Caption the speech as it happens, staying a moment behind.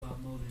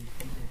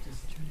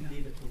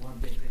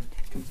Monday they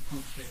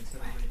concentrate on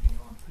celebrating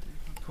on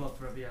 12th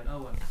Rabi'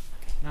 al-Awwal.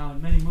 Now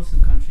in many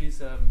Muslim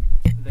countries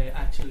they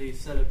actually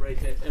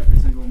celebrate it every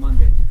single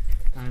Monday.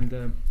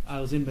 And I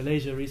was in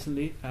Malaysia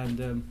recently,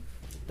 and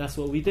that's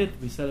what we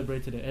did. We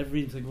celebrated it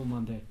every single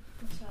Monday.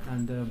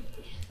 And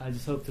I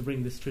just hope to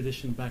bring this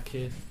tradition back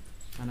here,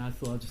 and I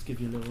thought I'll just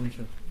give you a little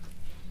intro.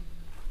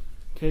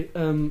 Okay,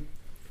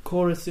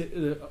 chorus,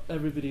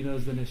 everybody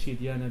knows the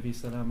nasheed, Ya Nabi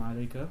Salam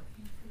Alayka.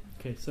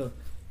 Okay, so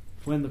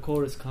when the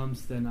chorus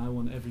comes, then I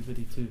want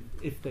everybody to,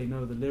 if they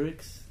know the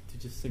lyrics, to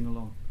just sing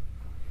along.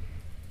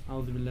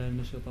 أعوذ بالله من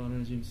الشيطان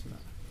الرجيم بسم الله.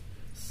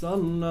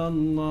 صلى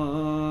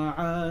الله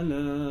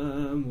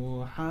على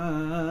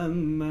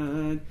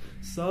محمد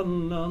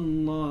صلى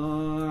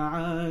الله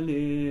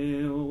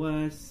عليه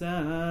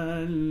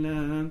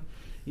وسلم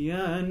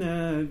يا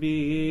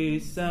نبي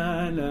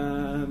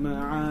سلام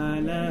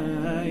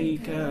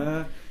عليك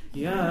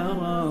يا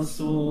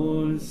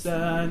رسول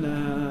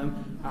سلام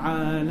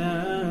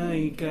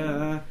عليك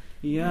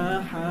يا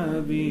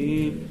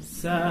حبيب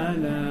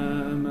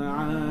سلام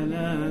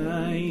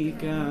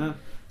عليك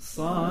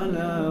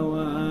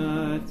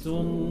صلوات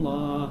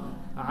الله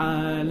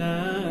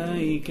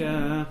عليك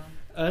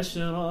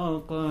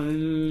أشرق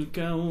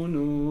الكون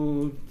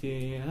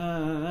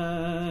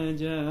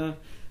ابتهاجا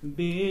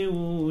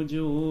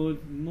بوجود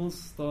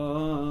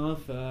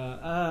مصطفى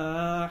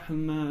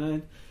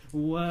أحمد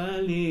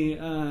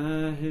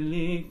ولأهل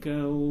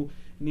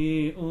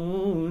كوني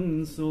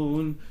أنس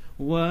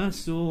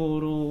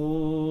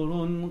وسرور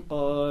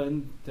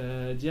قد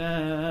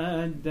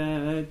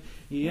تجدد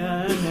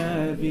يا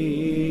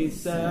نبي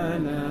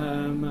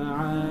سلام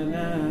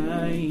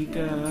عليك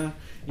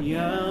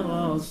يا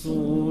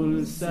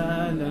رسول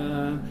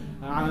سلام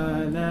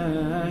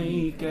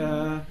عليك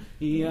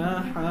يا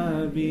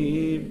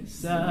حبيب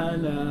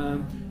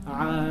سلام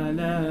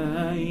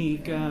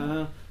عليك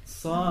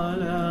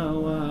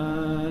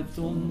صلوات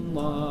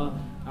الله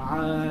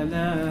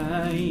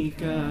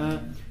عليك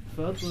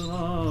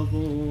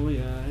فاطربوا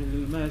يا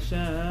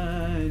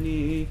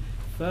المشاني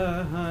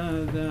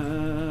فهذا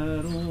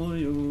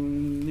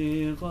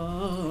ريوني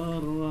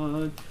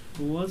غرد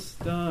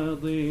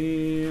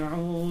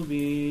واستضيعوا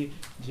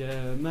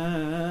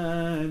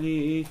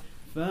بجمالي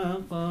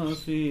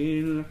فقفي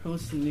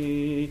الحسن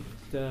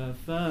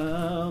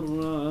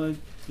تفرد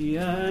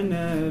يا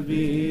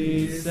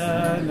نبي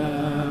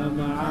سلام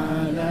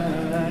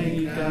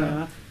عليك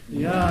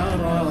يا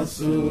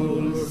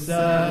رسول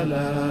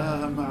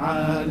سلام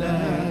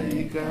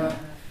عليك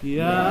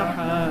يا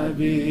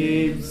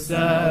حبيب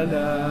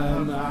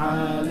سلام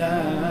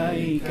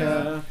عليك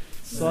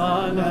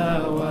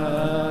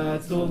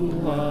صلوات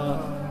الله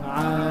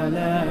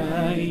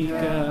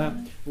عليك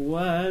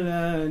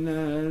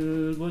ولنا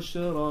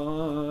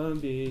البشرى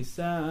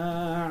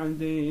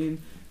بسعد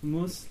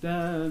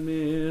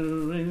مستمر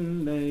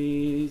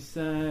ليس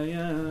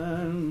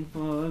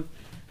ينقض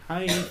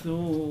حيث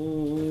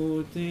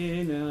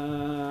أوتنا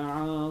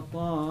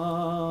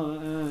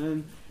عطاء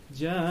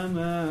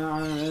جمع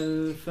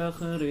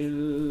الفخر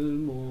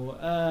المؤبد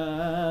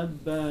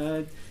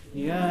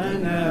يا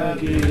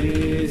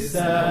نبي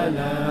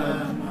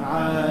سلام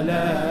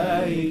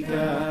عليك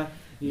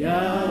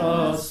يا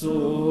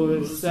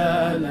رسول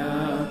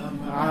سلام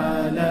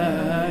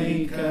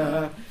عليك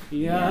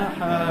يا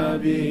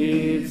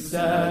حبيب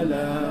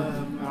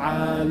سلام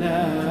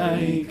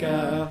عليك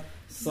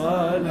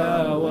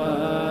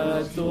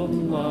صلوات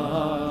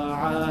الله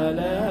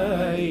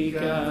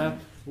عليك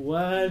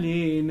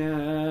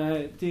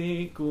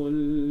ولنأتي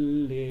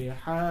كل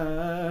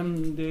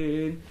حمد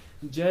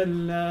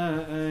جل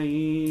أن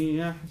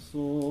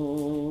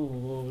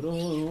يحصر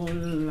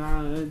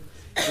العد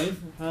إذ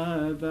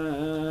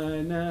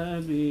حبانا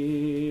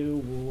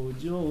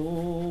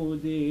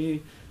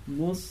بوجودي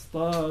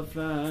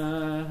مصطفى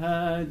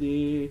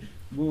هادي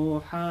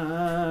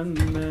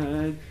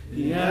محمد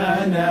يا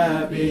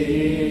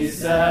نبي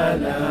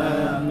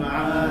سلام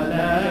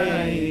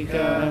عليك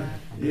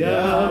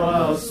يا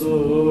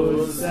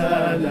رسول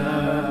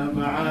سلام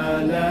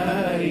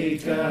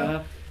عليك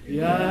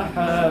يا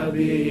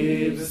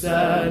حبيب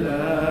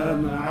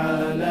سلام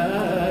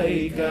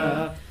عليك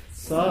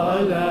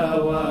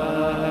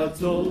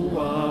صلوات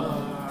الله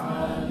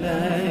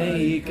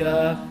عليك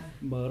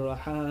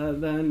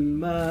مرحبا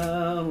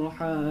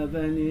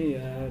مرحبا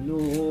يا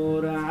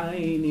نور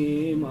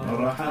عيني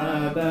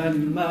مرحبا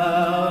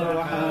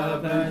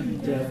مرحبا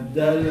جد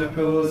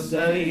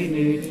الحسين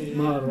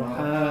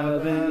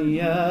مرحبا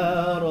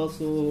يا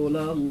رسول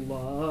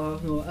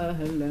الله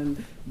أهلا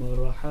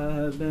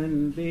مرحبا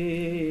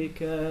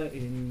بك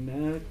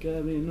إنك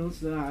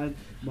بنسعد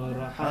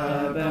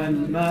مرحبا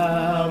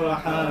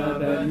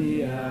مرحبا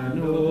يا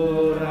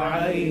نور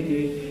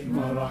عيني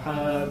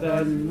مرحبا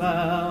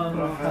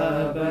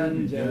مرحبا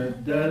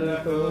جد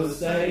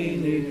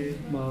الحسين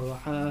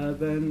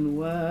مرحبا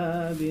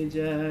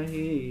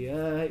وبجاهي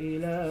يا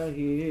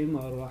إلهي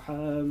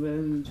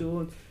مرحبا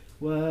جود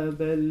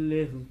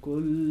وبلغ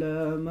كل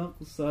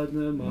مقصد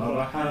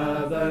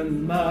مرحبا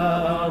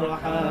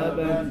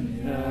مرحبا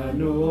يا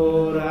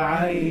نور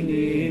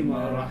عيني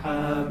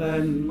مرحبا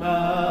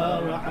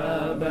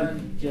مرحبا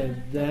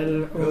جد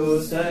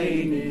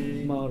الحسين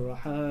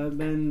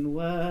مرحبا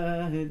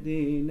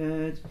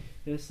واهدنا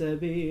يا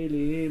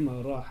سبيلي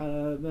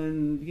مرحبا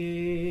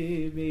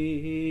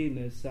به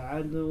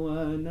نسعد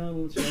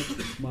وننشد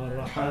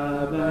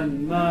مرحبا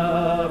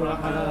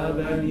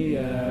مرحبا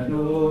يا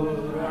نور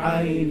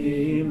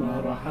عيني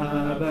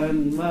مرحبا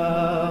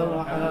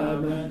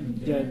مرحبا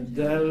جد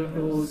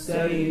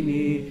الحسين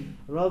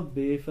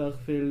ربي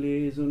فاغفر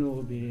لي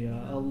ذنوبي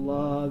يا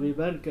الله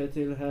ببركة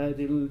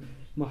الهادي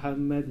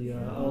محمد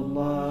يا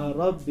الله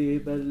ربي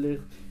بلغ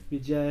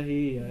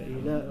بجاهي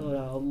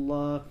يا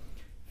الله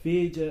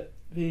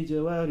في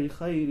جوار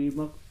خير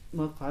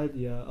مقعد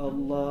يا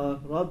الله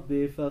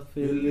ربي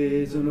فاغفر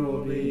لي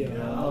ذنوبي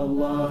يا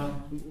الله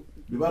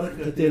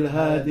ببركة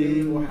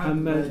الهادي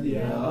محمد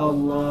يا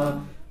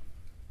الله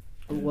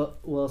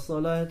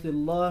وصلاة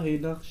الله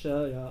نخشى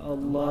يا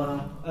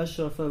الله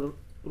أشرف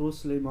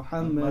الرسل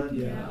محمد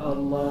يا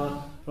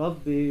الله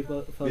ربي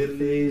فاغفر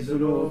لي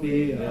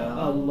ذنوبي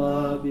يا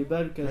الله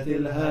ببركة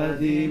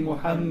الهادي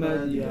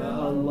محمد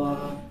يا الله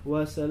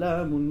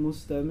وسلام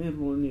مستمر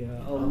يا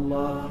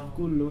الله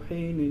كل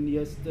حين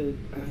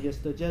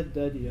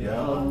يستجدد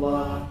يا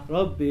الله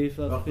ربي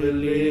فاغفر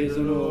لي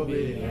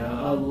ذنوبي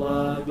يا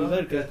الله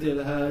ببركة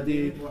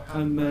الهادي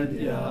محمد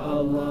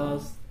يا الله.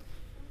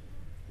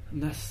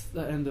 And that's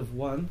the end of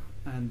one.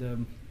 And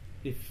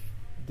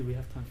do we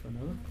have time for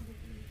another?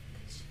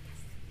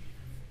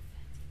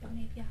 But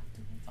maybe I have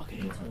to wait. Okay.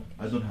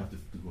 I don't have to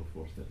go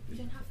first. You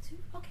don't have to?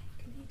 Okay.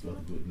 Can you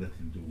do it? Let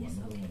him do Yes,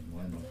 one. okay.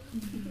 Why not?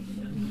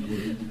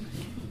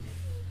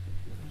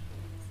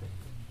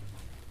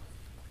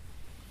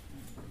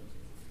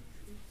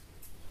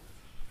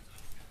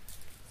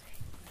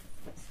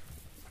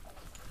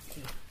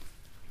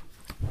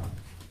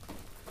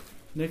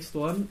 Next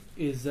one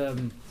is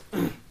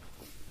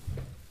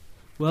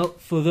well,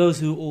 for those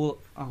who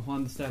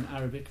understand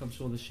Arabic, I'm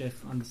sure the Sheikh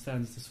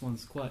understands this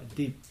one's quite a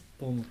deep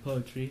form of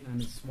poetry,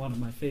 and it's one of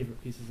my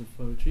favorite pieces of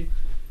poetry.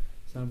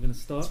 So I'm going to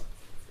start.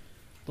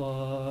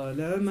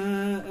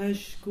 طالما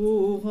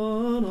أشكو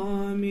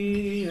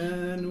غرامي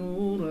يا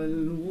نور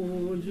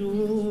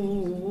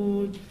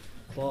الوجود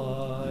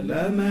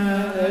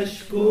طالما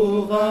أشكو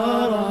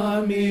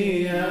غرامي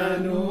يا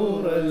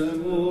نور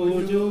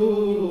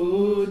الوجود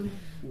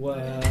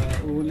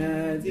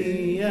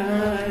وأنادي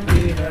يا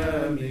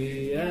دهامي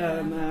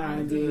يا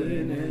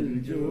معدن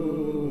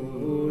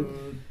الجود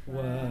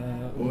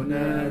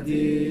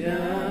وأنادي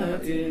يا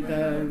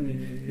دهامي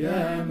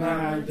يا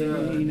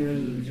معدن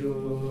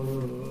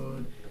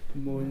الجود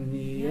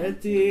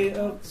منيتي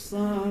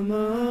أقصى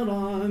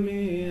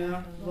مرامي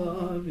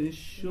أحظى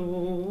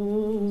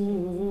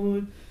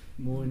بالشهود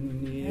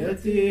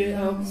منيتي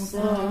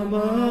أقصى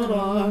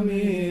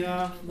مرامي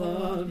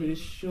أحظى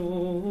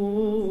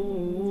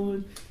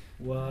بالشهود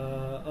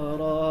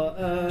وأرى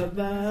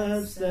أبا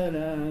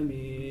السلام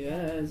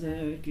يا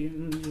زكي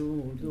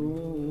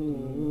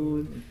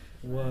الجدود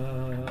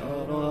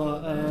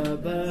وأرى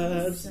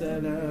أبا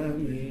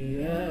السلام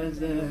يا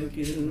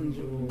زكي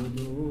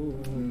الجدود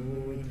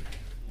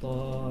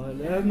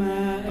طالما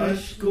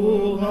أشكو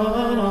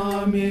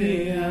غرامي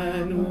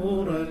يا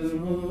نور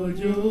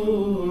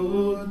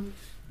الوجود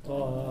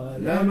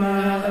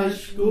طالما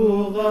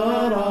أشكو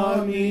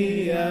غرامي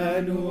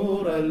يا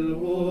نور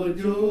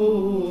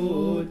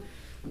الوجود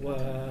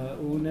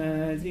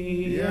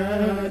وأنادي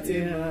يا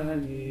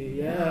تهاني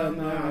يا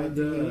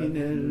معدن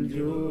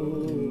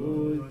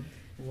الجود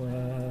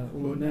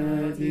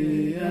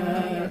وأنادي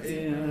يا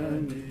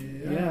تهاني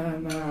يا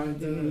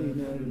معدن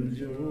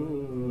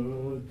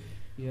الجود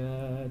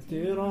يا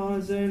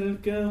طراز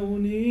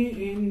الكون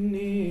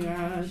إني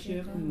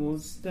عاشق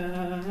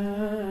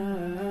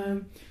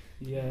مستهام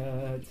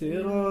يا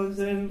طراز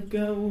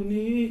الكون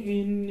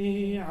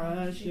إني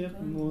عاشق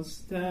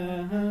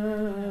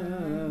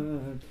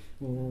مستهام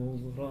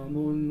مغرم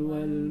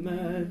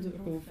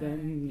والمدح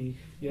فني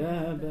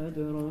يا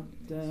بدر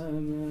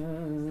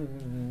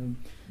التمام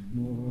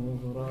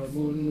مغرم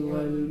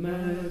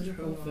والمدح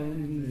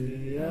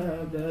فني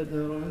يا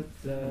بدر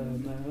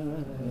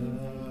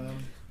التمام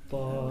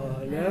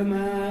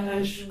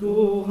طالما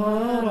أشكو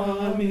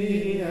غرامي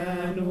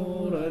يا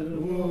نور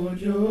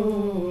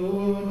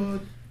الوجود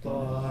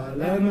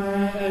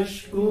طالما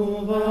أشكو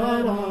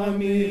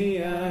غرامي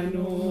يا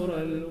نور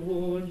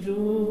الوجود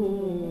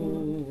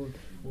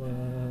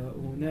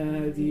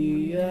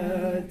وأنادي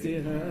يا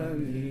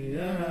تهامي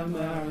يا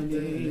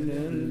معدن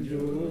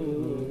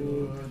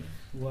الجود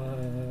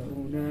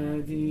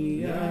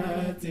وأنادي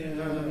يا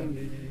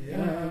تهامي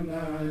يا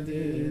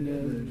معدن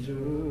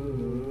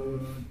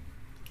الجود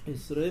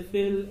اصرف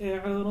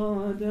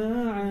الإعراض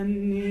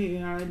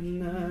عني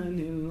عدنان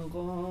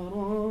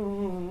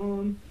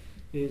الغرام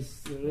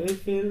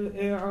اصرف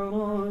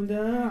الإعراض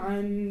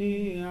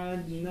عني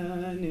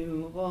عدنان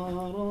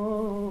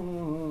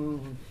الغرام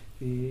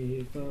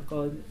فيك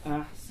قد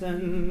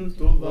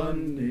أحسنت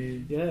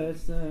ظني يا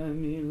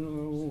سامي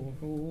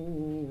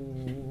الوحود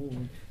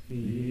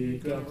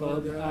فيك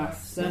قد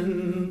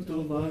أحسنت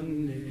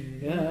ظني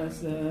يا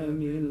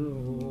سامي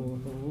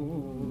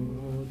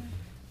الوحود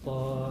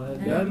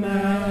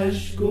طالما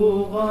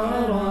أشكو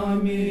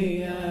غرامي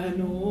يا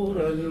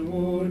نور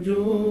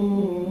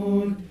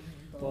الوجود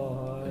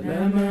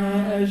طالما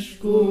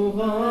أشكو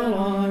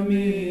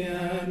غرامي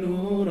يا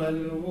نور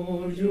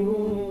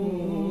الوجود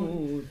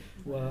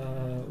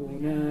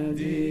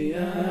وأنادي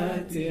يا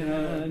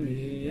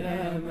تهامي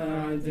يا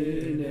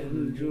معدن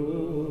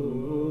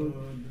الجود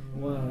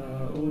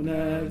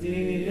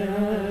وأنادي يا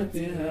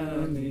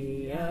تهامي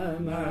يا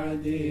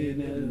معدن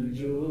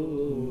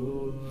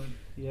الجود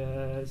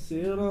يا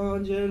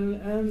سراج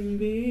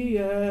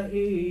الأنبياء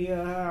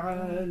يا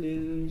عالي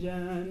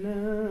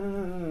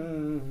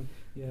الجنان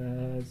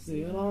يا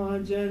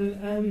سراج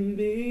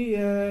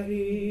الأنبياء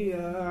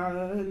يا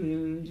عالي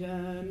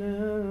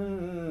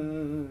الجنان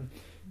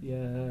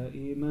يا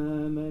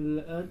إمام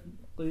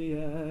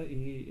الأتقياء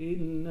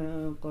إن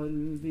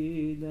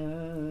قلبي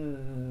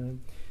داب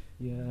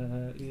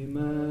يا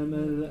إمام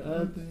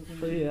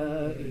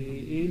الأتقياء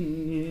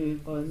إني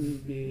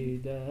قلبي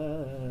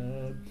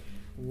داب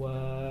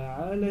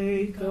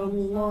وعليك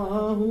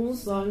الله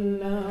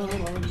صلى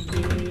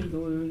ربي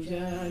ذو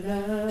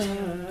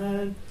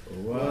الجلال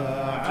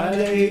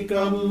وعليك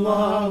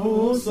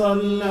الله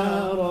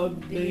صلى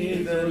ربي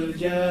ذو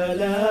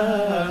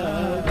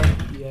الجلال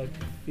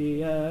يكفي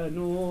يا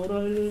نور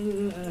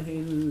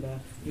الأهلة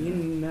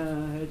إن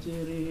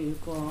هجري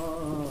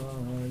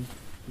قال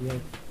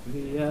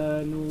يكفي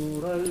يا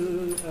نور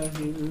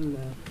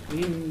الأهلة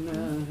إن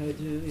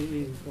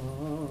هجري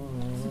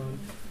قال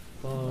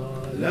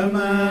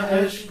طالما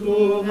أشكو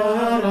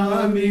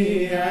غرامي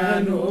يا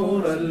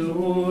نور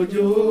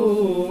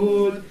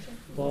الوجود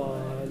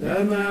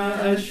طالما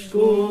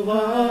أشكو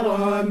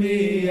غرامي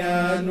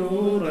يا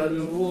نور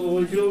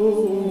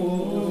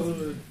الوجود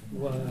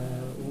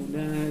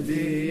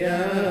وأنادي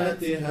يا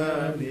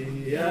تهامي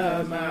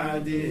يا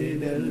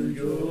معدن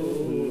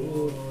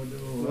الجود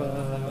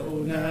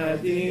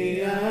وأنادي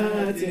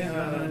يا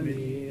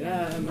تهامي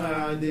يا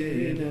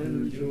معدن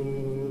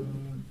الجود.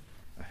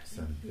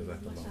 أحسن، جزاك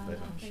الله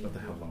خيرا،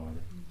 فتح الله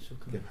عليك.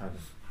 شكرا. كيف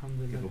حالك؟ الحمد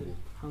لله. كيف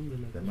أبوك؟ الحمد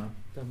لله. تمام؟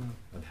 تمام.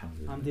 الحمد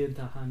لله. عندي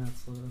امتحانات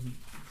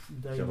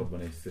دائما.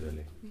 ربنا ييسر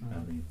لك.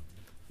 آمين.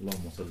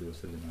 اللهم صل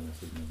وسلم على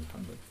سيدنا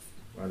محمد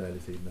وعلى آل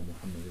سيدنا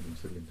محمد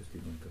وسلم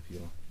تسليما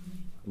كثيرا.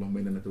 اللهم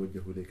إنا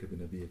نتوجه إليك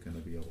بنبيك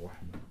نبي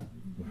الرحمة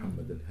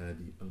محمد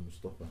الهادي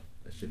المصطفى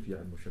الشفيع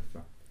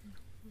المشفع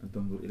أن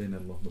تنظر إلينا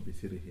اللهم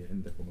بسره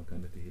عندك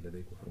ومكانته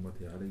لديك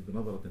وحرمته عليك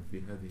بنظرة في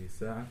هذه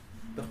الساعة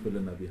تغفر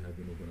لنا بها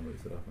ذنوبنا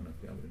وإسرافنا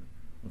في أمرنا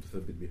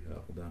وتثبت بها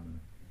أقدامنا.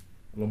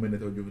 اللهم إنا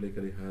نتوجه إليك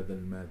لهذا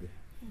المادح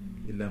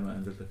إلا ما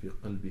أنزلت في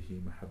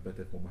قلبه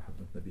محبتك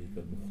ومحبة نبيك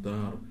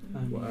المختار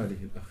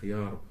وآله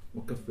الأخيار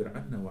وكفر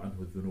عنا وعنه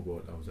الذنوب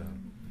والأوزار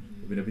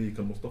وبنبيك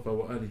المصطفى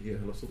وآله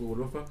أهل الصدق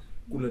والوفا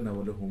كلنا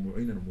وله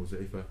معينا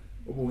ومزعفا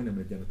وبوينا من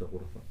الجنة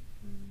غرفا.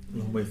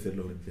 اللهم يسر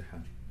له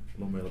الامتحان.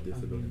 اللهم يا رب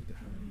يسر له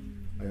الامتحان.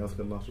 I ask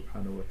Allah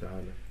subhanahu wa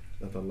ta'ala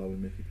that Allah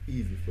will make it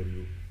easy for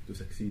you to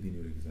succeed in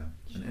your exam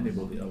and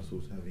anybody else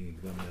who's having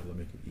exam may Allah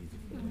make it easy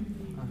for them.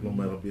 اللهم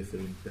يا رب يسر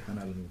الامتحان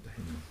على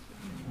الممتحنين.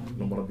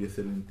 اللهم رب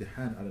يسر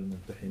الامتحان على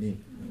الممتحنين.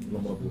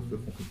 اللهم رب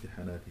وفقهم في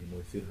امتحاناتهم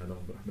ويسرها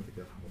لهم برحمتك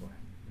يا ارحم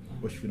الراحمين.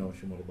 واشفنا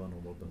واشف مرضانا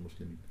ومرضى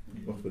المسلمين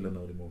واغفر لنا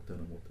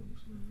ولموتانا وموتى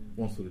المسلمين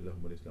وانصر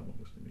اللهم الاسلام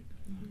والمسلمين.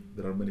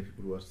 There are many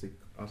people who are sick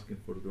asking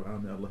for dua.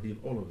 May Allah heal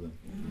all of them.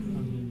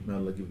 May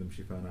Allah give them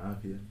shifaan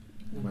عافية.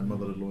 My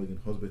mother-in-law is in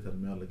hospital.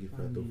 May Allah give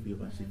her tawfiq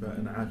and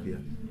shifaan عافية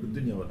في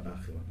الدنيا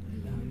والآخرة.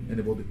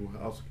 Anybody who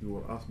asks you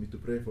or asks me to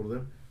pray for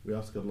them, we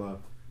ask Allah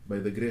by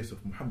the grace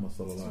of Muhammad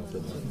sallallahu alaihi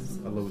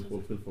wasallam, Allah will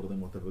fulfill for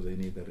them whatever they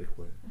need and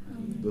require.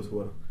 Those who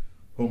are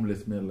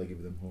homeless, may Allah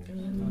give them home.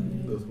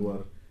 Those who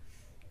are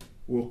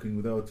walking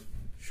without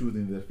shoes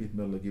in their feet,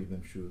 may Allah give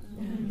them shoes.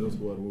 Those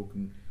who are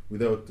walking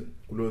without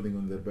clothing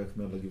on their backs,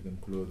 may Allah give them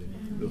clothing.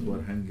 Those who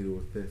are hungry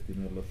or thirsty,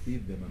 may Allah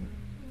feed them and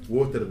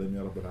water them,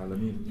 Ya Rabbil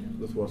Alameen.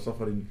 Those who are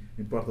suffering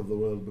in part of the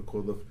world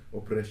because of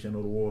oppression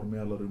or war, may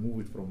Allah remove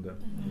it from them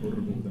or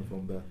remove them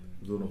from that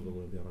zone of the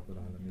world, Ya Rabbil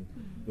Alameen.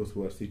 Those who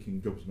are seeking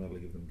jobs, may Allah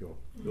give them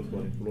jobs. Those who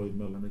are employed,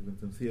 may Allah make them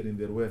sincere in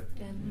their work.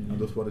 And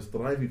those who are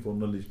striving for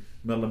knowledge,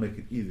 may Allah make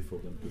it easy for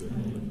them to get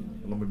knowledge.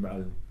 اللهم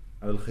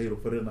على الخير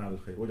وفرقنا على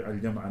الخير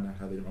واجعل جمعنا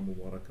هذا جمعا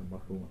مباركا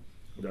مرحوما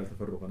واجعل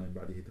تفرقنا من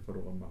بعده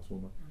تفرقا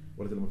معصوما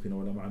ولا تلم فينا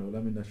ولا معنا ولا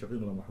منا شقي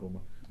ولا محروما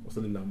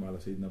وصل اللهم على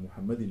سيدنا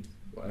محمد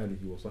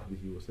وآله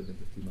وصحبه وسلم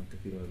تسليما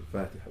كثيرا.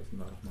 الفاتحة. بسم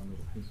الله الرحمن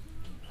الرحيم.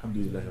 الحمد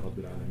لله رب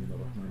العالمين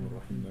الرحمن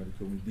الرحيم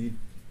مالك يوم الدين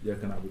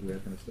إياك نعبد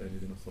وإياك نستعين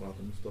اهدنا الصراط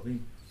المستقيم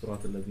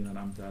صراط الذين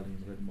أنعمت عليهم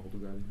غير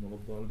المغضوب عليهم ولا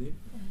الضالين.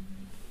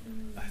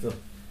 أحسن،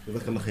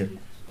 جزاك الله خير.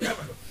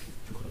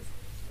 شكرا.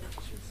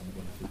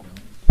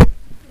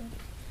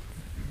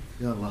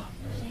 يا الله.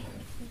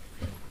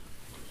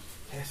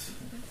 Yes.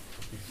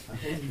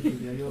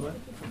 Yeah, you're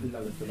right.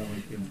 Alhamdulillah,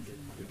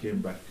 you came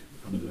back.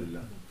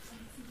 Alhamdulillah.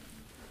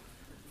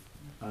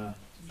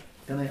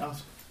 Can I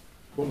ask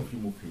All of you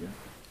move here.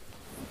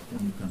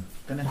 And you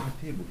can I have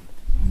a table?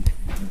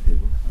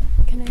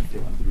 Can I?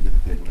 Until we get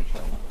a table,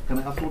 inshallah. Can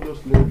I ask all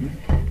those ladies?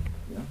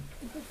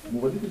 Yeah.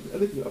 Move a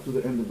little bit up to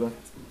the end of that.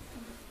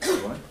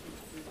 Right?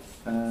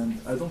 And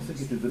I don't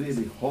think it is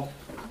really hot.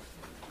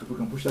 If we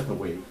can push that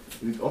away.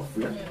 It is off,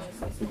 yeah?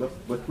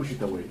 But push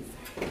it away.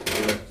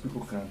 So that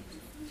people can.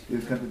 You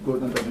can go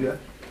under there.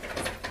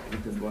 You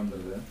can go under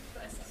there.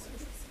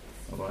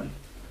 Alright.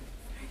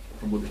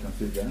 Somebody can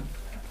sit there.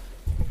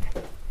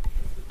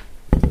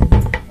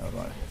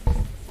 Alright.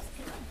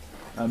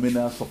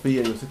 Amina,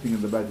 Sophia, you're sitting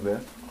in the back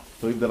there.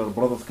 So if there are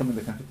brothers coming,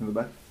 they can sit in the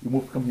back.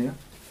 You come here.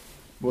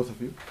 Both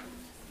of you.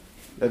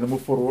 Either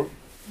move forward.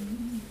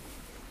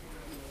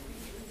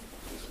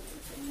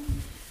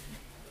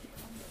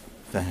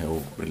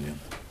 Oh, brilliant.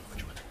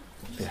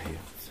 Yeah, here.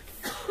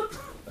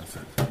 That's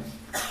it.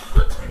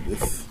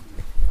 This.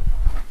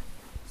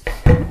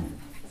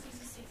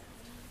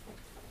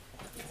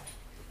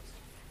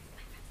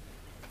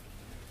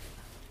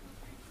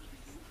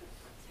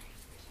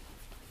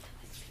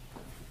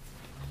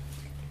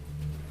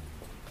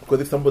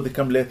 Because if somebody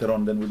come later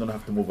on, then we don't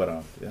have to move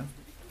around, yeah?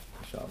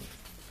 Inshallah.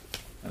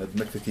 And it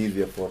makes it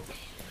easier for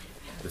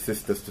the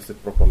sisters to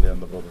sit properly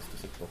and the brothers to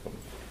sit properly.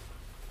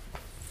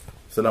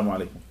 Assalamu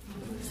alaikum.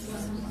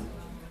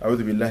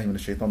 أعوذ بالله من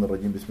الشيطان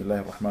الرجيم بسم الله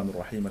الرحمن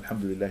الرحيم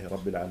الحمد لله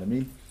رب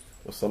العالمين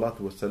والصلاة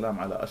والسلام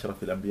على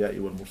أشرف الأنبياء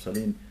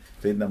والمرسلين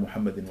سيدنا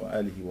محمد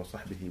وآله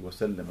وصحبه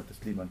وسلم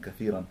تسليما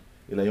كثيرا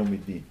إلى يوم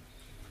الدين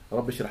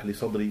رب اشرح لي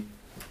صدري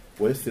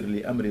ويسر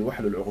لي أمري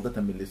واحلل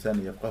عقدة من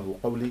لساني يفقهوا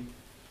قولي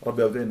رب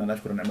أوزعني أن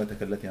أشكر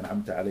نعمتك التي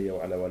أنعمت علي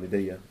وعلى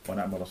والدي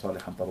ونعمل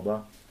صالحا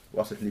ترضاه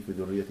وأصلح لي في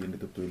ذريتي إني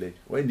تبت إليك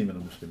وإني من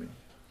المسلمين.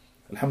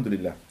 الحمد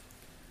لله.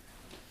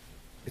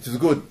 It is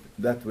good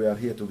that we are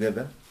here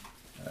together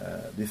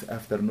this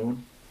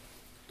afternoon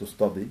to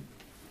study,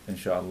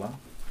 inshallah,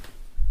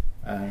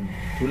 and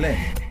to learn,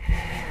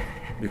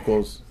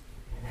 because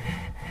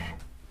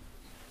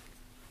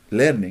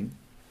learning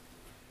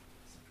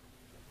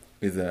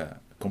is a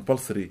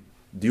compulsory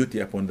duty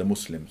upon the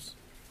Muslims.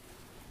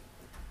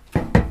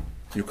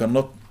 You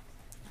cannot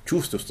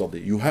choose to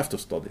study, you have to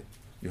study,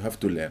 you have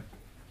to learn.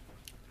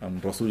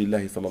 And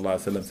Rasulullah sallallahu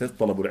alaihi wasallam says,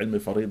 طلب العلم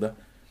فريضة,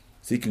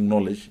 seeking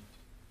knowledge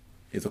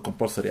is a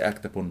compulsory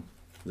act upon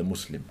the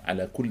Muslim.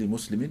 على كل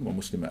مسلم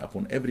ومسلمة,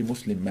 upon every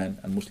Muslim man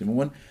and Muslim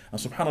woman.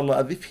 And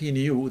subhanallah, as if he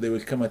knew there will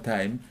come a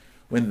time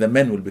when the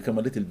men will become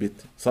a little bit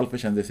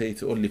selfish and they say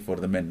it's only for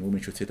the men,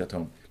 women should sit at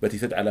home. But he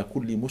said على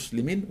كل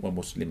مسلم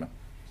ومسلمة.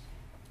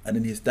 And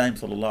in his time,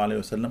 sallallahu alayhi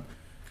wasallam,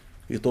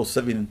 he told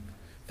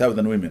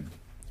 7,000 women,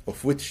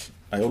 of which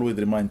I always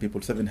remind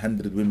people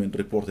 700 women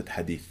reported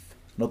hadith.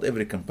 Not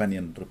every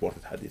companion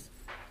reported hadith.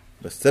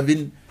 But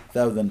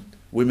 7,000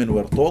 women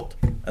were taught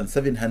and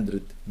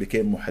 700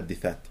 became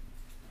muhaddithat.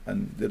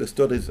 And their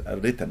stories are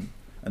written,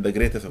 and the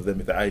greatest of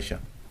them is Aisha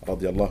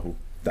radiallahu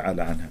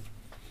ta'ala anha.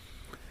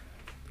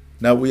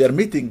 Now we are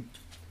meeting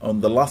on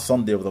the last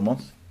Sunday of the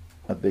month,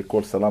 as they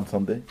call Salam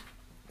Sunday,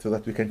 so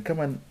that we can come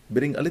and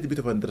bring a little bit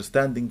of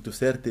understanding to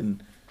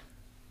certain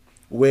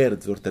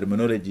words or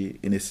terminology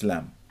in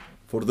Islam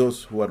for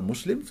those who are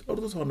Muslims or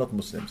those who are not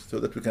Muslims, so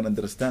that we can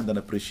understand and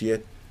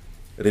appreciate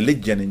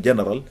religion in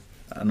general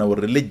and our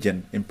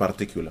religion in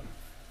particular.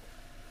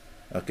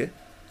 Okay?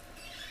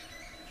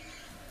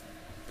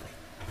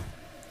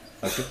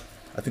 Okay?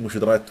 I think we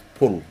should write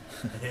pull.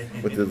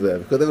 What is there?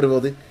 Because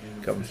everybody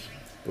comes,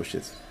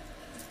 pushes.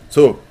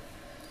 So,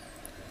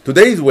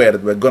 today's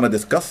word we're going to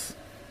discuss,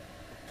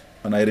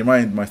 and I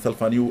remind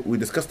myself and you, we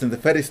discussed in the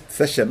first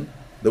session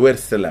the word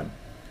salam.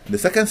 In the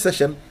second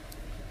session,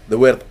 the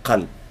word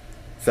qalb.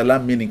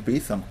 Salam meaning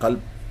peace and qalb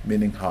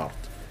meaning heart.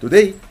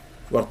 Today,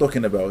 we're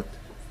talking about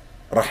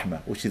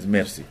rahmah, which is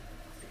mercy.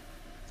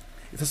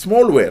 It's a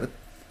small word,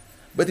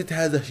 but it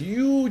has a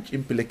huge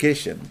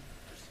implication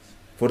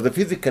for the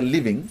physical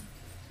living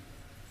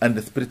and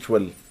the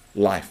spiritual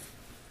life,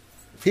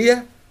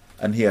 here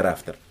and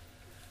hereafter,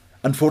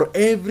 and for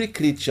every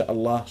creature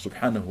Allah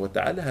subhanahu wa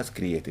ta'ala has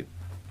created,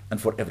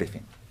 and for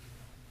everything.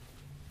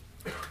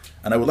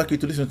 And I would like you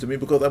to listen to me,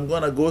 because I'm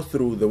going to go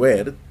through the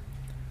word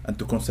and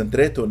to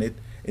concentrate on it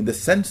in the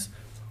sense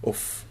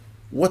of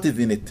what is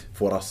in it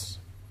for us.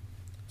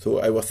 So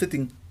I was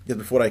sitting just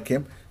before I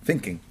came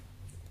thinking,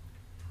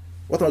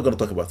 what am I going to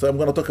talk about? So I'm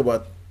going to talk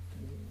about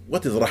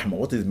what is rahmah,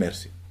 what is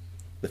mercy,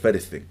 the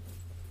first thing.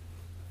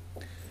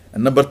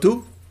 And number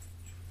two,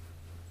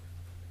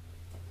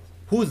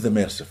 who is the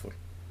merciful?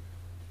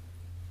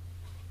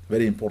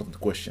 Very important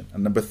question.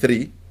 And number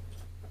three,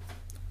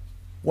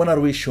 when are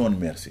we shown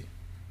mercy?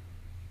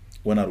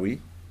 When are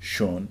we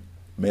shown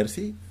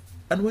mercy?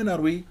 And when are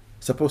we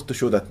supposed to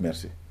show that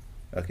mercy?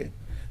 Okay.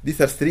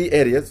 These are three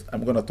areas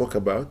I'm going to talk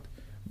about,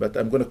 but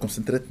I'm going to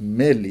concentrate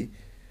mainly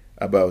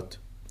about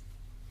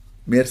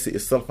mercy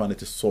itself and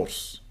its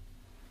source.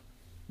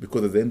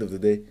 Because at the end of the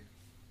day,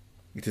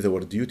 it is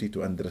our duty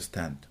to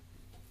understand.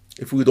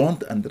 If we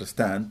don't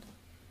understand,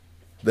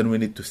 then we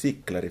need to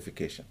seek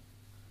clarification.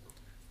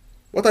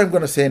 What I'm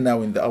going to say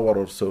now in the hour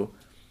or so,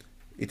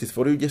 it is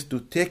for you just to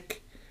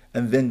take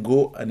and then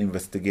go and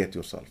investigate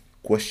yourself.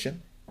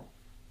 question,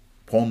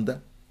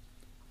 ponder,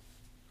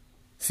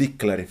 seek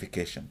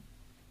clarification.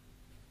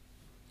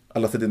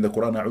 Allah said in the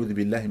Quran, أعوذ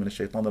بالله من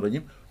الشيطان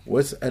الرجيم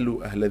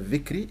واسألوا أهل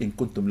الذكر إن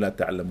كنتم لا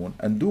تعلمون.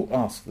 And do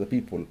ask the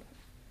people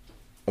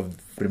of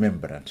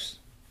remembrance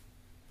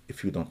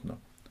if you don't know.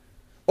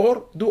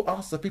 Or do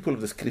ask the people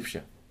of the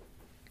scripture,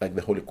 like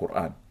the Holy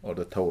Quran or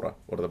the Torah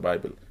or the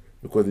Bible,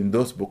 because in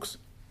those books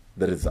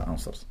there is the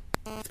answers.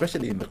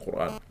 Especially in the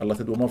Quran. Allah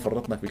said, وَمَا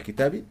فَرَّطْنَا فِي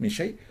الْكِتَابِ مِنْ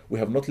شَيْءٍ. We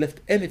have not left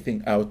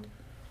anything out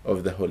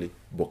of the Holy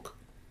Book.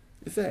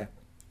 It's there.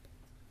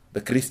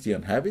 The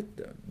Christians have it,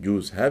 the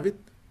Jews have it,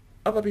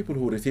 other people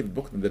who received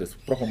books and there is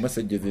proper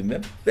messages in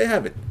them, they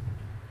have it.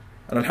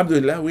 And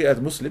alhamdulillah, we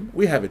as Muslims,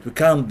 we have it. We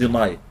can't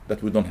deny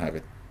that we don't have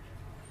it.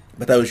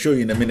 But I will show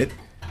you in a minute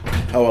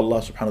how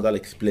Allah subhanahu wa ta'ala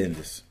explains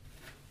this.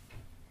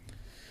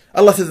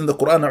 Allah says in the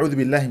Quran, أعوذ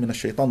بالله من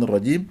الشيطان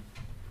الرجيم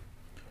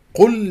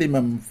قل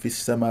لمن في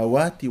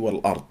السماوات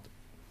والأرض.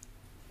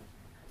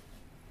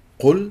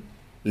 قل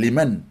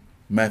لمن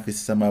ما في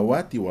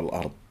السماوات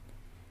والأرض.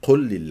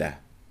 قل لله.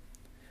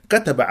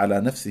 كتب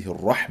على نفسه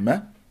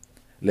الرحمة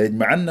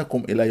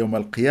ليجمعنكم إلى يوم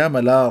القيامة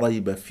لا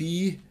ريب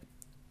فيه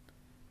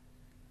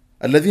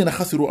الذين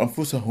خسروا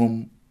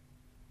أنفسهم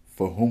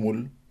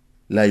فهم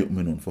لا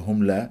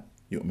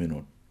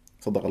يؤمنون.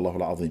 صدق الله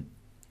العظيم.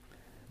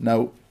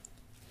 Now,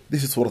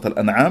 this is Surah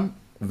Al-An'am,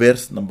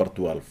 verse number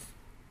 12.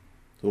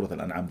 Surah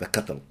Al-An'am, the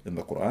cattle in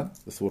the Quran.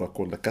 The surah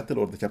called the cattle,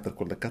 or the chapter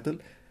called the cattle.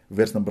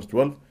 Verse number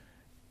 12.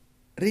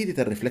 Read it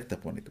and reflect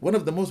upon it. One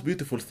of the most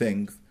beautiful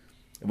things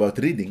about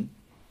reading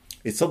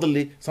is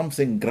suddenly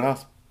something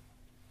grasps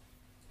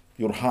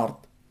your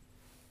heart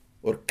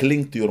or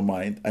cling to your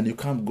mind and you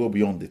can't go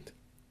beyond it.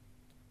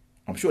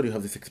 I'm sure you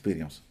have this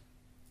experience.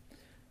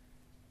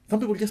 Some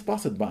people just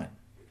pass it by.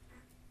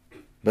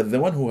 But the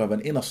one who have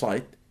an inner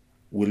sight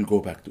will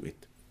go back to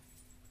it.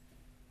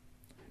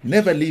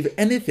 Never leave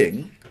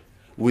anything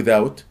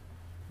without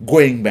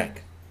going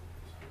back.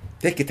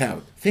 Take it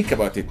out. Think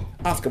about it.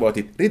 Ask about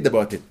it. Read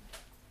about it.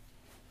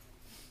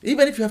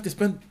 Even if you have to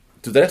spend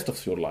to the rest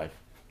of your life,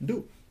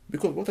 do.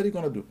 Because what are you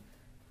going to do?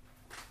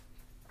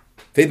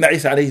 Sayyidina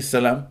Isa alayhi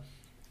salam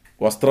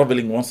was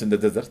traveling once in the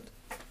desert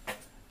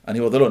and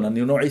he was alone. And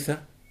you know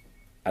Isa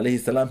alayhi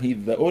salam, he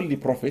is the only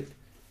prophet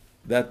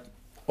that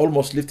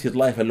almost lived his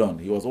life alone.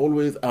 He was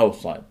always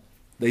outside.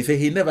 They say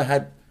he never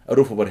had a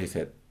roof over his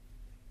head.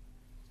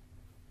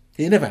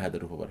 He never had a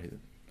roof over his head.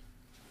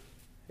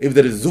 If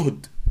there is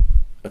zuhd,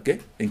 okay,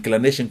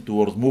 inclination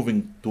towards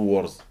moving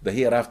towards the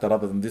hereafter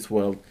rather than this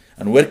world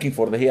and working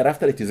for the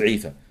hereafter, it is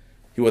Isa.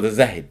 He was a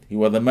zahid. He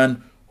was the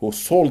man who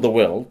sold the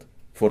world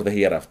for the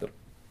hereafter.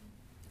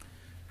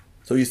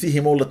 So you see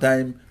him all the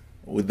time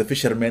with the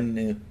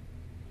fishermen.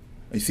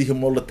 You see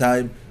him all the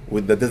time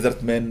with the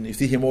desert men. You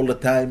see him all the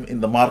time in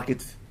the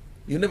markets.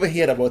 You never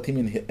hear about him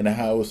in a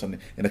house and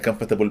in a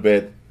comfortable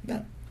bed.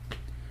 No.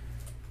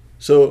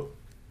 So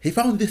he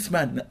found this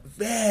man,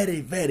 very,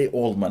 very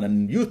old man.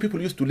 And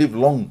people used to live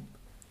long.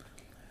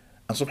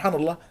 And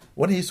subhanAllah,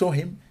 when he saw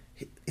him,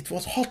 it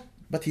was hot,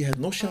 but he had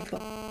no shelter.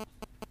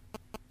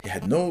 He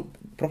had no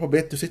proper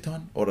bed to sit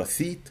on or a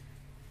seat.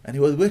 And he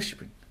was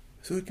worshipping.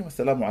 So he came,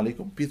 Assalamu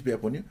alaikum, peace be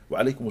upon you. Wa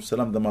alaikum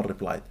assalam, the man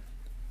replied.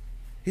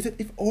 He said,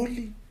 if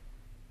only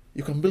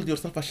you can build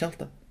yourself a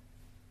shelter.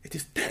 It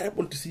is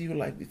terrible to see you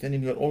like this and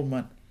in your old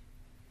man.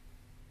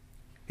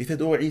 He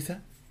said, oh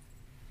Isa,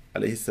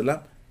 alayhi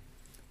salam,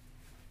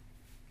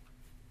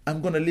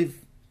 I'm going to live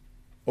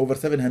over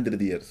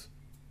 700 years.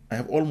 I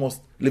have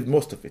almost lived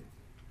most of it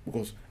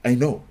because I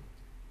know.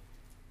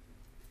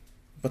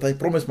 But I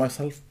promise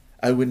myself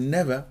I will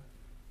never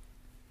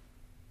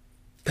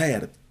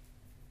tired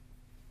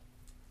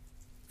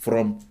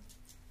from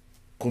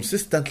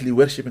consistently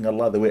worshipping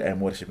Allah the way I am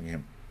worshipping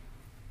Him.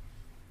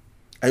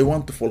 I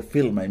want to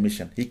fulfill my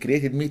mission. He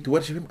created me to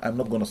worship Him. I'm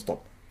not going to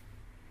stop.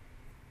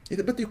 He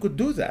said, but you could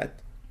do that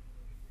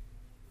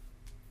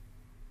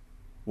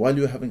while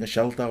you're having a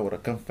shelter or a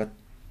comfort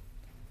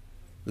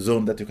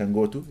zone that you can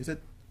go to. He said,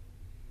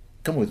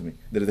 come with me.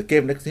 There is a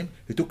cave next to him.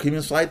 He took him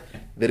inside.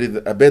 There is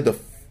a bed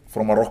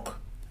from a rock,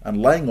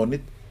 and lying on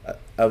it,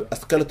 a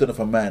skeleton of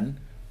a man.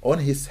 On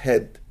his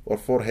head or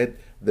forehead,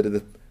 there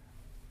is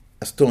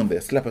a stone there,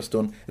 slap a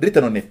stone,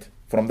 written on it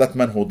from that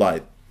man who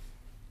died.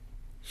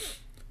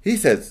 He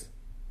says,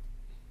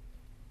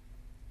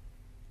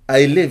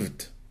 I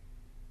lived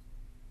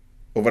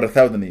over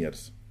 1,000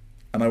 years,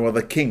 and I was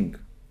a king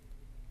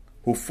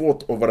who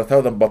fought over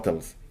 1,000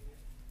 battles.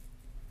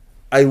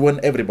 I won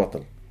every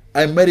battle.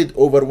 I married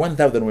over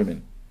 1,000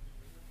 women.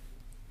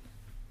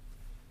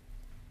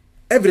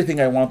 Everything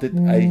I wanted,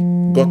 I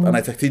got and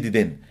I succeeded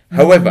in.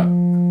 However,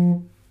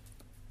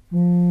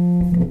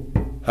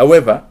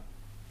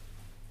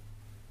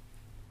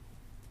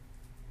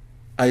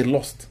 I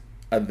lost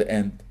at the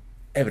end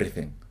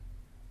everything.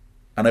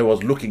 And I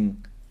was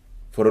looking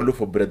for a loaf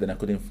of bread and I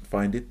couldn't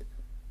find it.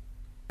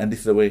 And this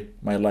is the way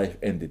my life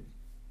ended.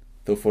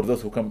 So for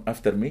those who come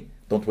after me,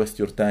 don't waste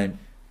your time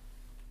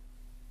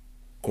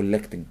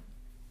collecting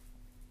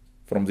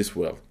from this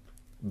world.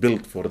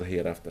 Build for the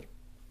hereafter.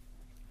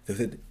 They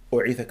said,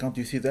 oh Isa, can't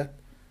you see that?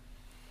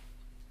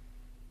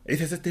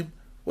 Isa said to him,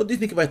 what do you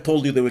think if I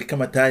told you there will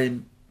come a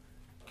time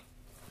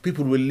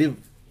people will live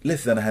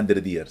less than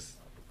 100 years?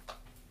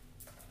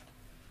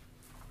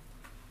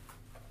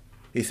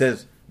 He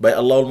says, by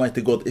Allah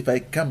Almighty God, if I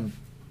come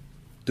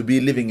to be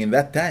living in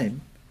that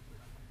time,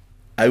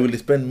 I will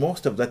spend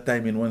most of that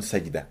time in one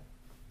sajda,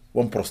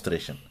 one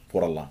prostration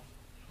for Allah.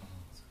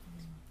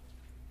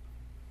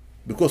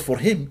 Because for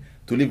him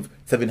to live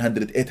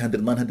 700,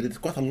 800, 900 is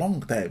quite a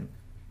long time.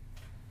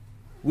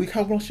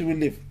 How long should we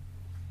live?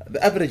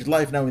 The average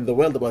life now in the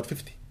world about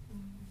 50.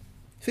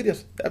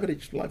 Serious, the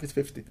average life is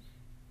 50.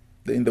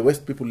 In the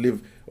West, people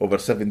live over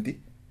 70.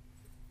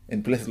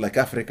 In places like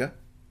Africa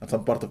and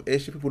some part of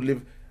Asia, people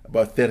live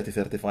about 30,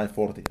 35,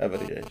 40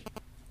 average age.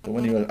 So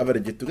when you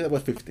average it together,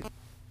 about 50.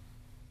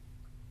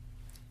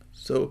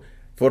 So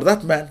for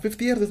that man,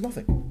 50 years is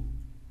nothing.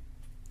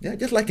 Yeah,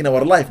 just like in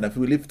our life now, if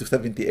we live to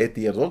 70,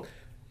 80 years old,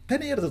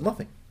 10 years is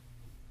nothing.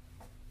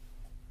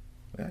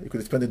 Yeah, you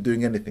could spend it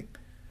doing anything.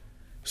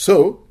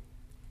 So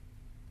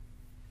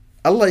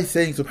Allah is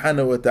saying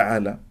subhanahu wa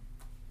ta'ala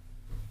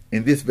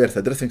in this verse,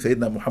 addressing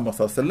Sayyidina Muhammad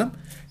sallallahu alaihi wasallam,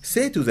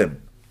 say to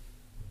them,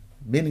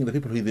 meaning the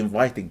people he is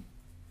inviting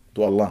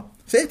to Allah,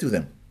 say to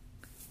them,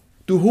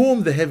 to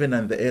whom the heaven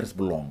and the earth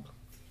belong,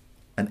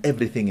 and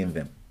everything in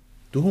them,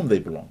 to whom they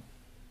belong.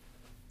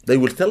 They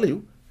will tell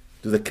you,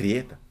 to the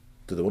Creator,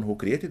 to the one who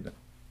created them.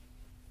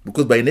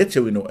 Because by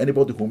nature we know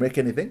anybody who make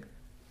anything,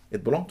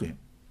 it belongs to him.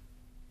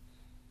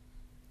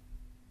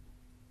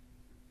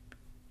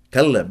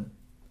 Tell them,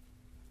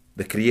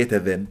 the Creator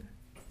then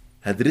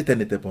had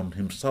written it upon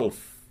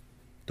himself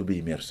to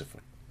be merciful.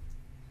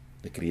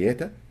 The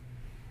Creator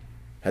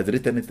has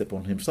written it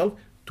upon himself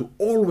to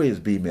always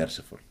be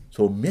merciful.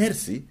 So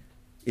mercy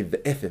is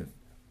the essence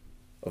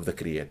of the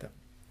Creator,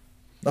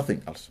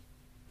 nothing else.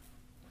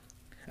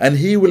 And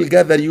he will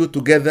gather you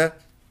together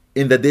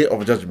in the day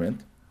of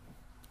judgment,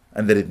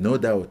 and there is no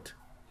doubt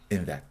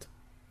in that.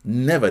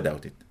 Never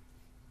doubt it.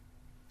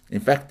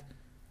 In fact,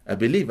 a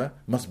believer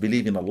must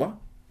believe in Allah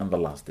and the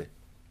last day.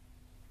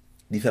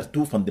 These are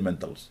two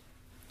fundamentals.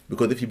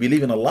 Because if you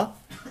believe in Allah,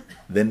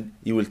 then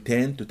you will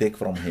tend to take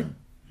from him.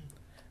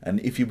 And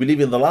if you believe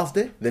in the last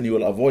day, then you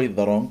will avoid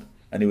the wrong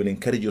and you will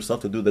encourage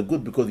yourself to do the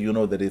good, because you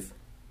know there is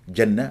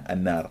Jannah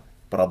and Nar,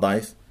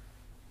 paradise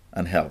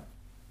and hell.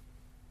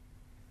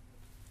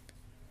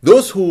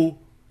 Those who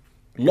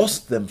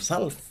lost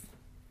themselves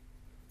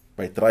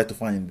by trying to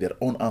find their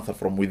own answer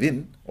from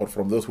within or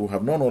from those who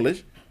have no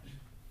knowledge,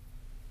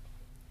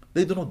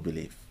 they do not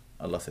believe.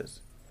 Allah says,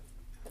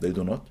 they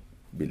do not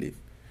believe.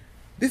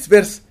 This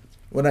verse,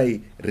 when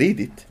I read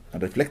it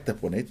and reflect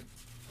upon it,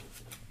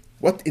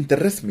 what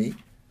interests me,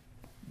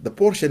 the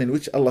portion in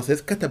which Allah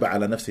says, كَتَبَ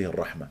عَلَى نَفْسِهِ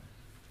الرَّحْمَةِ.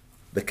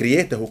 The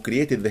Creator who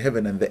created the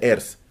heaven and the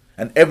earth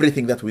and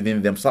everything that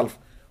within themselves,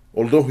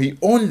 although He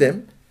owned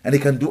them and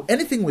He can do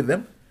anything with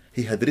them,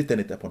 He had written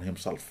it upon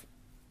Himself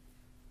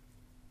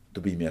to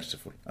be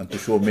merciful and to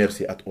show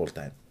mercy at all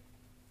times.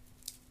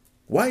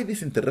 Why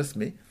this interests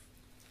me?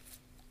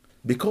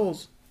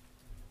 Because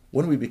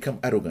when we become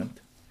arrogant,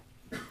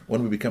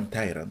 when we become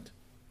tyrant,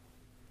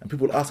 and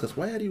people ask us,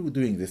 why are you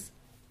doing this?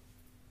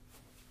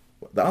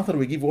 The answer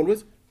we give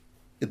always,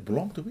 it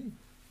belongs to me.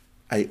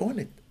 I own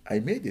it. I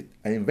made it.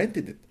 I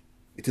invented it.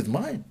 It is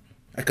mine.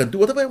 I can do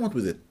whatever I want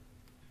with it.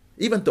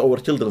 Even to our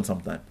children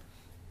sometimes.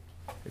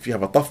 If you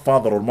have a tough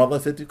father or mother,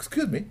 say,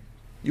 excuse me,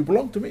 you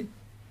belong to me.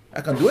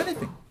 I can do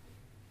anything.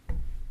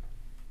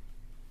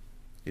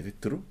 Is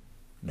it true?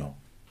 No.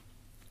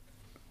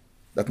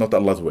 That's not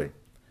Allah's way.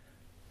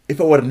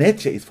 If our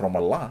nature is from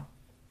Allah,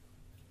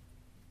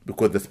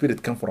 because the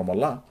spirit comes from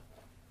Allah,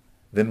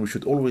 then we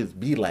should always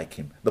be like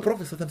Him. The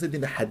Prophet said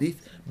in a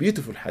hadith,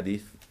 beautiful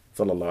hadith,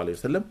 sallallahu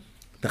alayhi wa sallam,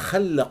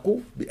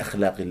 تَخَلَّقُوا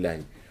بِأَخْلَاقِ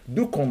اللَّهِ.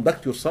 Do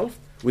conduct yourself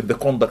with the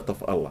conduct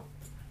of Allah.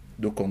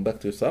 Do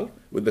conduct yourself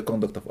with the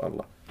conduct of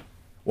Allah.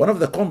 One of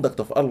the conduct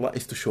of Allah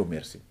is to show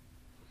mercy.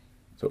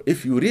 So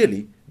if you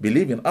really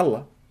believe in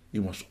Allah,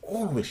 you must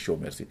always show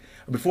mercy.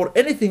 Before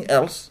anything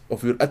else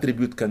of your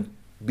attribute can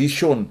be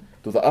shown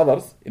to the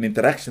others in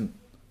interaction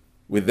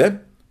with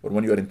them, or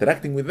when you are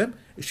interacting with them,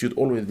 it should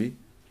always be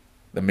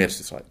the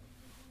mercy side.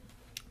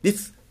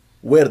 This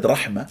word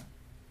Rahmah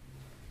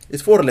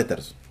is 4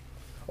 letters.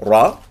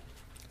 Ra,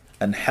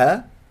 and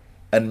Ha,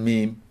 and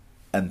Mim,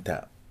 and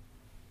Ta.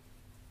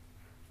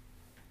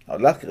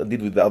 Like I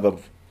did with the other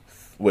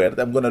word,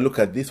 I'm going to look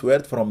at this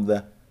word from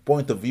the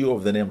point of view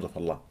of the names of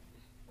Allah.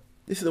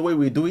 This is the way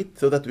we do it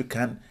so that we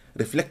can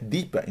reflect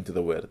deeper into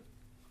the word.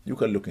 You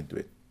can look into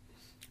it.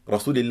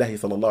 Rasulullah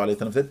sallallahu alayhi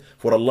wa sallam said,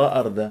 for Allah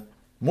are the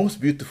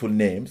most beautiful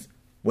names.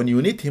 When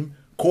you need Him,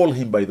 call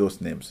Him by those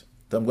names.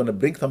 So I'm going to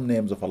bring some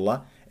names of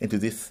Allah into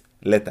this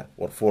letter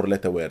or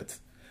 4-letter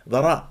words.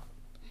 The Ra.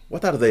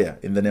 What are there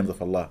in the names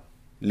of Allah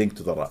linked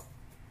to the Ra?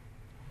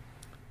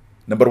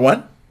 Number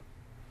 1,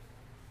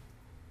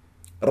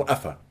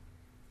 Ra'afa.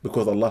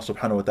 Because Allah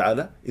subhanahu wa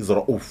ta'ala is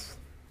Ra'uf.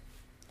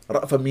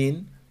 Ra'afa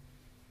means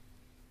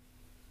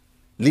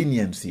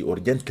leniency or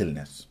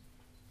gentleness.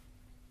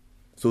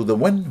 So the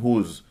one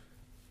who's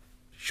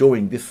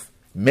showing this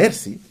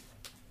mercy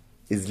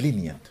is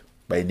lenient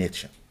by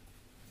nature.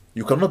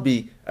 You cannot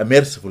be a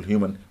merciful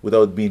human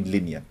without being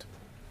lenient.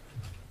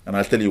 And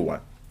I'll tell you why.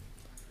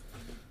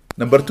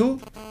 Number 2,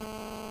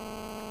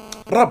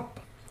 Rabb.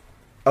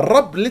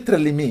 Rabb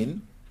literally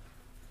means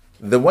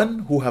the one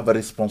who have a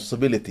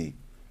responsibility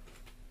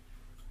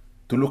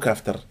to look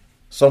after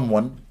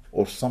someone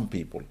or some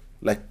people.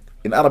 Like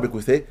in Arabic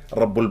we say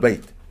Rabbul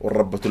Bayt or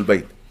Rabbatul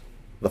Bayt,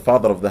 the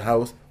father of the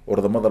house or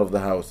the mother of the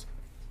house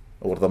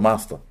or the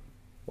master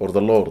or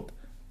the Lord.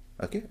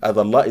 Okay, as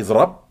Allah is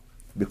Rabb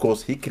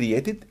because He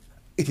created,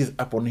 it is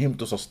upon Him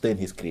to sustain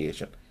His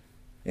creation.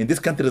 In this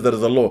country there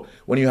is a law,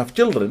 when you have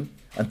children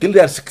until they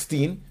are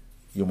 16,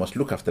 you must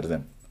look after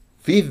them,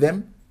 feed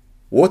them,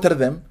 water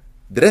them,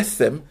 dress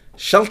them,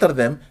 shelter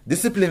them,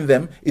 discipline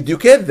them,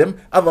 educate them,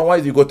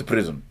 otherwise you go to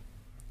prison.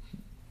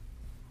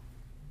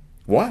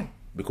 Why?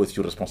 Because it's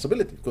your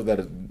responsibility,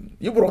 because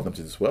you brought them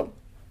to this world.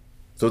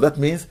 So that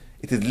means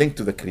it is linked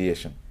to the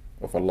creation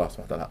of Allah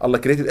subhanahu wa ta'ala. Allah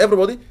created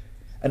everybody,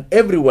 and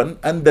everyone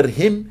under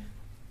Him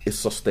is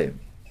sustained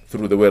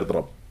through the word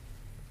Rabb.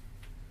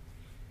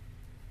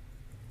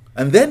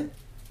 And then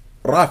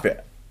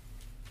Rafi'.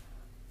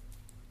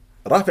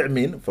 Rafi'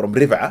 means from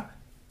Rif'a,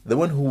 the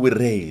one who will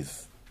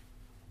raise.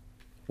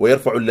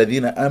 وَيَرْفَعُ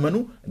الَّذِينَ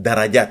آمَنُوا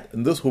دَرَجَاتٍ.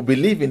 And those who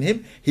believe in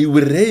Him, He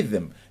will raise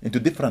them into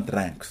different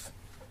ranks.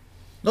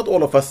 Not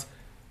all of us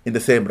in the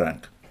same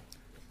rank.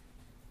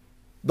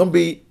 Don't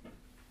be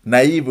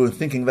naive in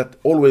thinking that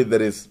always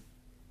there is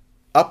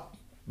up,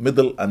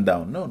 middle, and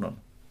down. No.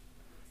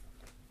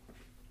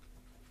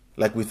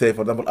 Like we say,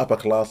 for example, upper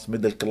class,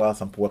 middle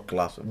class, and poor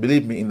class.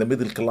 Believe me, in the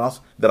middle class,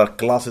 there are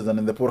classes, and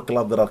in the poor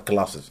class, there are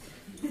classes.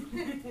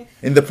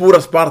 In the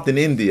poorest part in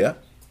India,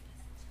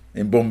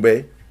 in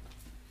Bombay,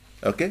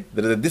 okay,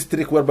 there is a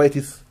district whereby it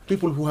is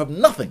people who have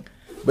nothing,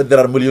 but there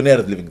are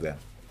millionaires living there.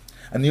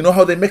 And you know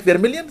how they make their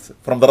millions?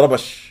 From the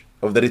rubbish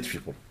of the rich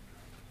people.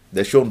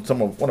 They shown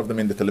one of them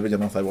in the television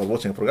once I was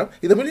watching a program.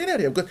 He's a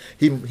millionaire because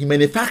he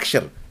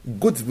manufactures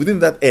goods within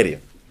that area.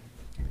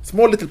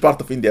 Small little part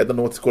of India, I don't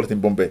know what's called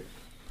in Bombay.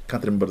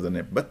 Can't remember the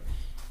name. But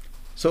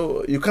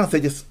so you can't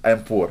say just I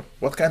am poor.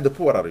 What kind of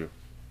poor are you?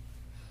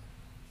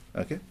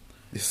 Okay?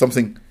 This is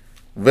something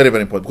very,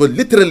 very important. Because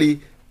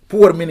literally,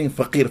 poor meaning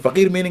faqir.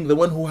 Faqir meaning the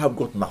one who have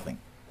got nothing.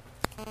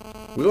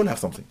 We all have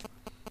something.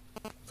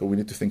 So we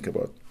need to think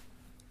about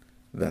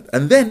that.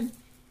 And then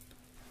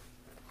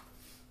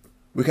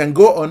we can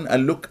go on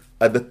and look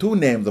at the two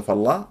names of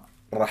Allah,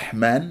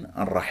 Rahman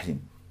and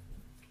Rahim.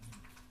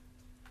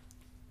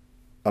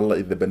 Allah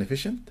is the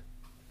beneficent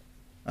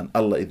and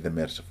Allah is the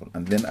merciful.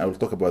 And then I will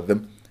talk about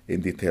them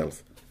in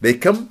details. They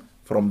come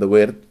from the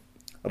word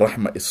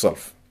Rahma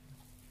itself.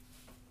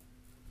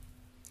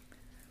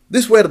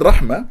 This word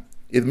Rahma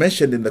is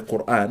mentioned in the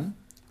Quran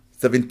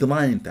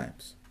 79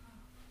 times.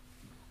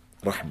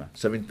 Rahma,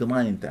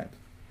 79 times.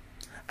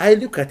 I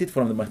look at it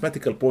from the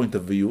mathematical point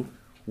of view.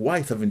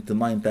 Why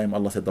 79 times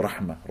Allah said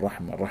Rahma,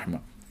 Rahma,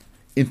 Rahma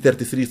in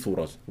 33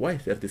 surahs? Why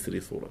 33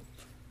 surahs?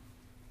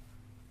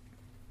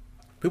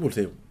 People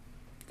say,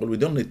 well, we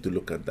don't need to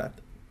look at that.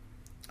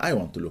 I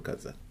want to look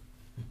at that.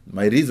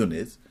 My reason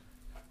is,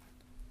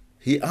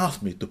 He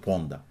asked me to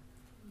ponder.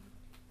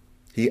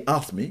 He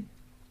asked me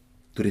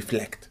to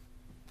reflect.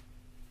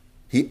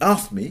 He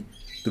asked me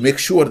to make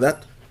sure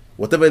that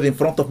whatever is in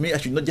front of me, I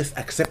should not just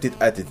accept it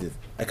as it is.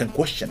 I can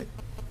question it.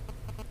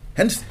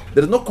 Hence,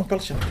 there is no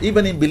compulsion,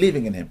 even in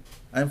believing in Him.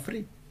 I am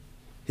free.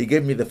 He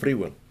gave me the free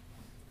will.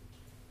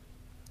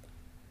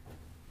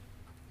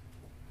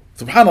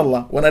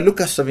 Subhanallah, when I look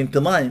at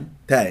 79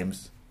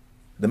 times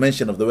the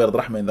mention of the word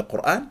Rahma in the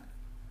Quran,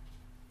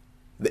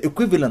 the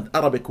equivalent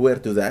Arabic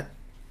word to that,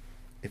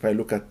 if I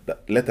look at the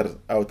letters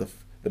out of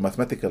the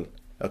mathematical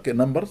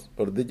numbers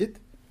or digit,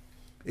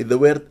 is the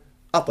word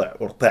ata'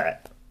 or ta',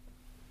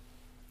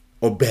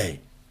 obey.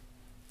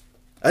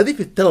 As if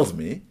it tells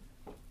me,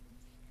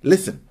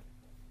 listen,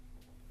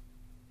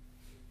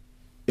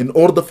 in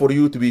order for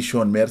you to be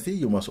shown mercy,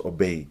 you must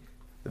obey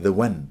the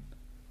one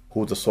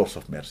who is the source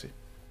of mercy.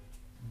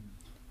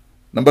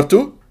 Number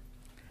 2,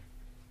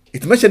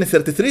 it's mentioned in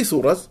 33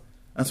 surahs,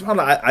 and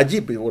subhanAllah,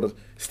 ajib, or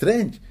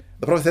strange.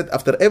 The Prophet said,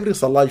 after every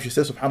salah, you should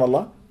say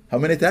subhanAllah, how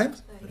many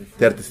times?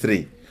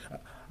 33.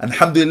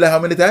 Alhamdulillah, how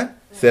many times?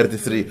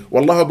 33.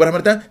 Wallahu Akbar, how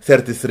many times?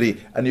 33.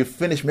 And you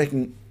finish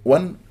making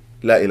one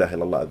La ilaha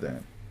illallah at the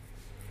end.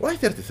 Why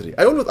 33?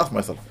 I always ask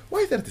myself,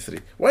 why 33?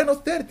 Why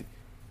not 30?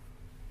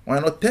 Why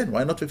not 10?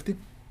 Why not 15?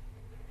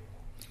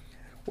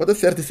 What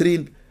does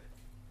 33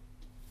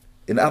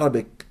 in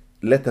Arabic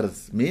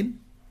letters mean?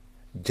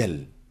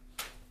 Jal.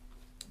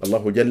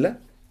 Allahu Jalla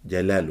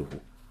Jalaluhu.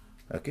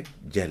 Okay?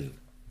 Jal.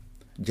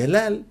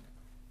 Jalal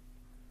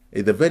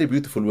is a very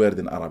beautiful word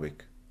in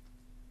Arabic.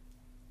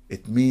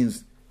 It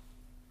means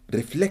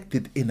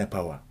reflected inner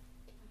power.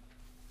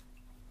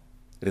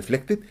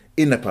 Reflected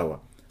inner power.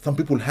 Some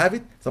people have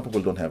it, some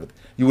people don't have it.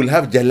 You will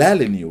have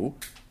Jalal in you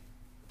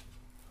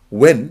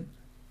when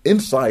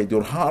inside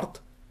your heart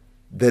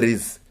there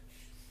is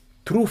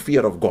true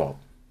fear of God.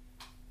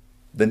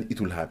 Then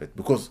it will have it.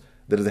 Because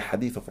there is a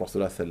hadith of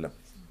Rasulullah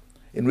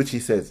in which he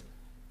says,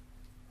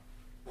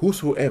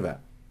 whosoever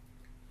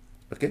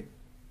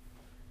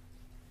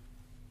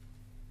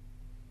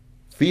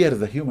fears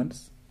the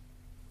humans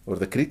or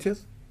the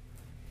creatures,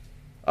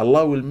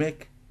 Allah will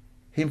make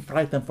him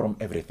frightened from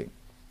everything.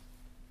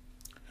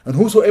 And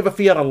whosoever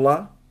fear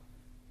Allah,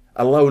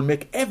 Allah will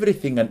make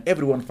everything and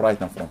everyone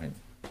frightened from him.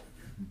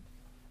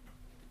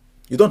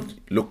 You don't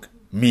look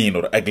mean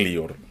or ugly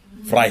or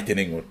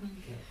frightening or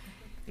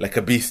like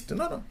a beast.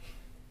 No.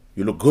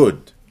 You look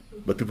good,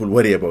 but people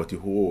worry about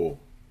you. Oh,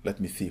 let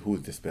me see who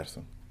is this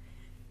person.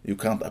 You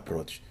can't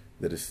approach.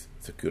 There is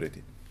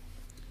security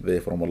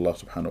there from Allah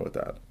subhanahu wa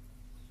ta'ala.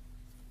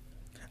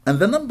 And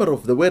the number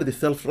of the word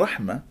itself,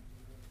 rahmah,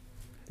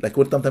 like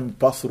when sometimes you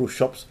pass through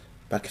shops,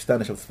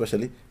 Pakistani shops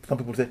especially, some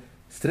people say,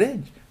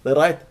 strange, they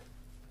write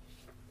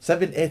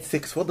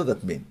 786, what does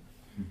that mean?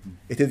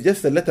 It is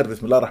just a letter,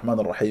 Bismillah ar-Rahman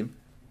ar-Rahim,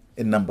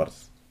 in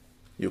numbers.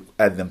 You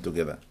add them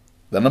together.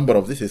 The number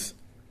of this is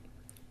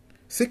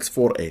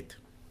 648.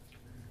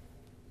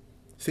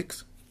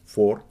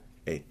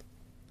 648.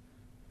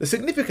 The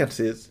significance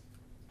is,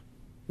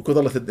 because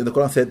Allah said, in the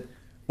Quran said,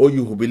 "O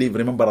you who believe,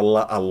 remember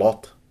Allah a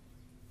lot."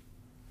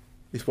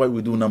 This is why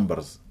we do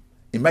numbers.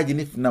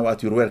 Imagine if now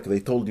at your work they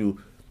told you,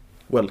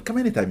 well, come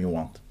anytime you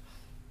want.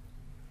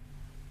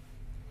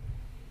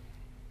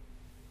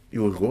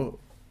 You will go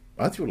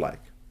as you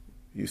like.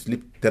 You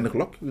sleep 10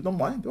 o'clock, you don't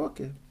mind,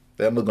 okay.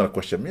 They're not going to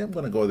question me, I'm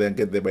going to go there and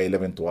get there by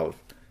 11, 12.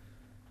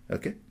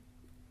 Okay?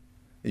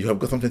 You have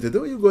got something to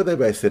do, you go there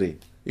by 3.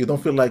 You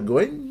don't feel like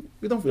going,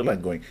 you don't feel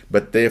like going.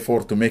 But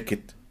therefore, to make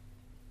it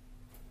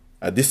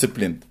a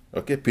disciplined,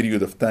 okay,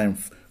 period of time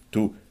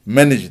to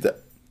manage the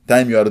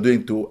time you are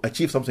doing to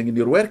achieve something in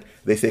your work,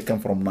 they say come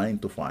from 9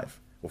 to 5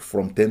 or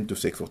from 10 to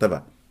 6,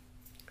 whatever.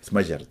 It's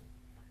measured.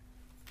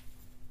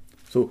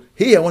 So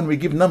here, when we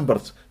give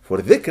numbers for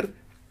dhikr,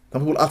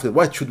 some people ask,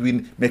 why should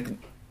we make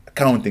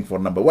accounting for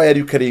number? Why are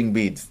you carrying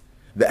beads?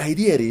 The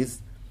idea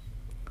is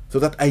so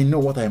that I know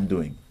what I am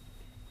doing.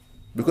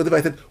 Because if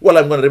I said, well,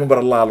 I'm going to remember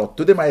Allah a lot.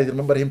 Today I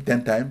remember him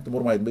 10 times.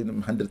 Tomorrow I remember him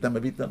 100 times.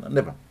 Maybe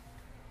never.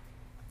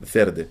 The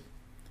third day.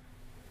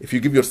 If you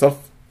give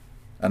yourself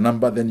a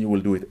number, then you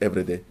will do it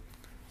every day,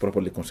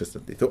 properly,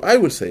 consistently. So I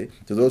will say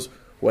to those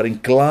who are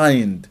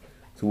inclined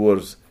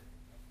towards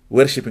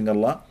worshipping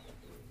Allah,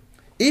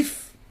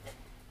 if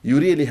you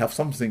really have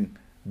something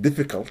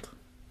difficult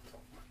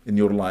in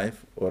your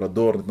life, or a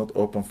door is not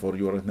open for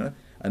you,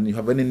 and you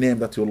have any name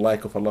that you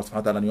like of Allah subhanahu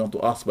wa ta'ala, and you want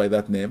to ask by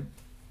that name,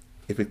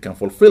 if it can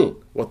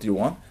fulfill what you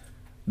want,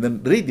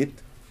 then read it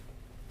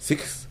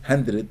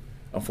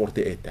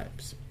 648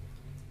 times.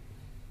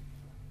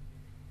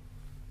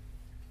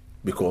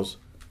 Because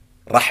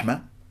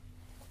Rahma,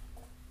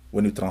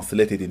 when you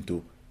translate it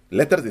into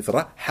letters, it's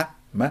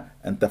Ra-Ha-Ma,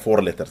 and the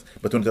 4 letters.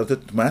 But when you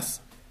translate it to mass,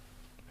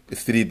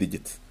 it's 3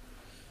 digits.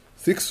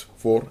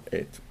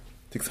 648.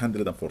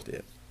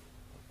 648.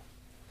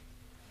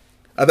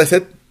 As I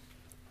said,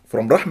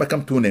 from Rahma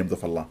come 2 names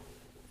of Allah.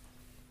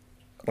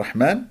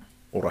 Rahman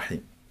or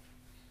Rahim.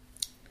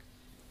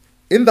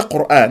 In the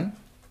Quran,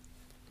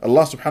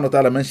 Allah subhanahu wa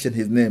ta'ala mentioned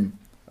his name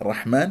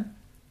Rahman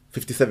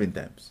 57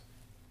 times.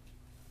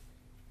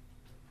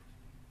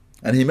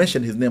 And he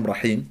mentioned his name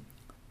Rahim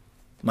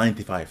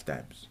 95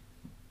 times.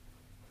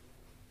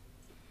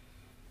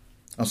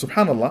 And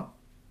subhanallah,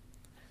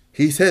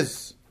 he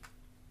says,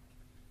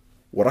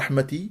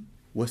 وَرَحْمَتِي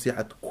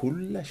وَسِعَتْ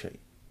كُلَّ شَيْءٍ,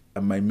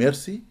 and my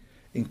mercy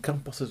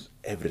encompasses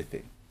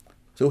everything.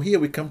 So here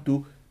we come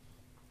to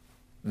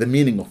the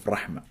meaning of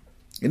Rahmah.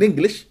 In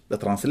English, the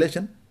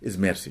translation is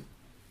mercy.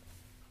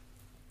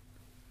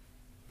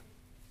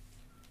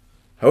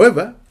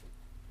 However,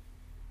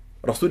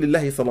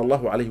 Rasulullah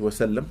sallallahu alayhi wa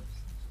sallam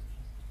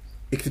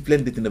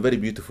explained it in a very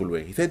beautiful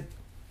way. He said,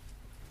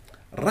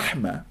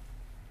 Rahmah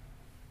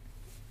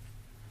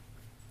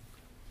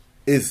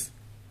is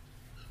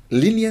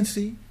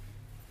leniency,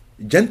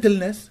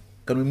 gentleness.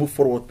 Can we move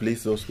forward,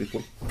 please, those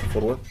people?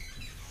 Forward.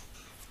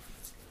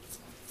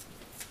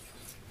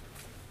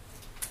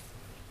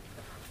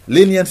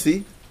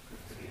 Leniency,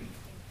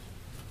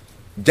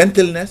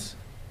 gentleness,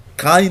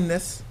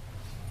 kindness,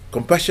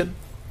 compassion.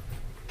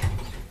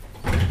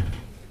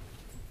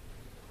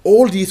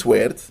 All these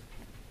words,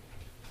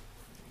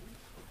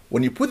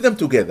 when you put them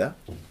together,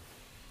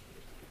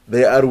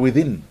 they are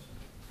within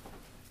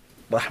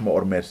Rahmah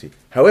or mercy.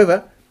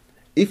 However,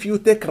 if you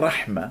take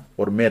Rahmah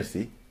or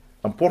mercy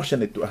and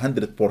portion it to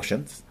 100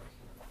 portions,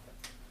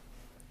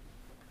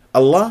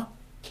 Allah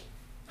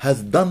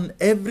has done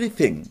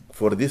everything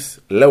for this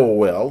lower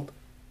world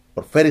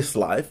or Ferris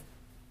life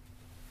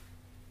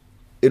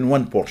in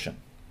one portion,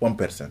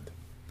 1%,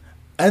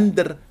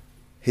 under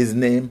his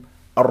name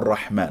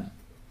Ar-Rahman,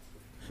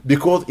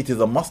 because it is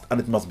a must and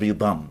it must be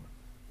done.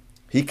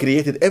 He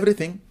created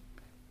everything,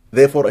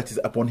 therefore it is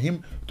upon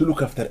him to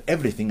look after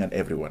everything and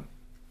everyone,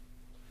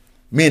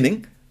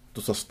 meaning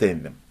to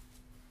sustain them,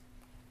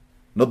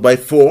 not by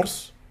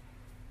force,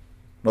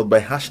 not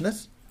by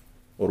harshness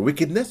or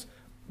wickedness,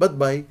 but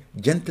by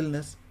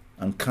gentleness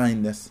and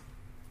kindness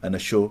and a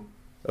show,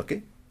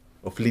 okay,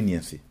 of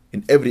leniency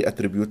in every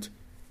attribute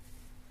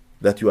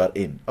that you are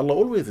in. Allah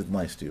always is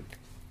nice to you.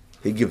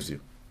 He gives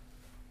you.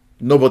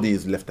 Nobody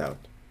is left out.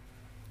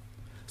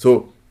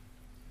 So,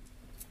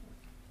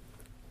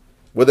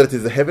 whether it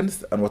is the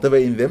heavens and whatever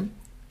in them,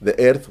 the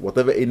earth,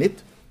 whatever in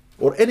it,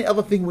 or any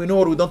other thing we know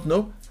or we don't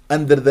know,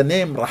 under the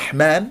name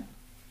Rahman,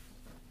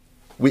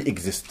 we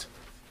exist.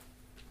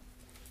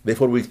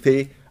 Therefore we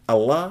say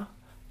Allah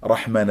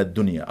Rahman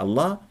ad-Dunya.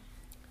 Allah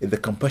is the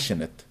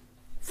compassionate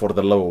for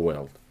the lower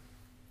world.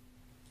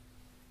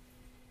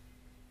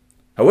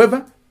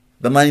 However,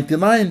 the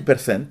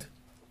 99%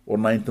 or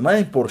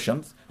 99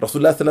 portions,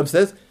 Rasulullah ﷺ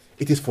says,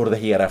 it is for the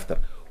hereafter.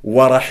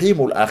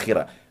 وَرَحِيمُ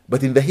الْآخِرَةِ.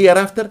 But in the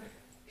hereafter,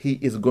 He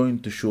is going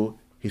to show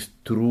His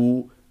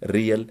true,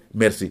 real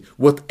mercy.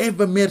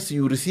 Whatever mercy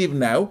you receive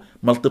now,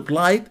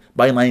 multiply it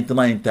by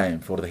 99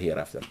 times for the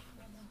hereafter.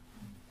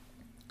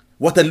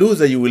 What a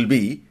loser you will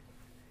be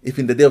if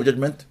in the day of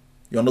judgment,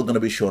 you're not going to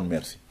be shown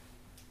mercy.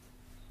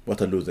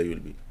 What a loser you will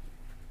be.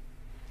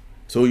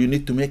 So you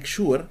need to make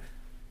sure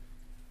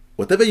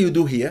whatever you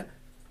do here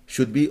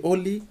should be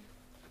only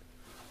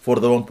for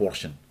the one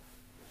portion.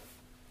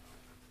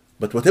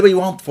 But whatever you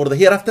want for the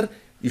hereafter,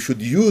 you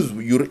should use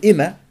your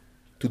inner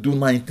to do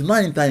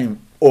 99 times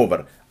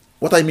over.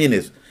 What I mean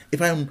is,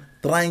 if I'm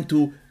trying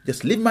to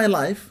just live my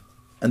life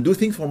and do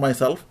things for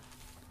myself,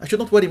 I should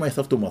not worry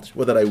myself too much,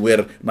 whether I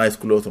wear nice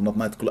clothes or not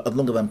nice clothes, as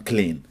long as I'm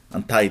clean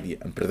and tidy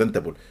and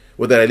presentable.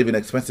 Whether I live in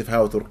an expensive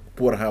house or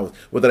poor house,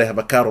 whether I have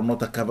a car or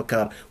not have a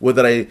car,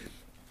 whether I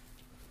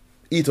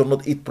eat or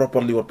not eat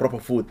properly or proper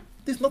food,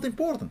 this is not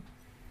important.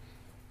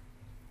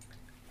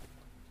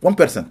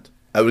 1%,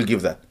 I will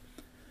give that.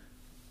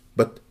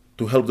 But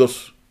to help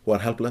those who are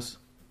helpless,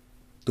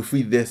 to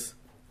feed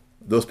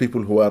those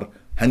people who are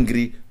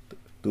hungry,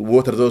 to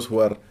water those who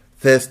are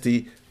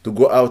thirsty, to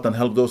go out and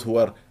help those who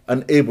are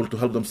unable to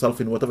help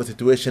themselves in whatever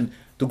situation,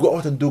 to go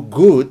out and do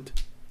good,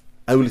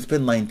 I will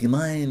spend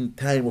 99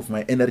 times of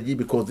my energy,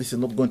 because this is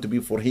not going to be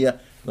for here,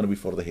 it's going to be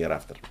for the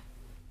hereafter.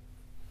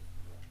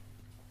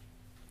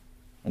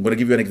 I'm going to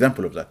give you an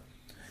example of that.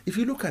 If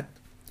you look at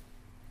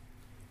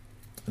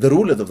the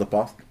rulers of the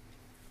past,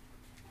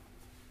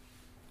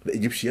 the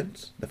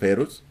Egyptians, the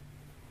Pharaohs,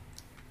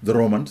 the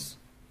Romans,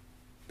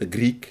 the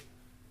Greek,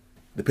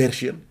 the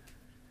Persian,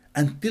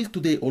 until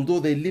today, although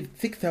they lived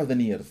 6,000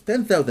 years,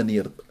 10,000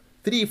 years,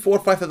 3, 4,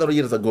 5,000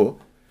 years ago,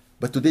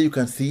 but today you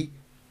can see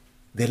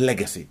their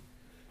legacy.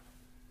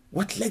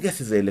 What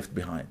legacies they left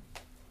behind?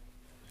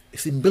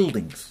 It's in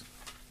buildings.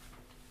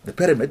 The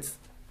pyramids,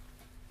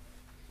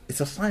 it's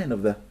a sign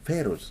of the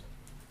pharaohs.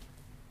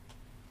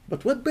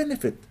 But what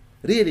benefit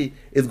really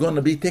is going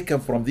to be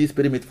taken from these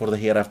pyramids for the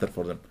hereafter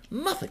for them?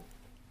 Nothing.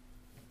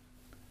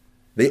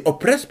 They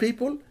oppress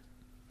people.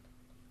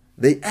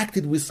 They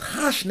acted with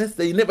harshness.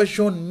 They never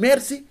shown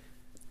mercy,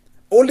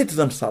 only to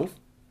themselves,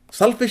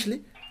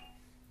 selfishly.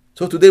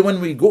 So today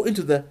when we go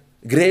into the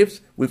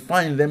graves, we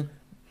find them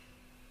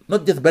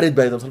not just buried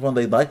by themselves when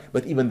they die,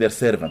 but even their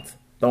servants,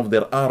 some of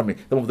their army,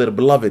 some of their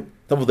beloved,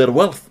 some of their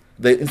wealth.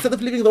 They, instead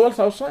of leaving the wealth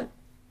outside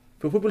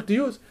for people to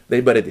use,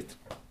 they buried it.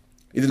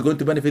 Is it going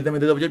to benefit them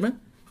in the day of judgment?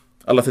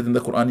 Allah said in the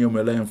Quran, يَوْمَ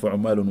لَا يَنْفَعُ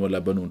مَالٌ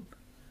وَلَا بَنُونَ.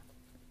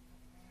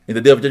 In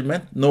the day of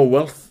judgment, no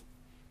wealth,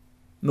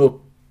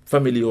 no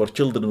family or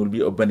children will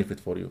be of benefit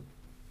for you.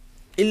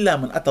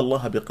 إِلَّا مَنْ أَتَى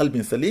اللَّهَ بِقَلْبٍ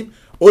سَلِيمٍ.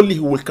 Only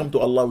who will come to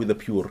Allah with a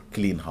pure,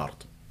 clean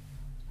heart.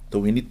 So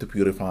we need to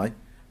purify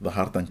the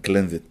heart and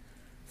cleanse it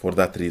for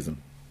that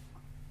reason.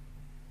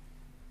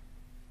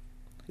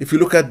 If you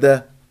look at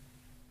the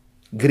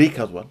Greek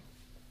as well,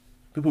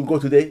 people go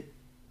today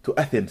to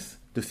Athens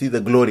to see the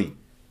glory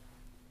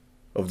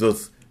of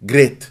those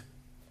great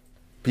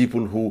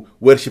people who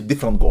worship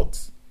different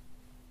gods.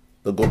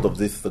 The god of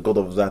this, the god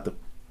of that.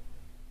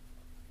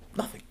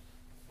 Nothing.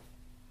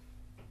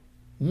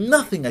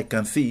 Nothing I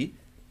can see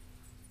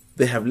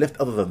they have left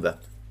other than that.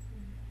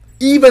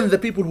 Even the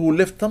people who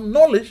left some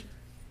knowledge,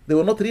 they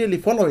were not really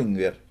following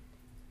their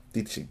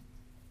teaching.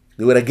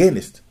 They were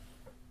against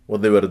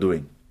what they were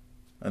doing.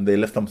 And they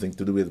left something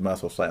to do with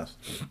math or science.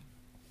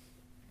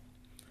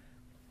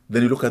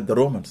 Then you look at the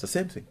Romans, the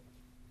same thing.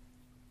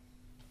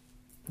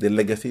 Their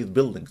legacy is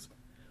buildings.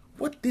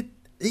 What did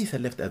Isa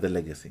left as a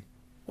legacy?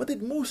 What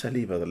did Musa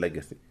leave as a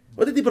legacy?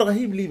 What did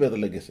Ibrahim leave as a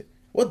legacy?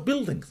 What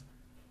buildings?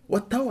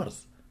 What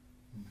towers?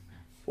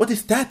 What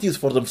statues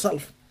for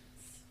themselves?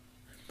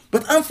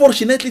 But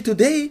unfortunately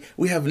today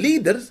we have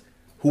leaders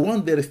who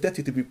want their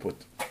statue to be put,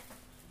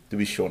 to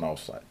be shown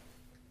outside.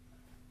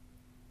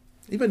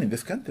 Even in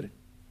this country,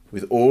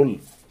 with all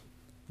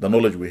the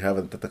knowledge we have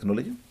and the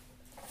technology,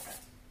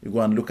 you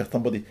go and look at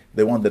somebody,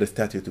 they want their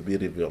statue to be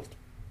revealed.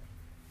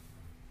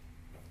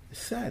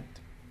 It's sad,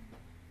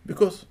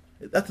 because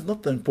that is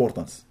not the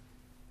importance.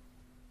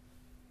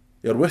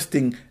 You're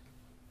wasting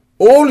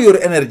all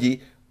your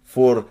energy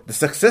for the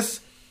success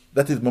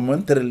that is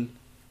momentary,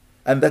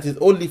 and that is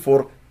only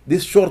for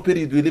this short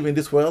period we live in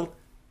this world,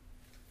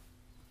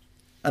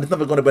 and it's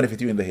never going to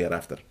benefit you in the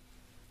hereafter.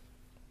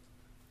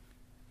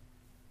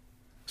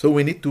 So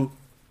we need to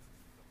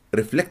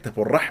reflect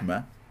upon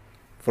Rahmah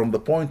from the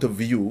point of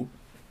view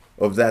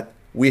of that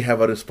we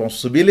have a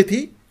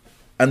responsibility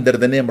under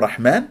the name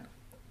Rahman,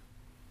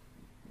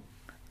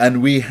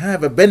 and we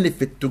have a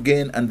benefit to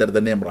gain under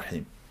the name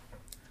Rahim.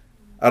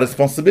 A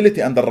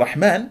responsibility under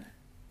Rahman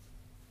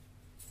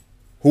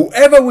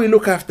whoever we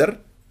look after,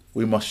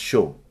 we must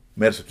show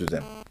mercy to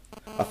them.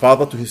 A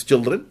father to his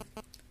children,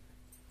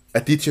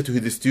 a teacher to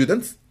his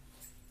students,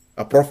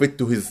 a prophet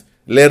to his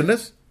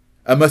learners,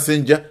 a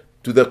messenger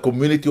to the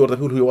community or the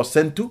people he was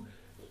sent to,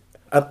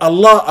 and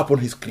Allah upon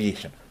his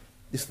creation.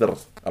 This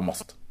is a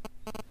must.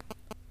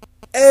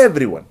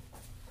 Everyone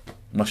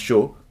must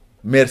show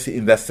mercy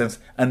in that sense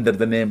under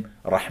the name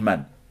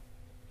Rahman.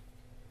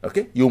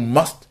 Okay? You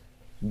must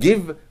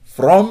give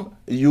from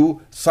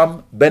you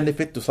some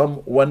benefit to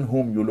someone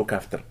whom you look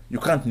after. You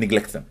can't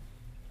neglect them.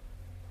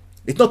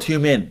 It's not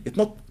humane. It's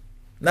not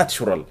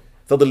natural.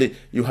 Suddenly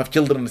you have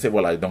children and say,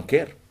 well, I don't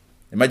care.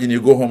 Imagine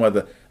you go home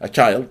with a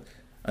child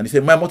and you say,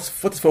 Mom, what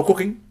is for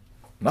cooking?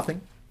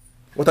 Nothing.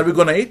 What are we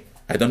going to eat?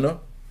 I don't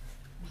know.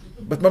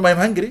 But Mom, I'm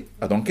hungry.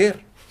 I don't care.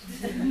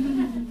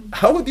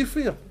 How would you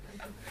feel?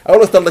 I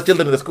always tell the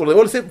children in the school, they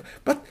always say,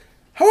 but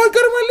how am I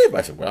going to live?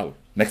 I said, well,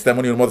 next time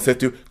when your mother says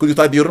to you, could you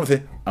tidy your room?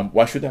 Say,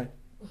 why should I?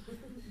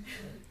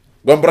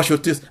 Go and brush your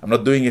teeth. I'm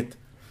not doing it.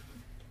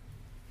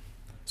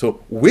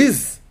 So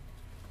with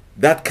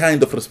that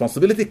kind of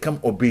responsibility come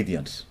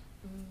obedience.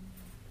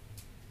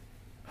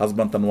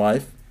 Husband and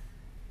wife,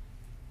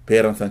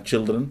 parents and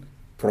children,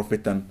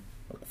 prophet and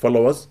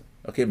followers,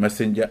 okay,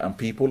 messenger and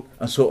people,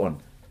 and so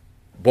on.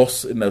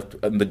 Boss in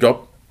the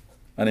job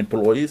and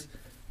employees,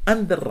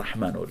 and the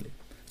Rahman only.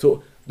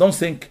 So don't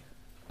think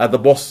as the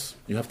boss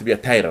you have to be a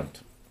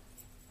tyrant,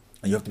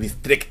 and you have to be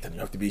strict, and you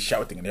have to be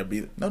shouting, and you have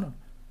to be no.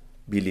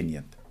 Be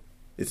lenient.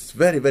 It's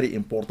very, very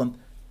important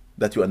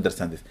that you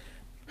understand this.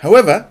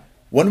 However,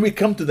 when we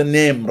come to the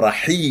name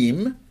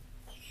Rahim,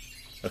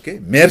 okay,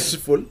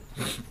 merciful,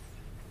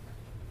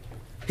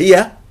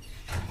 here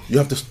you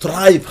have to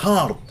strive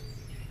hard.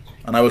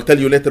 And I will tell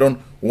you later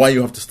on why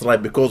you have to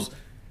strive, because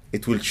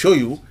it will show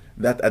you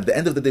that at the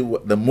end of the day,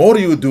 the more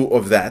you do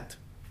of that,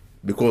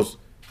 because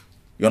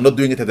you're not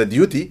doing it as a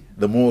duty,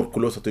 the more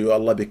closer to you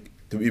Allah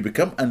you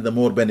become, and the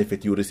more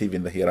benefit you receive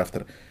in the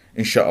hereafter,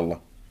 inshallah.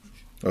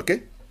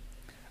 Okay?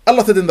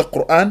 Allah said in the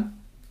Quran,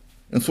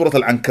 in Surah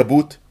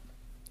Al-Ankabut,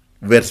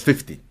 verse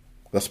 50,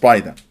 the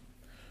spider,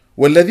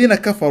 وَالَّذِينَ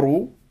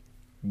كَفَرُوا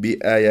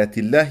بِآيَاتِ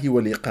اللَّهِ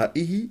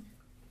وَلِقَائِهِ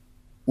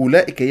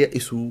أُولَئِكَ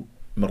يَئِسُوا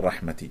مِنْ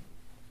رَحْمَتِي.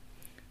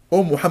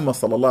 O Muhammad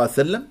sallallahu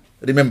alaihi wasallam,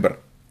 remember,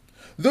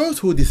 those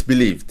who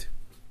disbelieved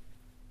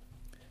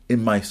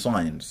in my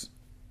signs,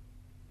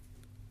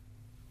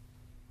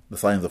 the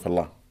signs of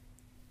Allah,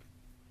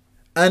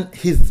 and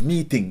his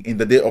meeting in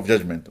the day of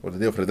judgment or the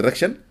day of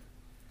resurrection,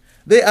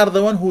 they are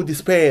the one who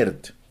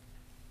despaired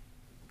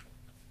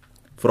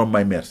from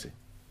my mercy.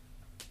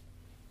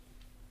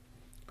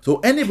 So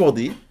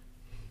anybody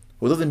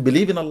who doesn't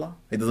believe in Allah,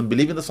 he doesn't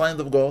believe in the signs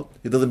of God,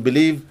 he doesn't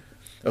believe,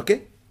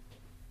 okay,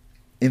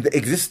 in the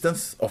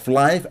existence of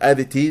life as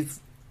it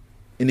is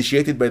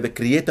initiated by the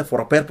Creator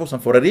for a purpose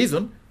and for a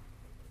reason,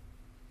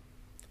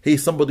 he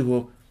is somebody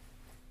who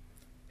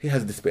he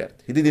has despaired.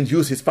 He didn't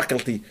use his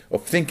faculty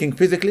of thinking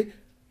physically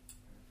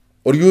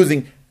or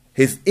using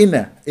his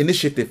inner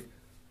initiative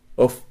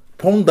of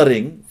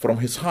pondering from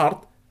his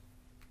heart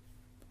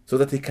so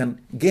that he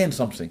can gain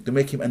something to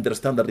make him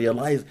understand and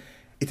realize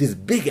it is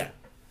bigger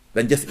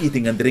than just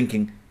eating and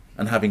drinking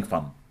and having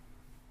fun.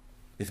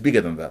 It's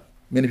bigger than that.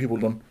 Many people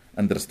don't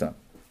understand.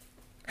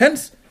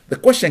 Hence, the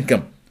question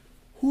comes,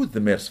 who is the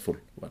merciful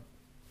one?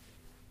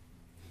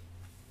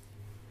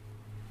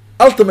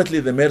 Ultimately,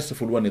 the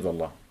merciful one is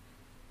Allah.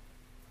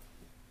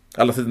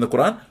 Allah says in the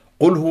Quran,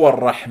 قُلْ هُوَ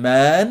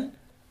الرَّحْمَنِ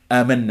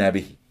آمَنَّا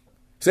بِهِ.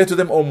 Say to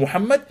them, O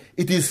Muhammad,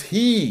 it is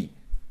He,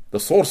 the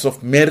source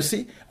of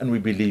mercy, and we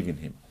believe in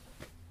Him.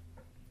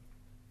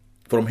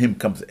 From Him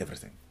comes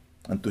everything,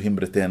 and to Him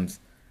returns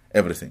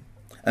everything.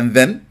 And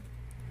then,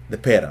 the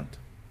parent.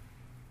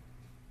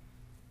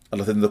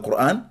 Allah said in the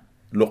Quran,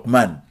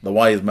 Luqman, the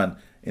wise man,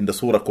 in the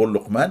surah called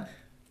Luqman,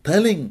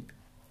 telling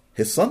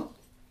his son,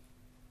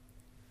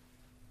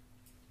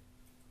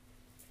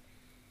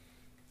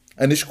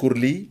 Anishkur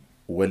li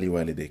wali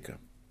walidayka.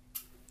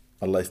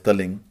 Allah is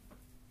telling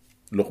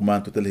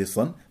Luqman to tell his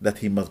son that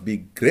he must be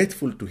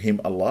grateful to him,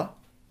 Allah,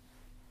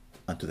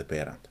 and to the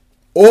parent.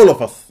 All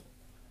of us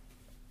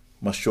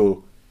must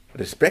show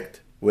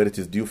respect where it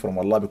is due from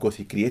Allah, because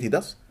He created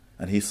us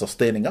and He is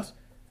sustaining us,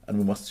 and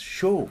we must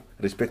show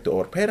respect to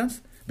our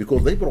parents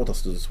because they brought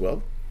us to this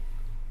world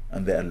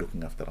and they are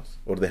looking after us,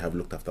 or they have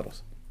looked after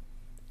us.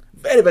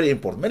 Very, very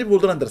important. Many people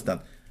don't understand.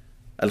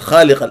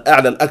 Al-Khaliq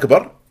al-A'la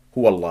al-Akbar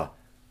huwa Allah.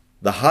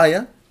 The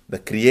higher, the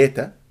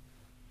creator,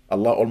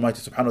 Allah Almighty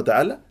subhanahu wa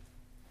ta'ala,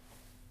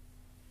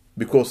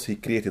 because He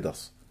created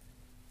us.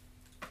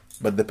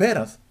 But the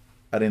parents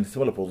are in a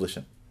similar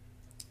position,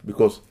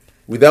 because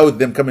without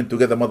them coming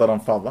together, mother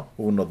and father,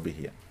 we will not be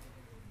here.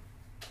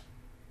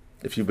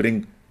 If you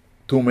bring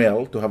two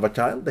male to have a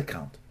child, they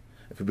count.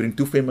 If you bring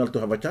two female to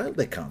have a child,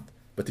 they count.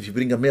 But if you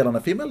bring a male and a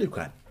female, you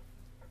can't.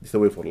 This is the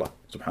way for Allah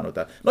subhanahu wa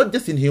ta'ala. Not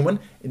just in human,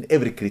 in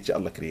every creature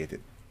Allah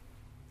created.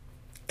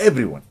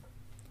 Everyone.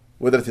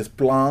 Whether it is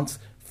plants,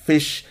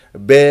 fish,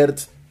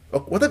 birds,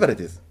 or whatever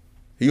it is.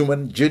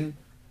 Human, jinn,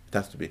 it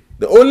has to be.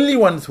 The only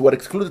ones who are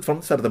excluded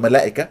from this are the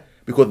malaika,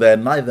 because they are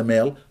neither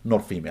male nor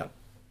female.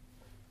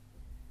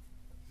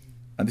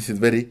 And this is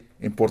very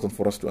important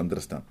for us to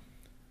understand.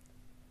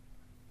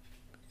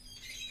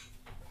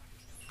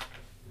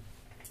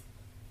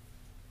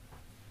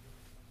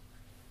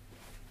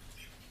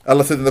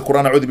 Allah said in the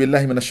Quran, أعوذ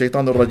بالله من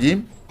الشيطان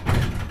الرجيم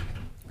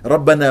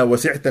ربنا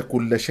وسعت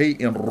كل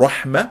شيء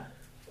رحمة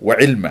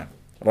وعلما.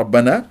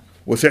 ربنا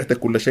وسعت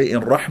كل شيء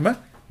رحمة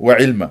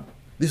وعلما.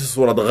 This is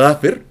Surah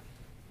Ghafir,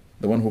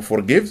 the one who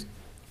forgives.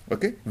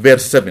 Okay,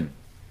 verse 7.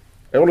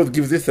 I always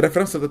give this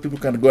reference so that people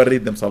can go and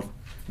read themselves.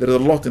 There is a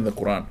lot in the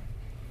Quran.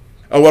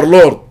 Our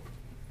Lord,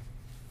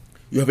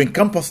 you have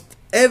encompassed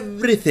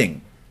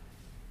everything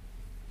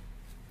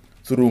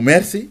through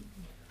mercy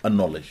and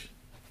knowledge.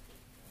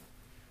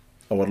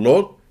 Our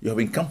Lord, you have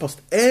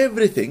encompassed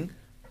everything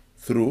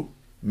through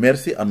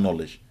mercy and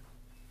knowledge.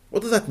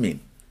 What does that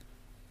mean?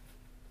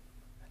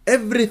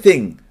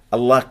 Everything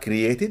Allah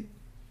created,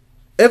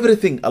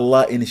 everything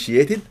Allah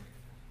initiated,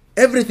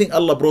 everything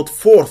Allah brought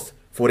forth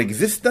for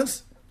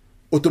existence,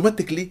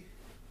 automatically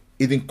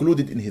is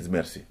included in His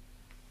mercy.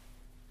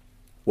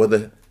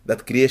 Whether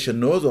that creation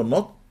knows or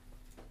not,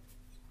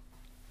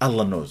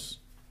 Allah knows.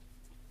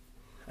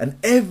 And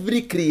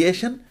every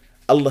creation,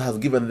 Allah has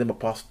given them a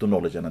path to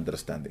knowledge and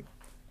understanding.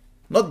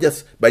 Not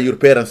just by your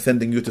parents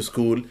sending you to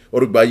school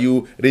or by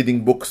you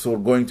reading books or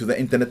going to the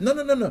internet.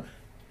 No.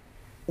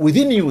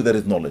 Within you there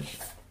is knowledge.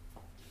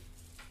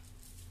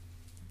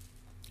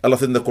 Allah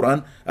said in the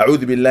Quran,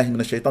 أعوذ بالله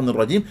من الشيطان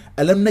الرجيم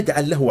ألم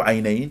نجعل له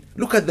عينين.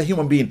 Look at the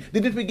human being.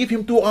 Didn't we give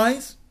him 2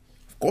 eyes?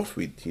 Of course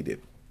he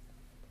did.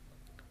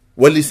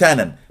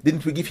 وَلِسَانًا.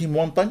 Didn't we give him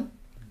 1 tongue?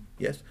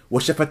 Yes.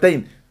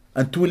 وَشَفَتَيْن.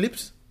 And 2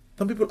 lips.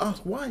 Some people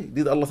ask, why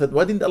didn't Allah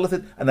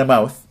say, and a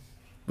mouth?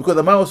 Because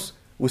a mouse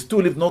with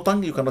 2 lips, no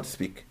tongue, you cannot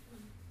speak.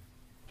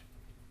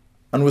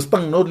 And with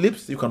tongue, no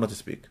lips, you cannot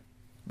speak.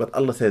 But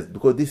Allah says,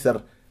 because these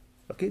are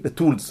the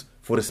tools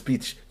for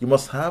speech, you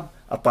must have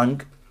a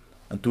tongue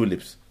and 2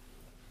 lips.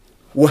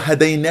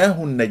 وَهَدَيْنَاهُ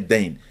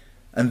النَّجْدَيْنِ.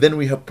 And then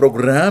we have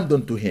programmed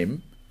onto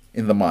him,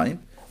 in the mind,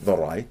 the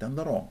right and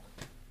the wrong.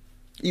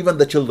 Even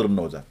the children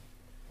know that.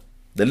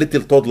 The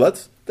little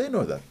toddlers, they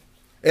know that.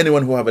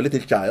 Anyone who have a little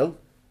child,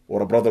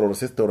 or a brother or a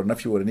sister or a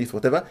nephew or a niece,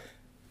 whatever,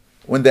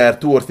 when they are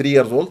 2 or 3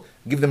 years old,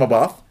 give them a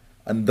bath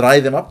and dry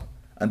them up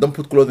and don't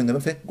put clothing on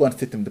them. Say, go and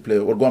sit in the play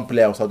or go and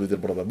play outside with your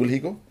brother. Will he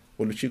go?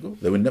 Will she go?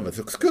 They will never.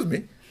 Say, excuse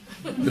me,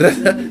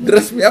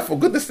 dress me up for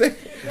goodness sake.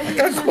 I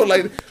can't go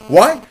like that.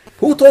 Why?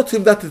 Who taught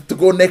him that to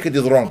go naked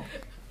is wrong?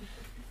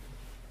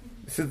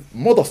 This is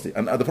modesty.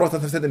 And the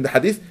Prophet said in the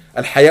hadith,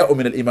 Al-haya'u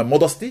min al-iman.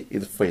 Modesty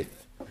is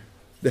faith.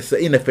 That's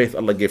the inner faith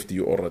Allah gave to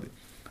you already.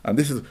 And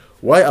this is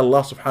why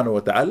Allah subhanahu wa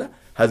ta'ala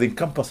has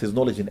encompassed His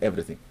knowledge in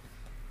everything.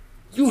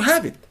 You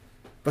have it,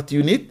 but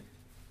you need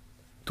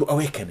to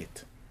awaken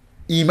it.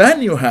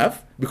 Iman you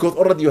have, because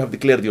already you have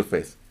declared your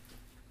faith.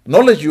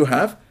 Knowledge you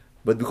have,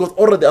 but because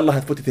already Allah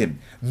has put it in.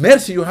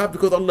 Mercy you have,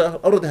 because Allah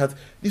already has.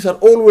 These are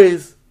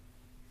always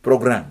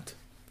programmed.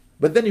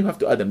 But then you have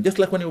to add them. Just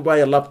like when you buy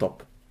a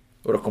laptop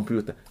or a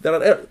computer. There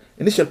are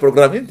initial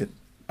programs in it.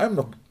 I'm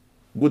not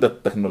good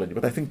at technology,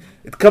 but I think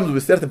it comes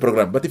with certain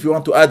program. But if you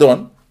want to add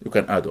on, you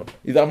can add on.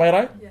 Am I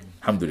right? Yeah.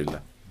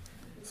 Alhamdulillah.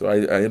 So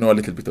I know a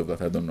little bit of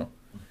that. I don't know.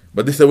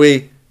 But this is the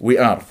way we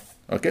are.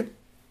 Okay?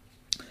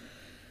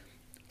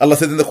 Allah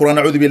said in the Quran,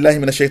 أعوذ بالله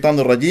من الشيطان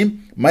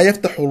الرجيم ما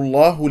يفتح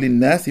الله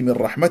للناس من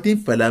رحمة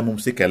فلا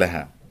ممسك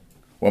لها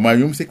وما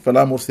يمسك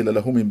فلا مرسل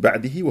له من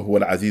بعده وهو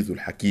العزيز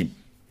الحكيم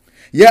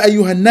يا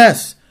أيها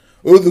الناس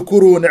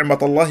اذكروا نعمة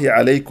الله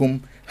عليكم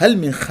هل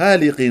من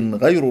خالق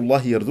غير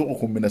الله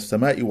يرزقكم من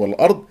السماء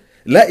والأرض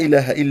لا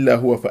إله إلا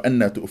هو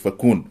فأنا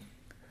تؤفكون.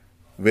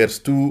 Verse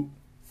 2,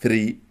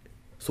 3,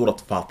 Surah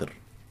Fatir,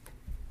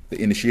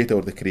 the initiator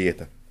or the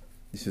creator.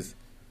 This is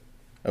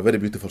a very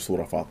beautiful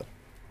Surah Fatir.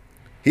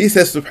 He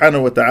says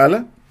subhanahu wa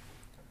ta'ala,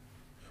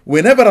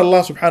 whenever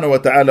Allah subhanahu wa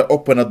ta'ala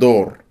open a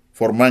door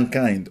for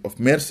mankind of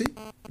mercy,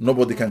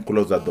 nobody can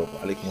close that door.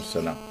 Alaykum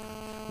as-salam.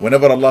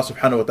 Whenever Allah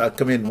subhanahu wa ta'ala,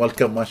 come in,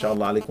 welcome,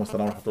 mashallah, alaykum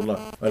as-salam wa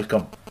rahmatullah,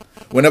 welcome.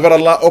 Whenever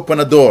Allah open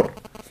a door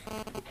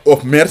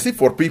of mercy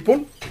for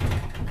people,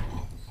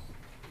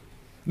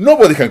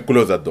 nobody can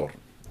close that door.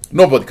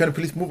 Nobody. Can you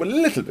please move a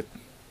little bit?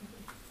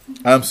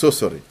 I'm so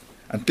sorry.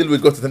 Until we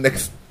go to the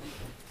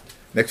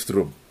next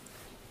room.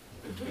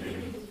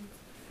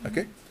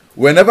 Okay?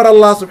 Whenever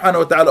Allah subhanahu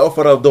wa ta'ala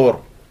offer a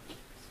door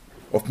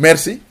of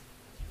mercy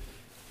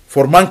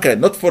for mankind,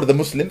 not for the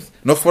Muslims,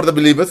 not for the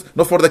believers,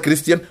 not for the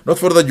Christian, not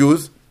for the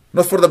Jews,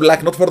 not for the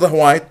black, not for the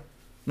white,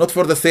 not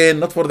for the sane,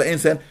 not for the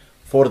insane,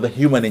 for the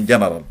human in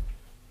general.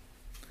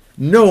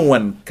 No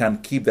one can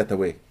keep that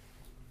away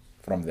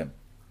from them.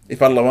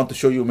 If Allah wants to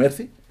show you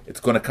mercy, it's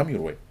going to come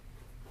your way.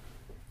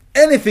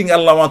 Anything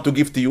Allah wants to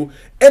give to you,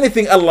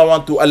 anything Allah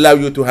wants to allow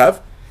you to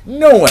have,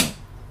 no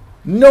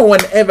one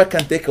ever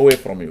can take away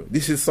from you.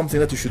 This is something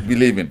that you should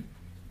believe in.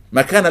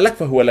 ما كان لك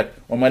فهو لك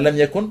وما لم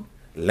يكن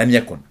لن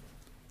يكن.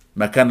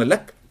 ما كان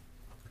لك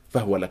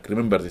فهو لك.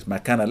 Remember this. ما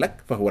كان لك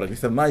فهو لك. This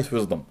is a nice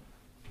wisdom.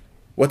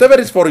 Whatever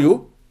is for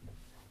you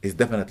is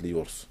definitely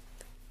yours.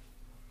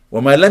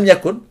 وما لم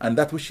يكن, and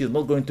that which is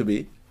not going to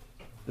be,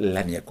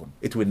 لن يكن.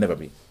 It will never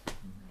be.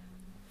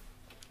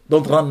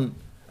 Don't run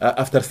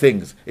after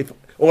things. If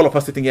all of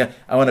us sitting here,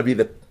 I want to be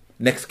the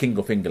next king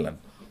of England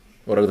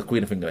or the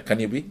queen of England. Can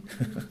you be?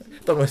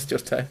 Don't waste your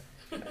time.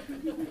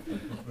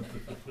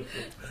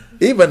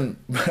 Even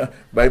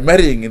by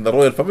marrying in the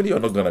royal family, you're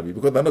not going to be,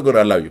 because they're not going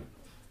to allow you.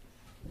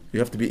 You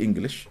have to be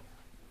English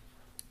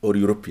or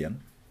European,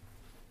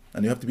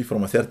 and you have to be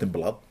from a certain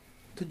blood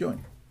to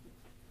join.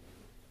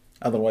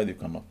 Otherwise, you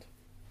cannot.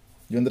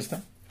 You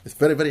understand? It's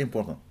very, very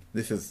important.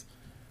 This is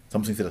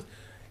something serious.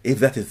 If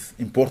that is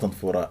important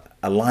for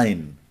a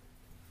line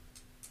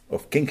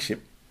of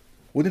kingship,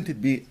 wouldn't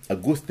it be a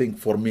good thing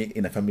for me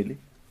in a family?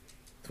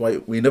 That's why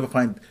we never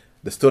find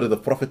the story of the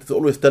Prophet. It's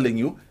always telling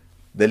you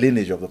the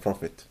lineage of the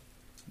Prophet.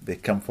 They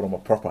come from a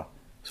proper.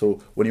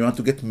 So when you want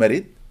to get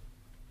married,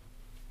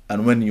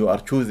 and when you are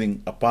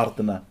choosing a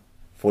partner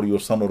for your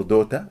son or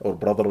daughter or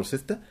brother or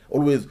sister,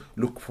 always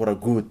look for a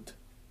good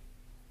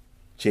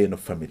chain of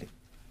family.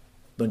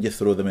 Don't just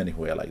throw them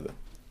anywhere like that,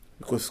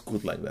 because it's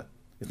good like that.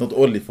 It's not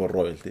only for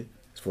royalty,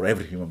 it's for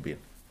every human being.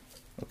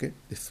 Okay?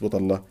 This is what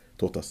Allah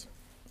taught us.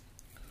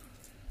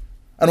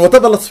 And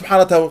whatever Allah subhanahu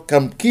wa ta'ala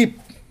can keep,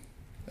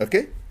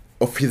 okay,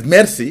 of His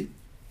mercy,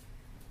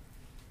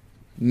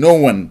 no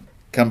one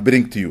can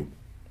bring to you.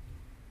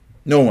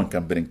 No one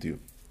can bring to you.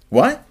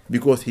 Why?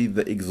 Because He is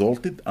the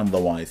exalted and the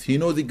wise. He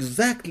knows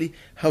exactly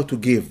how to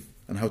give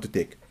and how to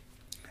take.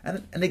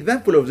 And an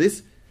example of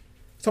this,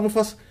 some of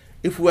us,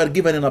 if we are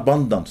given in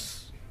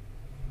abundance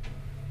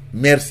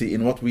mercy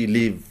in what we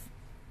live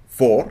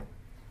for,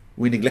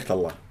 we neglect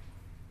Allah.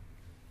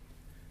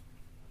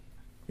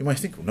 You might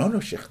think, no,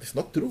 Sheikh, this is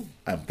not true.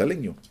 I'm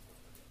telling you.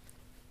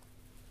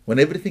 When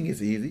everything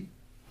is easy,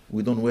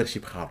 we don't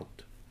worship hard.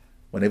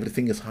 When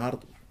everything is hard,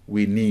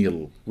 we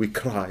kneel, we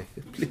cry.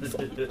 Please,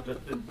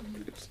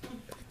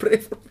 pray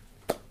for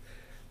me.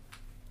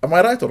 Am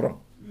I right or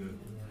wrong?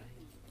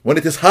 When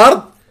it is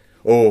hard,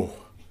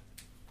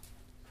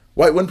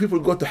 why when people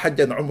go to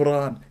Hajj and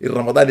Umrah in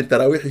Ramadan in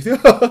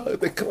Taraweeh,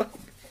 they cry.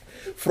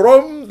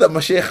 From the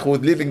Mashaykh who's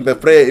leading the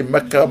prayer in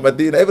Mecca,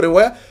 Medina,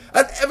 everywhere,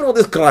 and everyone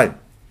is crying.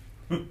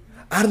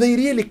 Are they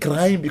really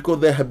crying because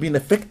they have been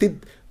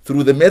affected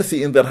through the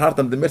mercy in their heart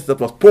and the mercy that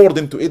was poured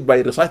into it by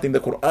reciting the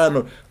Quran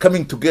or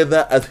coming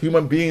together as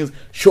human beings,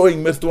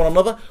 showing mercy to one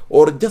another,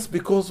 or just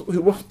because we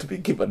want to be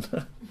given?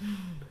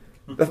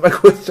 That's my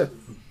question.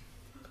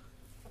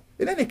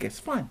 In any case,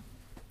 fine.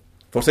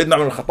 For Sayyidina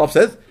Umar al-Khattab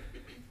says,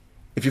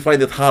 if you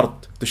find it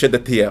hard to shed a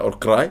tear or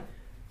cry,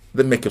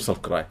 then make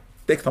yourself cry.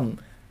 Take some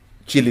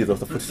chilies or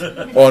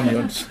some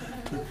onions.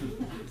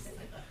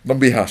 Don't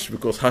be harsh,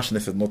 because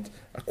harshness is not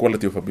a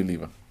quality of a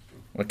believer.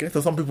 Okay,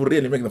 so some people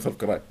really make themselves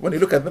cry. When you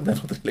look at them, they're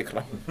not really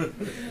crying.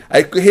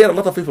 I hear a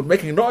lot of people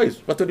making noise,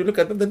 but when you look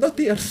at them, they're not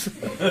tears.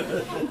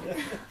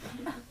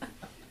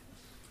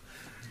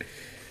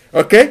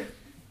 Okay?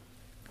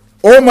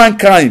 O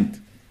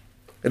mankind,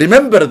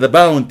 remember the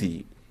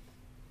bounty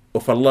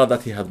of Allah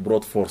that He has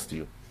brought forth to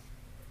you.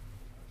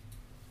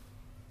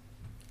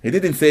 He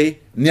didn't say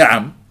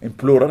ni'am in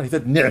plural, He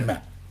said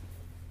ni'mah.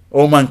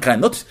 O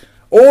mankind. Not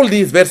all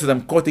these verses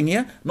I'm quoting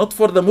here, not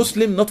for the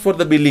Muslim, not for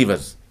the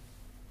believers.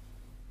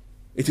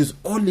 It is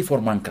only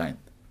for mankind.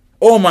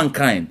 O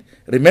mankind,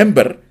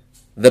 remember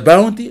the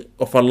bounty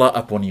of Allah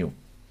upon you.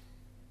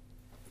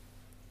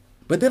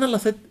 But then Allah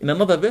said in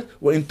another verse,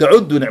 وَإِن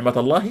تَعُدُّوا نِعْمَةَ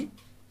اللَّهِ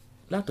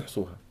لَا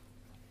تُحْصُوهَا.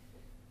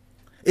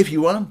 If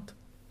you want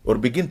or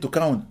begin to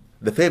count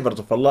the favors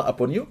of Allah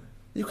upon you,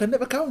 you can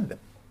never count them.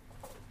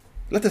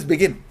 Let us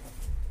begin.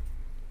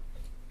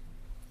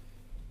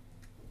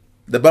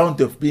 The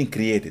bounty of being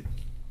created,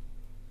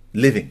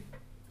 living.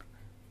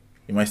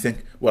 You might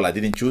think, well, I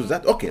didn't choose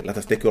that. Okay, let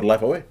us take your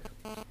life away.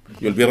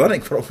 You'll be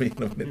running from me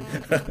in a minute.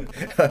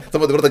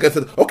 Some of the brother guys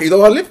said, okay, you don't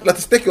want to live? Let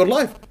us take your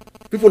life.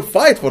 People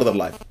fight for their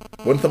life.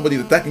 When somebody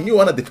is attacking you, you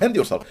want to defend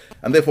yourself.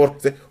 And therefore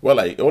say, well,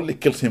 I only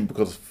killed him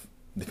because of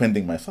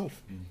defending myself.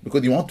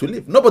 Because you want to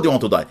live. Nobody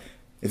wants to die.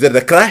 Is there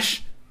the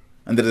crash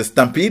and there is a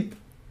stampede?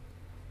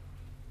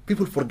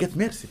 People forget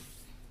mercy.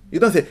 You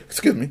don't say,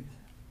 excuse me,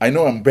 I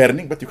know I'm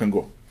burning, but you can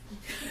go.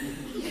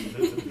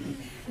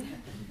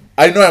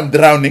 I know I'm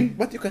drowning,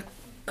 but you can,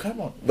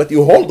 come on, but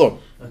you hold on.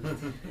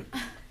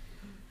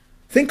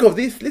 Think of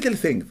these little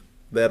things.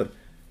 They're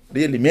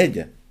really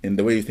major in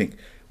the way you think.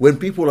 When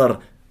people are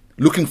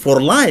looking for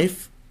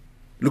life,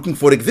 looking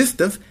for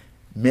existence,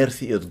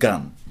 mercy is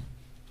gone.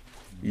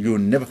 You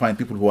never find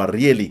people who are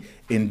really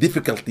in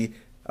difficulty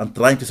and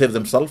trying to save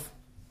themselves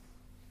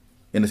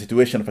in a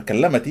situation of a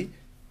calamity.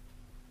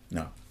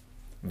 No.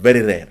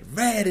 Very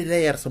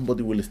rare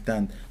somebody will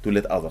stand to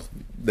let others.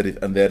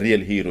 And they're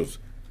real heroes.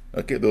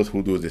 Okay, those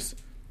who do this.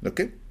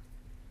 Okay?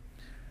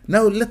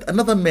 Now let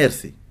another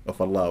mercy of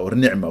Allah or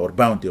ni'mah or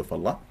bounty of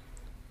Allah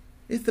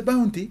is the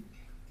bounty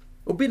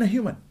of being a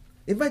human.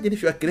 Imagine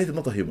if you are created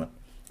not a human,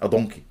 a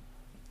donkey,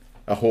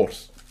 a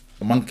horse,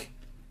 a monkey,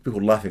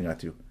 people laughing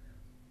at you,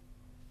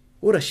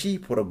 or a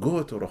sheep or a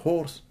goat or a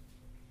horse.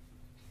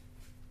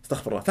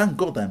 Astaghfirullah, thank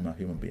God I'm a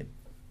human being.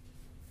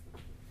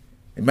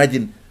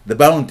 Imagine the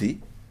bounty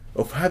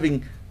of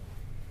having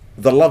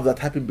the love that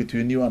happened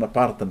between you and a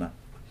partner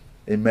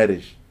in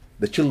marriage,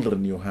 the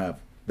children you have,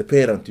 the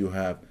parent you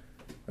have,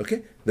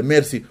 okay? The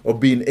mercy of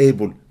being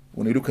able,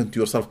 when you look into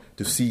yourself,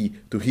 to see,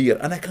 to hear,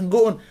 and I can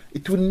go on.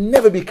 It will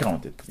never be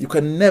counted. You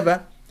can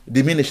never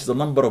diminish the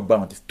number of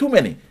bounties. Too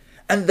many.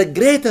 And the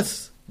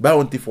greatest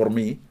bounty for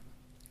me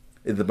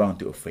is the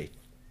bounty of faith.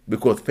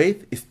 Because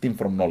faith is stemmed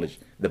from knowledge,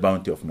 the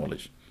bounty of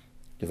knowledge.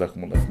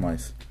 Jazakumullah, that's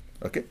nice.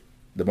 Okay?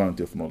 The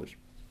bounty of knowledge.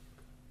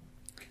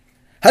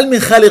 هل من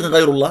خالق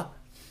غير الله?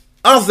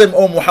 Ask them,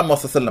 O Muhammad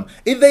sallallahu alaihi wasallam,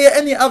 is there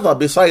any other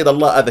beside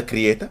Allah as the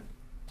creator?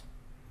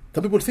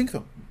 Some people think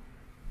so.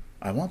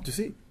 I want to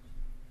see.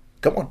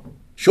 Come on,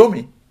 show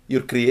me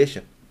your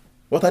creation.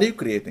 What are you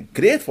creating?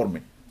 Create for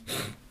me.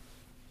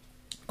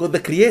 Because the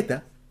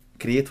creator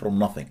creates from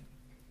nothing.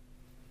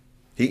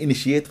 He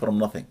initiates from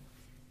nothing.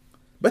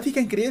 But he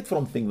can create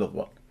from things as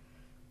well.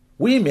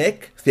 We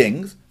make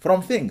things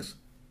from things.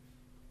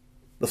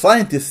 The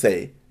scientists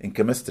say in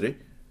chemistry,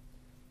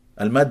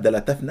 المادة لا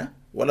تفنى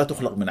ولا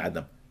تخلق من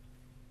عدم.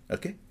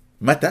 Okay?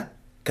 Matter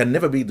can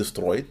never be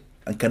destroyed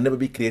and can never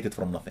be created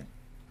from nothing.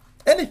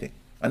 Anything.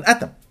 An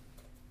atom.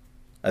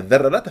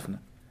 الذرة لا تفنى.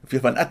 If you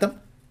have an atom,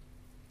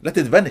 let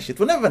it vanish. It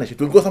will never vanish.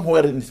 It will go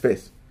somewhere in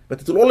space.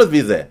 But it will always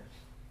be there.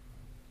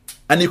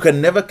 And you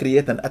can never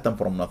create an atom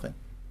from nothing.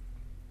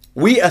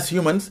 We as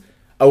humans,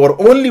 our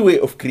only way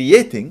of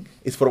creating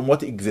is from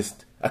what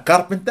exists. A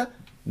carpenter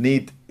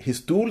needs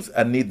his tools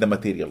and needs the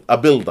material. A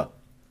builder,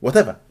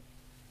 whatever.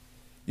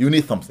 You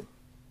need something.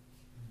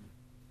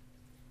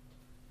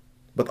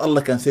 But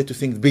Allah can say to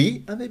things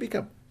be and they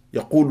become.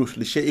 يقول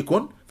للشيء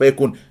كن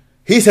فيكون.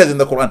 He says in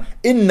the Quran,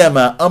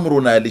 إنما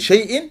أمرنا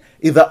لشيء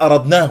إذا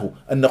أردناه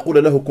أن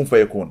نقول له كن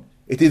فيكون.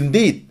 It is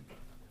indeed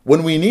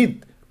when we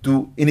need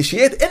to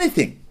initiate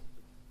anything,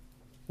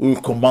 we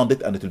will command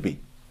it and it will be.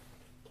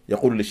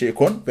 يقول للشيء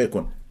كن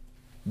فيكون.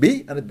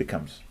 Be and it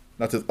becomes.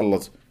 That is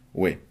Allah's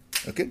way.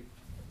 Okay?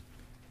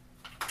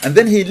 And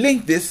then he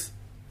linked this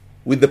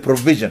with the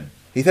provision.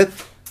 He said,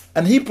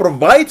 and he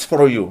provides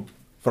for you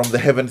from the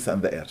heavens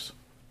and the earth.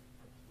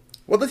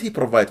 What does he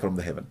provide from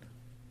the heaven?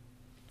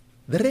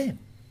 The rain.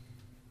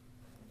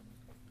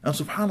 And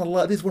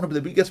subhanAllah, this is one of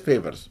the biggest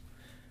favors.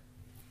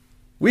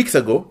 Weeks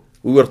ago,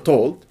 we were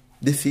told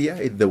this year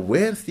is the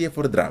worst year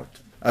for drought.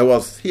 I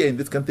was here in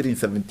this country in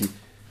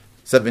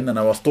 77, and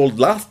I was told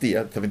last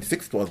year,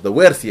 76, was the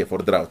worst year for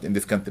drought in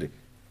this country.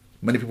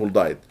 Many people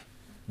died.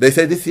 They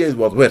say this year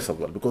was worse as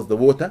well, because the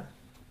water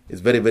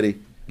is very, very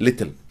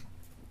little.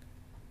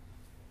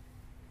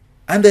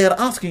 And they are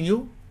asking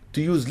you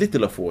to use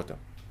little of water.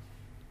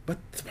 But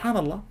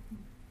subhanAllah,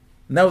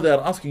 now they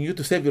are asking you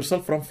to save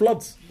yourself from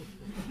floods.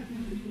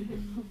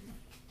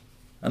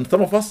 And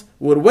some of us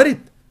were worried.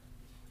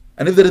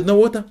 And if there is no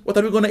water, what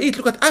are we going to eat?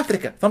 Look at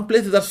Africa. Some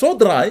places are so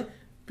dry.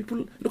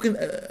 People, look in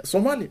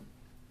Somalia.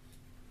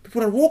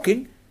 People are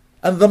walking,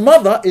 and the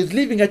mother is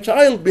leaving a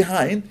child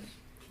behind,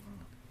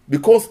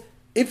 because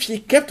if she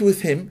kept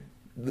with him,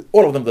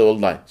 all of them, they will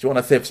die. She want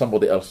to save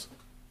somebody else.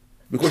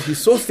 Because he's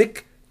so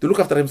sick to look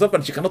after himself,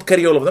 and she cannot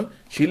carry all of them.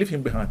 She leaves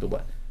him behind to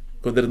die.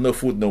 Because there is no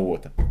food, no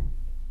water.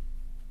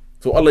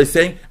 So Allah is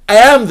saying, I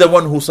am the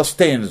one who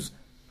sustains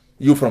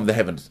you from the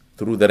heavens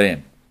through the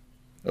rain.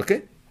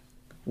 Okay?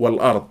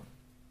 Wal-ard.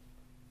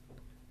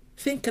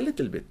 Think a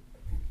little bit.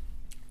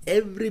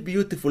 Every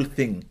beautiful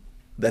thing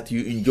that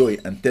you enjoy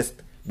and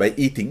taste by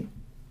eating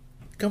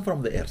come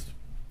from the earth.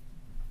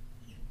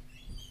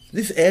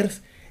 This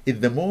earth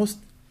is the most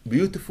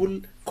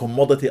beautiful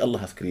commodity Allah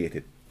has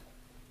created.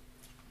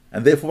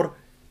 And therefore,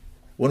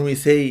 when we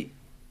say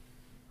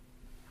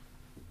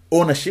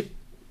ownership,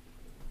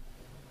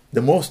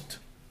 the most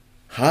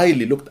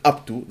highly looked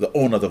up to the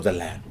owners of the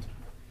land,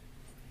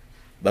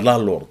 the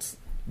landlords,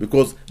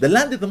 because the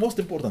land is the most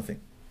important thing.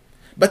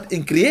 But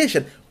in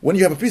creation, when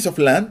you have a piece of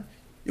land,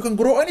 you can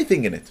grow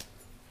anything in it.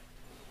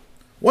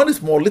 One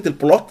small little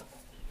plot,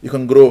 you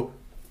can grow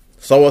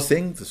sour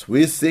things,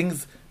 sweet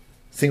things,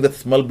 things that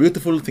smell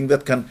beautiful, things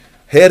that can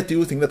hurt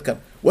you, things that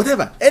can,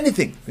 whatever,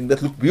 anything, things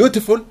that look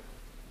beautiful.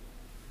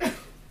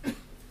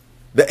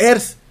 The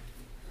earth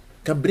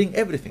can bring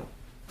everything.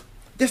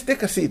 Just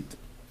take a seed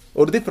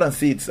or different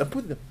seeds and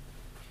put them.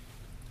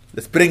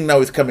 The spring now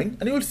is coming,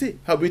 and you will see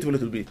how beautiful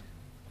it will be.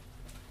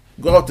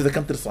 Go out to the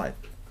countryside.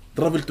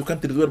 Travel to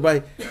countries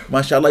whereby,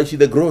 mashallah, you see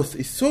the growth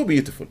is so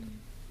beautiful.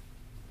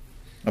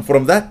 And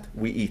from that,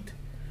 we eat.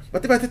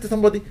 But if I say to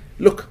somebody,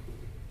 look,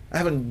 I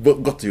haven't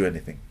got you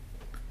anything.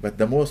 But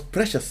the most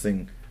precious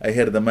thing I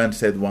heard the man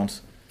said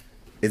once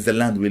is the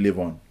land we live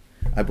on.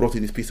 I brought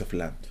you this piece of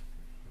land.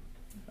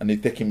 And you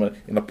take him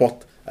in a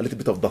pot, a little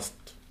bit of dust.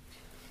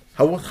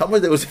 How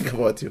much they will think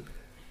about you?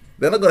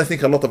 They're not going to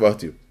think a lot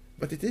about you.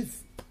 But it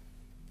is.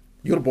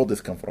 Your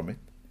bodies come from it.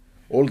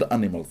 All the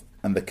animals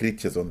and the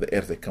creatures on the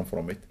earth, they come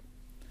from it.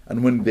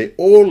 And when they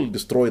all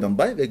destroyed and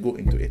die, they go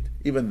into it.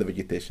 Even the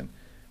vegetation.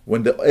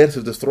 When the earth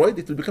is destroyed,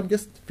 it will become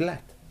just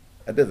flat.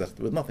 A desert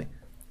with nothing.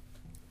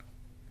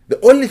 The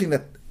only thing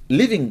that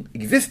living,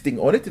 existing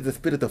on it is the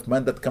spirit of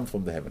man that comes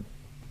from the heaven.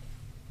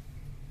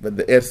 But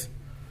the earth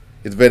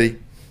is very,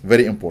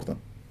 very important.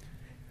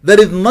 There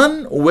is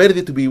none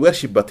worthy to be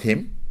worshipped but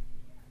him.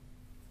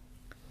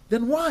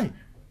 Then why?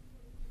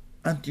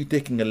 aren't you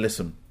taking a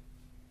lesson,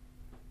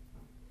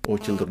 O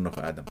children of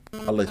Adam?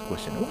 Allah is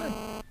questioning.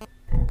 Why?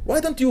 Why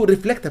don't you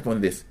reflect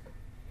upon this?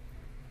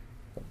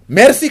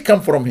 Mercy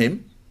comes from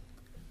Him,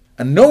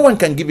 and no one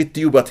can give it to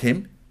you but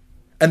Him,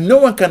 and no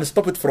one can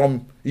stop it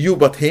from you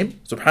but Him,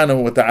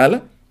 subhanahu wa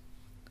ta'ala.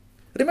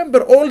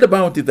 Remember all the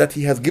bounty that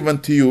He has given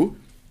to you.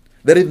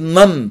 There is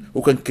none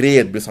who can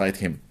create beside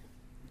Him.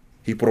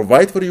 He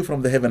provides for you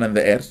from the heaven and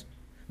the earth.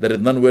 There is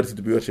none worthy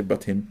to be worshipped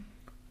but Him.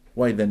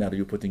 Why then are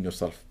you putting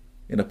yourself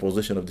in a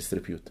position of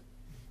disrepute?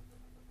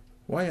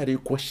 Why are you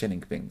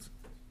questioning things?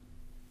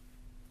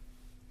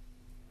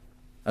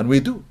 And we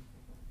do.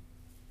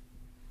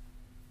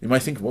 You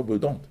might think, well, we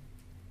don't.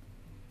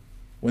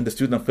 When the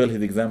student fails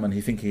his exam and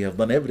he thinks he has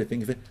done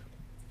everything, he says,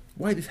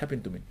 why this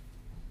happened to me?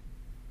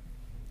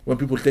 When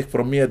people take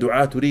from me a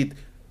dua to read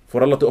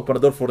for Allah to open a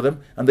door for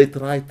them, and they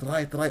try,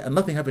 and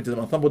nothing happened to them,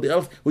 and somebody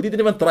else who didn't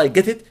even try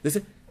get it, they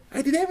say,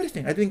 I did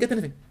everything, I didn't get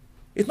anything.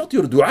 It's not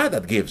your dua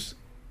that gives.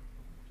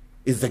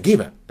 It's the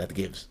giver that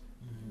gives.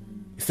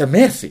 It's a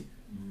mercy.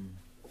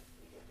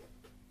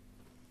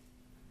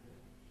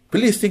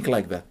 Please think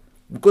like that.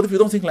 Because if you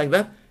don't think like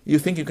that, you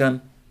think you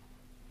can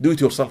do it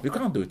yourself. You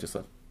can't do it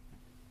yourself.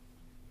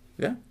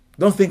 Yeah?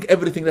 Don't think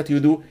everything that you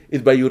do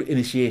is by your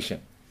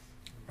initiation.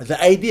 The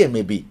idea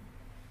may be,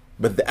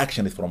 but the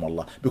action is from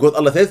Allah. Because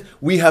Allah says,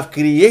 we have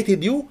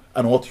created you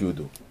and what you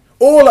do.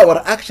 All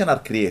our actions are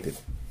created.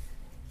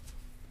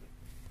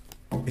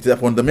 It is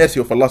upon the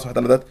mercy of Allah subhanahu wa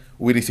ta'ala that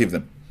we receive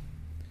them.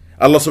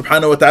 Allah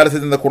subhanahu wa ta'ala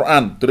says in the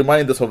Quran to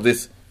remind us of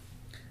this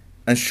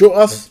and show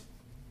us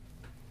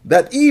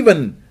that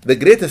even the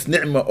greatest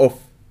ni'mah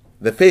of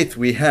the faith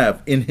we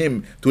have in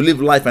Him to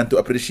live life and to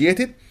appreciate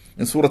it,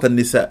 in Surah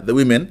An-Nisa, the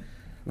women,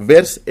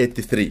 verse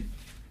 83.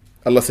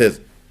 Allah says,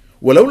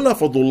 وَلَوْلَا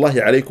فَضْلُ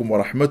اللَّهِ عَلَيْكُمْ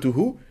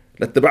وَرَحْمَتُهُ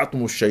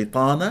لَاتَّبَعْتُمُ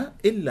الشَّيْطَانَ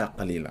إِلَّا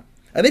قَلِيلًا.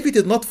 And if it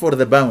is not for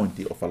the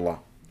bounty of Allah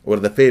or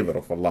the favor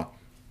of Allah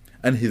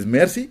and His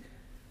mercy,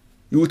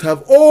 you would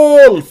have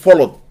all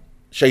followed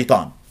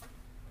shaitan.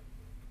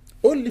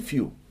 Only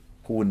few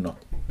who will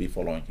not be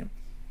following him.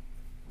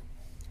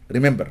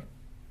 Remember,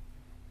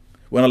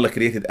 when Allah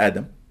created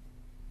Adam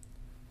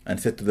and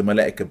said to the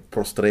malaika,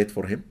 prostrate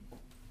for him,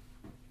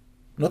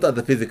 not at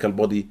the physical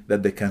body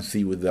that they can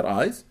see with their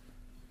eyes,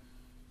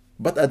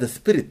 but at the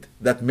spirit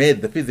that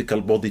made the physical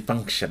body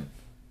function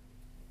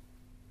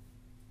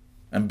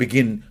and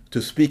begin to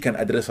speak and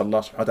address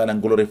Allah subhanahu wa ta'ala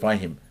and glorify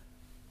Him.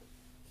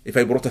 If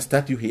I brought a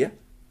statue here,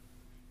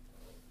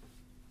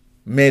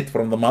 made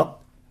from the mud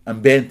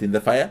and burnt in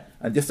the fire,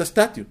 and just a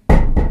statue,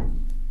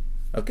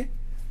 okay,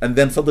 and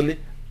then suddenly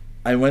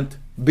I went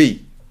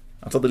B,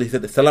 and suddenly he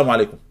said Assalamu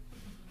alaikum,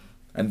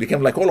 and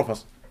became like all of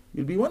us,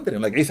 you'll be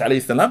wondering, like Isa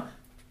alayhi salam,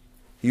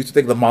 he used to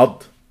take the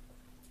mud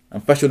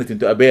and fashion it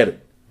into a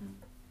bird,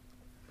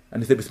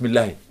 and he said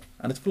Bismillah,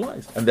 and it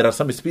flies. And there are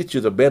some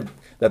species of bird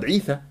that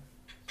Isa,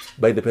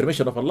 by the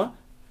permission of Allah,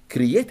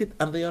 created,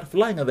 and they are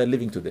flying and they are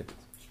living today.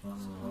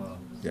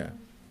 Yeah,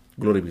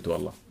 glory be to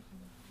Allah.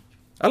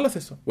 Allah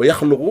says so.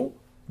 وَيَخْلُقُ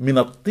مِنَ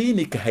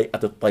الطِّينِ كَهَيْئَةِ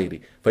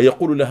الطَّيْرِ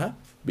فَيَقُولُ لَهَا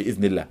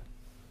بِإِذْنِ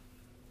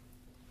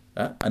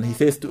اللَّهِ. And he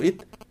says to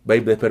it, by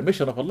the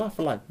permission of Allah,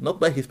 fly. Not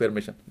by his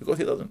permission, because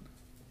he doesn't.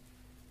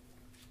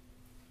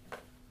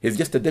 He's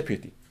just a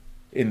deputy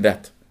in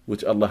that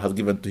which Allah has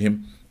given to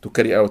him to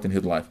carry out in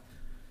his life.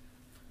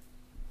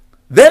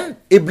 Then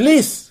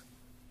Iblis,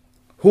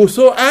 who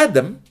saw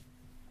Adam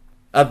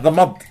at the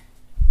mud,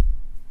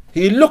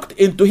 he looked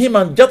into him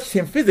and judged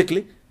him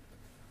physically.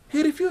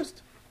 He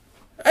refused.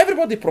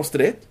 Everybody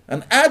prostrate,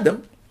 and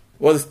Adam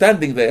was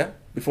standing there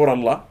before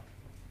Allah,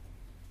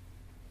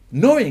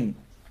 knowing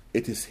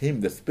it is him,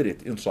 the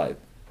spirit inside,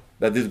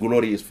 that this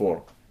glory is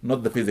for,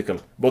 not the physical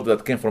body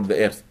that came from the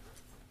earth.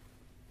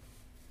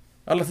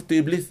 Allah said to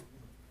Iblis,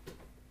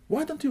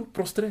 why don't you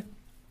prostrate,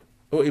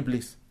 O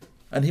Iblis?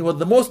 And he was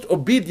the most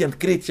obedient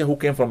creature who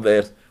came from the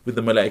earth with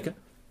the malaika.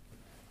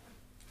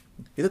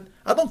 He said,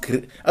 I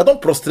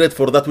don't prostrate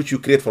for that which you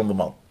create from the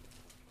mouth.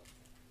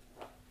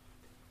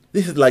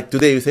 This is like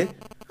today you say,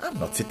 I'm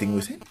not sitting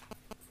with him.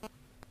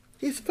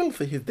 He's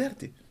filthy, he's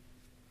dirty.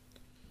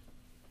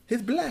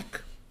 He's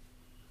black.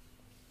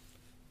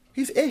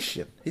 He's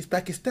Asian, he's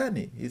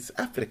Pakistani, he's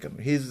African,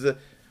 he's,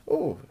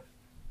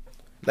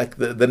 like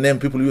the name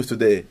people use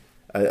today.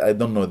 I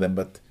don't know them,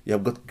 but you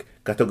have got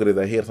categories.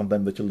 I hear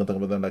sometimes the children talk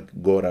about them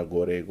like Gora,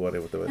 Gore,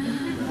 whatever.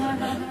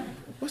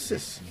 What's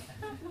this?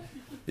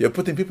 You're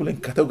putting people in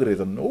categories,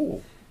 and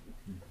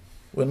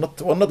we're not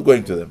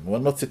going to them. We're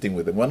not sitting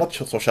with them. We're not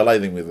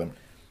socializing with them.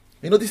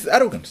 This is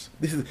arrogance.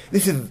 This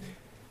is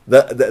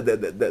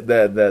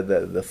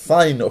the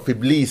sign of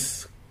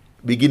Iblis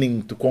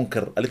beginning to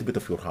conquer a little bit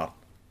of your heart.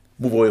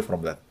 Move away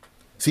from that.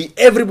 See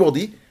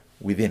everybody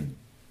within.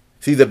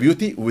 See the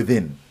beauty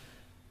within.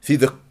 See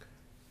the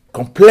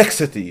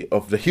complexity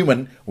of the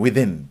human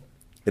within,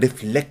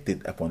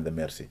 reflected upon the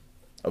mercy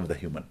of the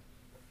human.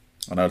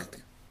 And I'll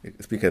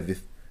speak at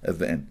this as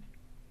the end.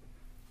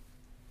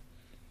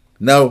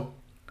 Now,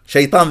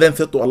 Shaitan then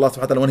said to Allah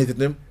subhanahu wa ta'ala when he said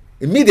to him,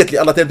 immediately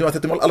Allah said to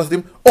him, Allah said to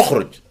him,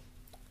 Ukhruj,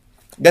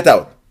 get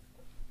out.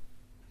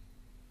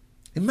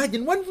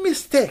 Imagine one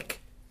mistake.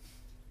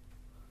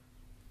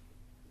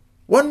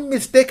 One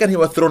mistake and he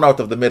was thrown out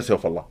of the mercy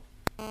of Allah.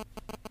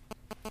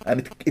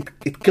 And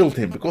it killed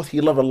him because he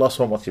loved Allah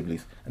so much,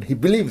 Iblis. And he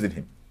believes in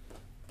him.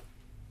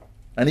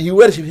 And he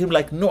worships him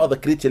like no other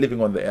creature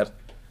living on the earth.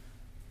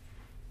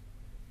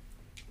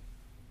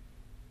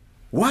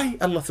 Why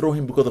Allah throw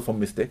him because of a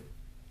mistake?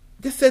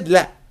 Just said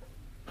la.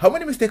 How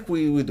many mistakes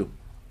we do?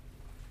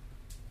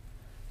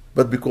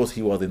 But because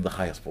he was in the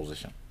highest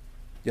position.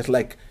 Just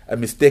like a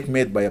mistake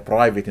made by a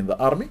private in the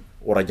army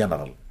or a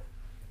general.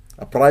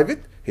 A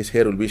private, his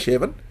hair will be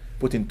shaven,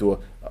 put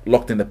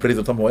locked in a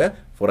prison somewhere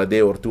for a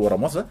day or two or a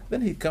month,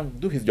 then he can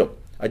do his job.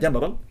 A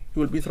general, he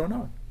will be thrown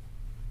out.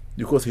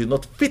 Because he's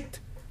not fit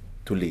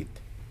to lead.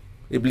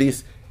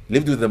 Iblis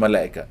lived with the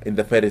Malaika in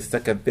the first,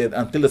 second, third,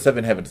 until the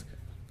 7 heavens.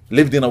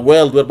 Lived in a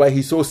world whereby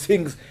he saw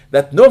things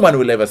that no man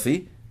will ever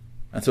see.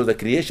 And so the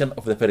creation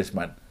of the first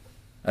man.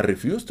 And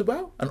refused to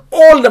bow. And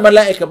all the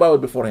Malaika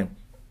bowed before him.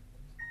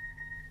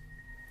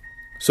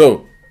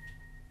 So,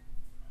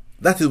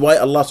 that is why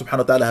Allah subhanahu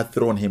wa ta'ala has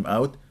thrown him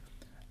out.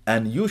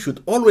 And you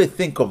should always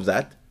think of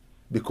that,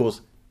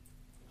 because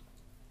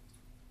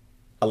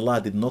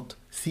Allah did not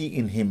see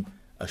in him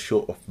a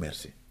show of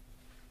mercy.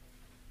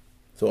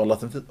 So Allah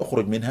says,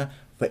 اخرج منها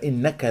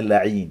فإنك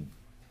لعين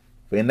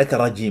فإنك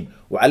رجيم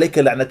وعليك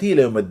لعنتي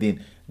إلى يوم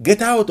الدين.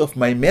 Get out of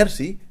my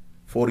mercy,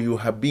 for you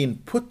have been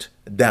put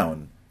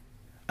down,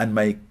 and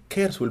my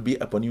curse will be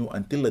upon you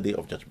until the day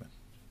of judgment.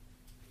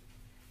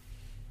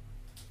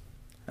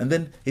 And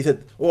then he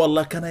said, oh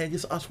Allah, can I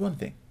just ask one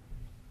thing?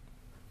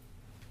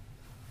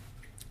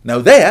 Now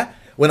there,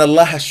 when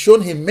Allah has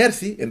shown him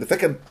mercy in the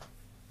second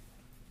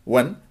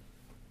one,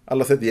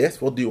 Allah said,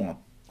 yes, what do you want?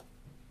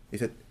 He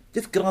said,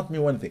 just grant me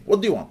one thing.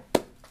 What do you want?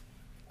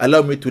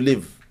 Allow me to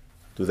live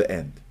to the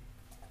end.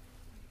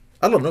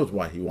 Allah knows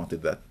why he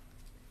wanted that.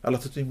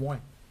 Allah said to him, why?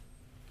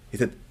 He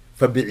said,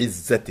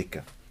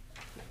 فَبِعِزَّتِكَ,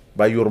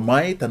 by your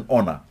might and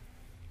honor,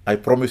 I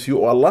promise you,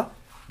 O Allah,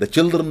 the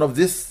children of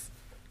this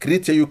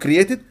creature you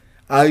created,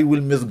 I will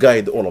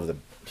misguide all of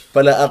them.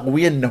 فَلَا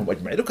أَغْوِيَنَّهُمْ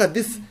أَجْمَعِينَ. Look at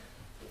this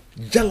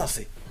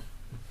jealousy.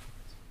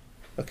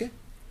 Okay?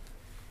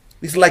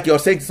 It's like you're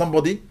saying to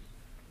somebody,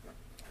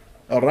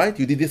 all right,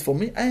 you did this for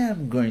me, I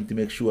am going to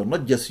make sure,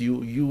 not just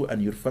you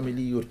and your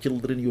family, your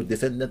children, your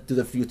descendants to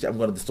the future, I'm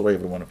going to destroy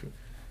every one of you.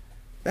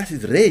 That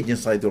is rage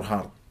inside your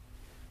heart.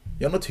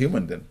 You're not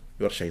human then,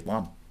 you're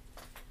shaitan.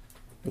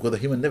 Because the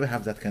human never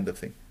have that kind of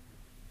thing.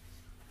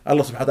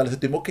 Allah subhanahu wa ta'ala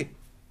said to him, okay,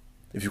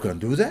 if you can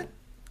do that,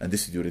 and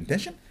this is your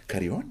intention,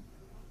 carry on.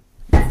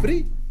 You're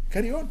free,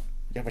 carry on.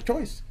 You have a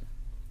choice.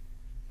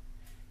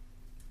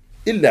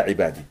 إِلَّا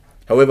عِبَادِي,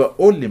 however,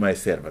 only my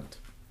servant.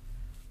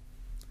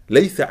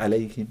 لَيْسَ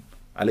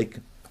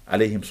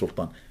عَلَيْهِمْ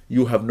sultan.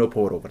 You have no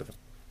power over them.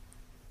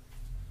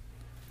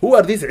 Who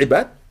are these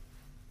ibad?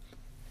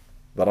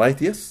 The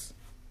righteous,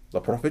 the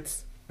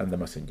prophets, and the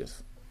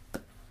messengers.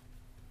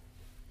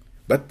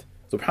 But,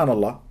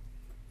 subhanallah,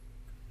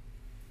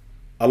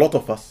 a lot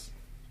of us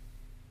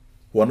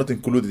who are not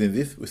included in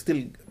this, we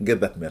still get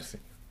that mercy.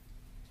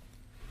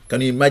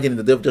 Can you imagine in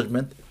the day of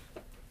judgment,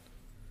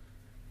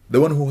 the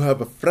one who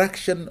have a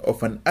fraction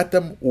of an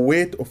atom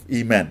weight of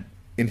iman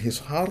in his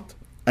heart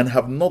and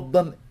have not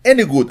done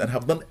any good and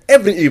have done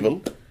every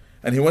evil,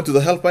 and he went to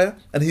the hellfire,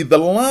 and he's the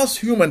last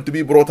human to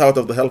be brought out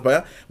of the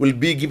hellfire, will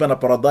be given a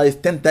paradise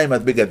 10 times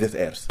as big as this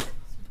earth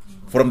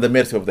from the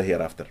mercy of the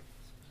hereafter.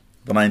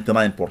 The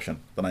 99 portion,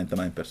 the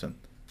 99%,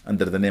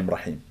 under the name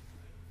Rahim.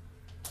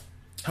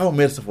 How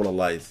merciful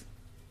Allah is.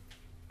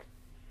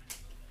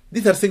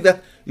 These are things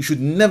that you should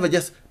never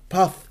just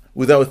pass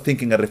without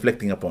thinking and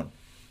reflecting upon.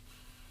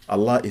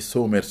 Allah is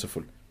so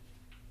merciful.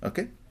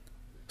 Okay?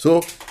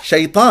 So,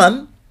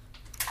 Shaitan,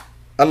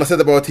 Allah said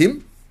about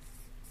him,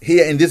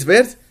 here in this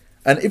verse,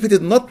 and if it is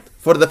not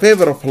for the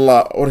favor of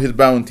Allah or His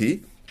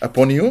bounty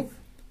upon you,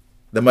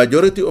 the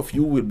majority of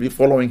you will be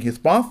following His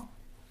path,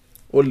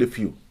 only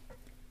few.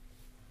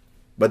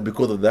 But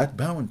because of that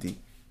bounty,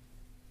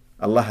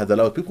 Allah has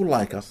allowed people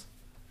like us,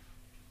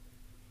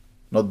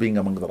 not being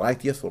among the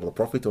righteous or the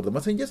prophet or the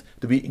messengers,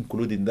 to be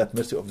included in that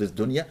mercy of this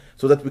dunya,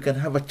 so that we can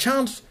have a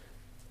chance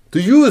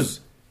to use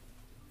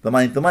the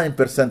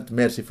 99%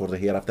 mercy for the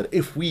hereafter,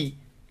 if we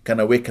can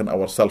awaken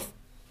ourselves.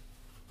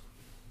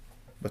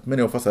 But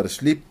many of us are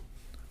asleep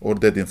or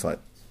dead inside.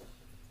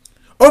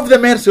 Of the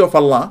mercy of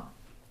Allah,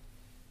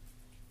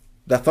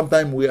 that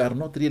sometimes we are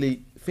not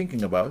really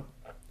thinking about,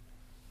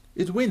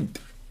 is wind.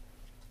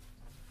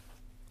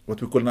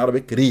 What we call in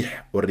Arabic, rih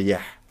or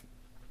riyah.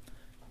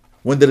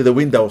 When there is a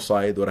wind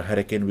outside or a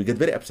hurricane, we get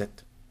very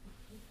upset.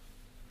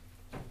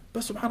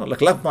 But subhanAllah,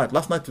 like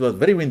last night it was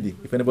very windy.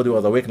 If anybody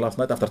was awake last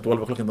night after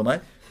 12 o'clock in the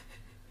night,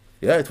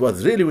 yeah, it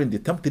was really windy.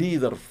 Some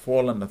trees are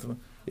fallen.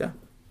 Yeah.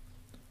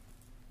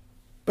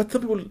 But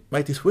some people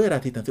might swear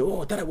at it and say,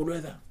 oh, terrible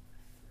weather.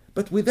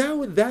 But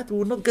without that, we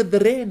will not get the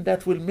rain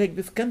that will make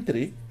this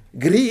country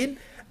green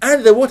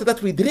and the water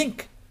that we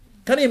drink.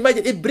 Can you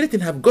imagine if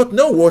Britain have got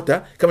no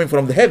water coming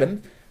from the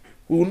heaven,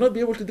 we will not be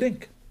able to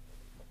drink.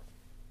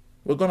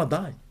 We're going to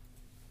die.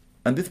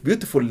 And this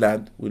beautiful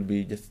land will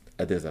be just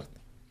a desert.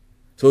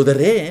 So the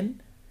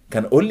rain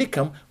can only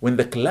come when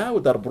the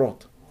clouds are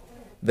brought.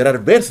 There are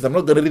verses, I'm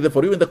not going to read them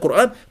for you, in the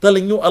Quran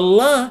telling you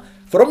Allah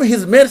from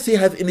His mercy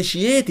has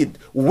initiated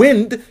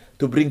wind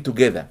to bring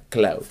together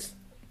clouds.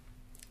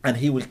 And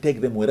He will take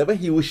them wherever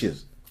He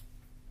wishes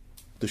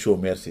to show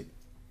mercy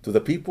to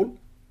the people,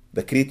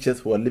 the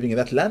creatures who are living in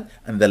that land,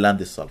 and the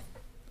land itself,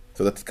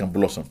 so that it can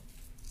blossom.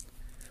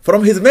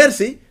 From His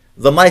mercy,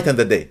 the night and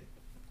the day.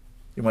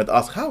 You might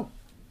ask, how?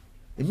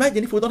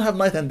 Imagine if we don't have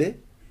night and day.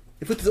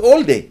 If it is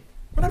all day,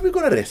 when are we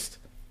going to rest?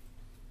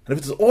 And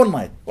if it is all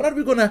night, when are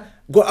we going to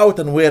go out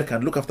and work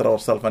and look after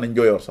ourselves and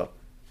enjoy ourselves?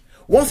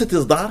 Once it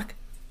is dark,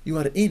 you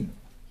are in.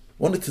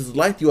 When it is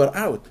light, you are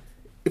out.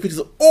 If it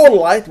is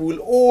all light, we will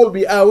all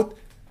be out,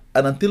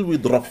 and until we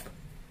drop,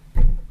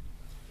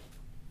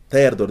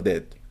 tired or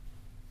dead.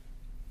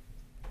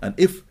 And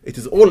if it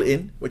is all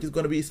in, we're just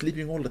going to be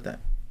sleeping all the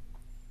time.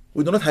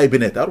 We do not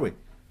hibernate, are we?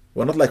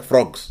 We're not like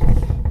frogs.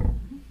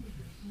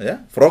 Yeah,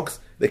 frogs,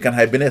 they can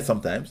hibernate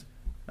sometimes,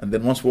 and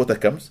then once water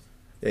comes,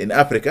 in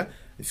Africa,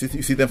 you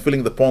see them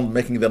filling the pond,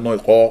 making the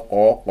noise,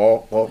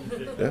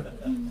 yeah?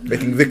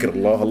 Making dhikr,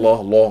 Allah, Allah,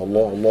 Allah,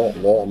 Allah, Allah,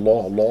 Allah,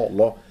 Allah, Allah,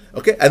 Allah.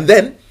 Okay, and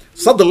then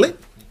suddenly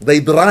they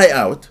dry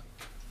out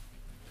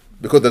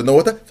because there's no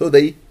water, so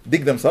they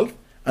dig themselves,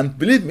 and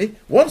believe me,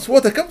 once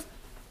water comes,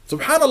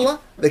 subhanallah,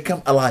 they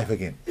come alive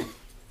again.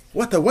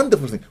 What a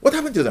wonderful thing. What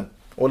happened to them?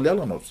 Only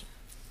Allah knows.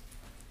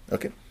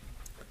 Okay,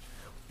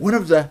 one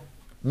of the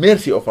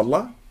mercy of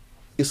Allah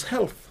is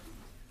health.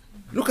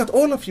 Look at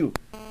all of you.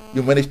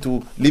 You managed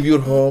to leave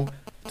your home,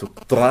 to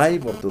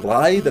drive or to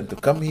ride and to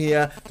come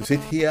here, to sit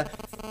here,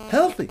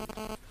 healthy.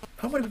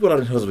 How many people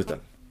are in hospital?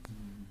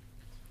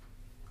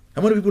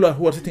 How many people are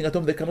who are sitting at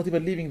home, they cannot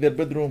even leave their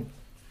bedroom.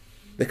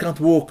 They can't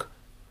walk.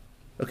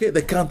 Okay,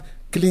 they can't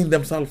clean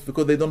themselves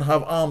because they don't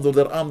have arms, or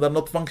their arms are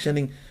not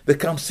functioning. They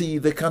can't see,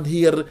 they can't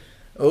hear,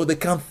 or they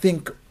can't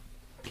think.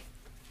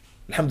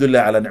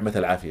 Alhamdulillah ala ni'mat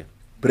al-afiyah.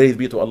 Praise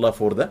be to Allah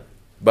for the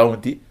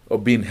bounty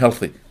of being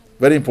healthy.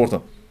 Very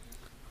important.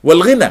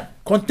 Wal-ghina,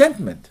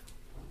 contentment.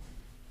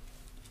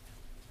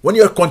 When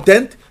you're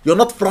content, you're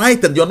not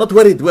frightened, you're not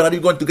worried, where are you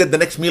going to get the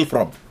next meal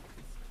from?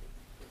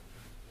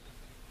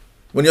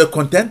 When you're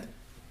content,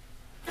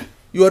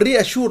 you are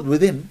reassured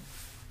within,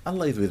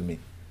 Allah is with me.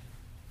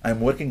 I'm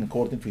working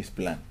according to His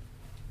plan.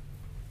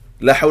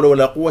 La hawla wa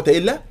la quwwata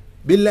illa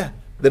billah.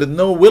 There is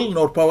no will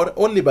nor power,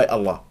 only by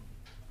Allah.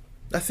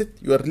 That's it.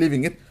 You are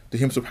leaving it to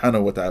Him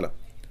subhanahu wa ta'ala.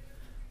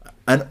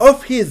 And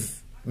of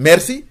His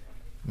mercy,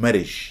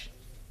 marriage.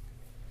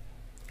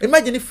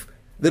 Imagine if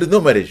there is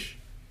no marriage.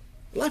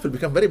 Life will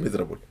become very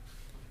miserable.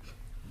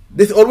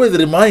 This always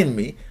reminds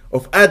me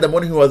of Adam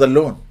when he was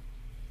alone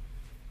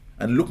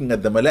and looking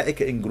at the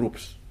malaika in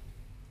groups,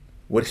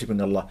 worshipping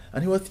Allah.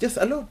 And he was just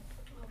alone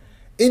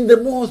in the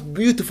most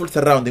beautiful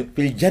surrounding,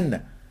 fil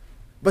Jannah.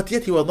 But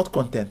yet he was not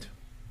content.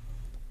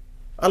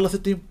 Allah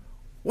said to him,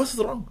 what's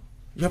wrong?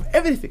 You have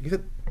everything. He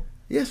said,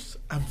 yes,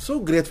 I'm so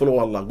grateful, oh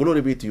Allah,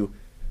 glory be to you.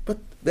 But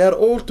they are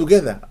all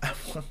together.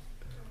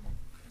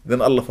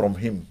 Then Allah from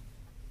him,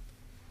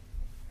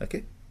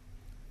 okay,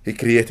 He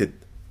created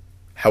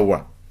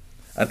Hawa.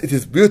 And it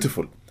is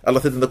beautiful.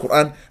 Allah said in the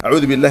Quran,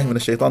 أعوذ بالله من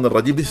الشيطان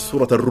الرجيم. This is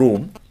Surah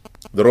Al-Rum,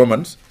 the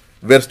Romans,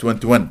 verse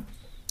 21.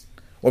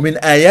 ومن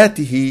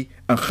آياته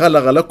أن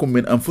خلق لكم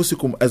من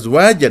أنفسكم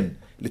أزواجا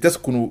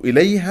لتسكنوا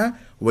إليها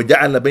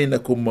وجعل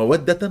بينكم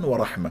مودة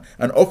ورحمة.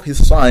 And of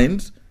His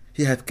signs,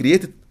 He had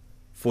created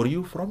for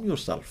you from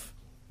yourself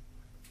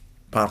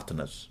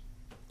partners,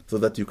 so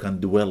that you can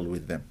dwell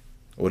with them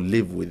or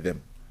live with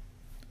them.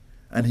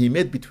 And He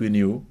made between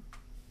you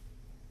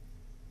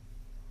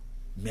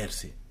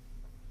mercy.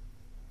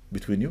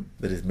 Between you,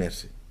 there is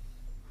mercy.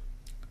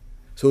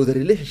 So the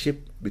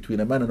relationship between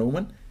a man and a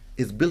woman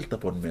is built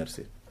upon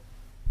mercy.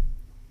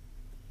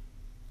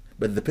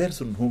 But the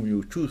person whom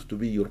you choose to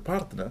be your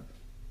partner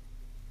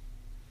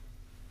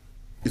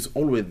is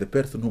always the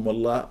person whom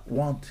Allah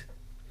wants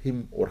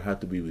him or her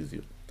to be with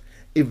you.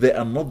 If they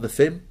are not the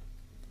same,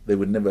 they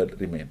will never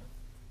remain.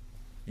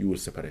 You will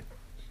separate.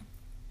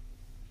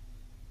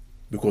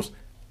 Because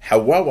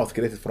Hawa was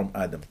created from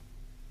Adam.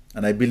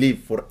 And I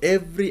believe for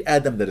every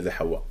Adam there is a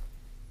Hawa.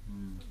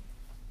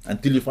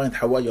 Until you find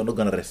Hawa, you're not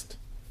going to rest.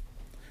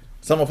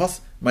 Some of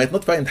us might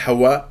not find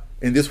Hawa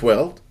in this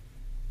world.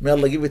 May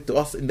Allah give it to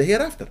us in the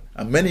hereafter.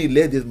 And many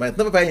ladies might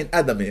never find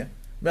Adam here.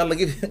 May Allah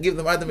give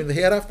them Adam in the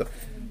hereafter.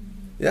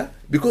 Yeah?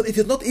 Because it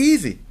is not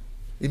easy.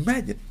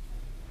 Imagine.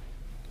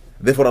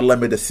 Therefore Allah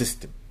made a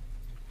system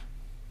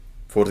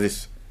for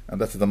this. And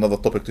that is another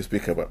topic to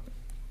speak about.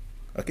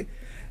 Okay?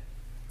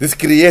 This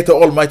Creator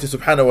Almighty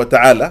Subhanahu wa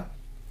Ta'ala,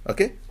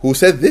 okay, who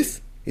said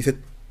this, He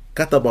said,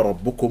 كَتَبَ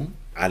رَبُّكُمْ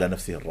عَلَى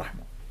نَفْسِهِ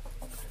الرَّحْمَةِ.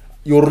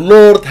 Your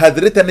Lord had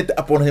written it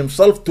upon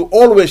Himself to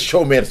always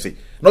show mercy,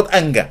 not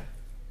anger.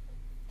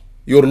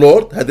 Your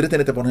Lord had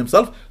written it upon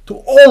Himself to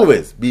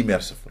always be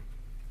merciful.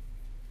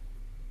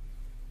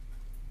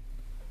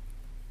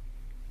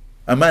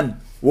 A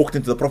man walked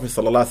into the Prophet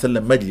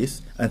ﷺ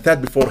majlis and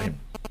sat before him.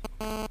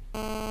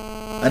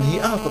 And he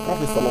asked the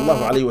Prophet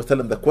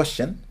ﷺ the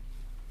question,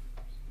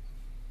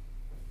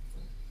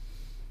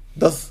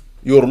 does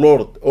your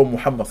Lord, O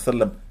Muhammad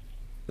sallam,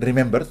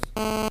 remembers,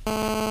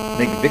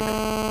 make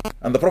dhikr?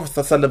 And the Prophet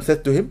sallam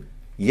said to him,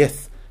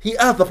 yes. He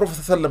asked the Prophet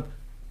sallam,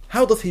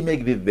 how does he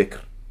make this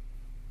dhikr?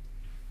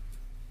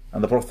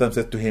 And the Prophet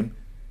said to him,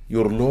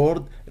 your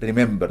Lord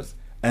remembers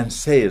and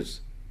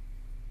says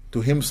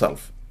to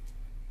himself,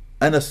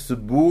 Ana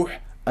as-Subuh,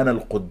 Ana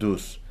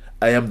al-Quddus.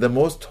 I am the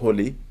most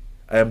holy,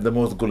 I am the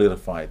most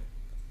glorified.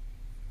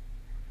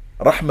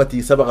 Rahmati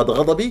sabaghat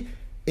ghadabi.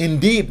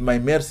 Indeed, my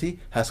mercy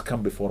has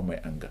come before my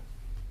anger.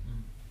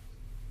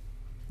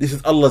 This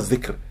is Allah's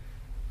dhikr,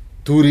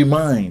 to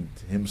remind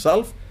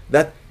himself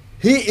that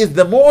He is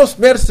the most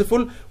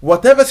merciful.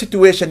 Whatever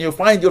situation you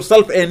find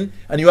yourself in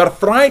and you are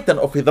frightened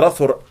of His wrath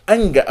or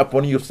anger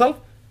upon yourself,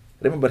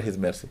 remember His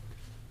mercy.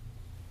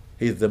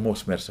 He is the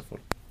most merciful.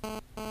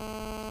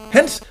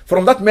 Hence,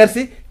 from that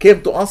mercy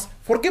came to us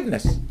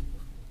forgiveness.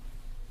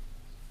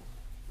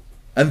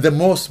 And the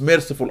most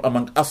merciful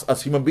among us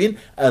as human beings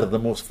are the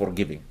most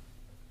forgiving.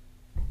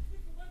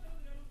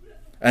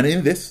 And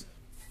in this,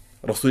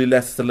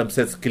 Rasulullah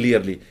says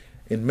clearly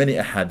in many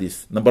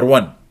ahadith. Number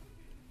one,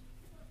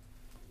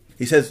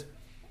 he says,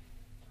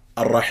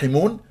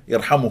 Ar-Rahimun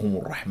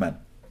yarhamuhumur Rahman.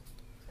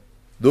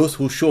 Those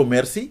who show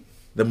mercy,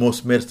 the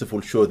most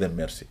merciful show them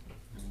mercy.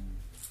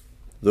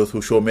 Those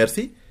who show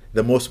mercy,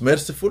 the most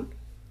merciful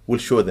will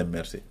show them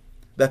mercy.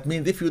 That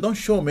means if you don't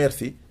show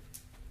mercy,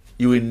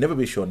 you will never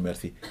be shown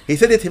mercy. He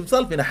said it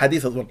himself in a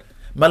hadith as well.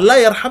 Man la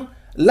yarham,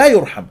 la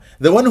yurham.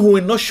 The one who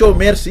will not show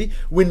mercy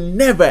will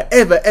never,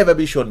 ever, ever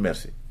be shown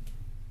mercy.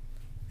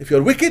 If you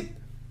are wicked,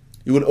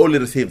 you will only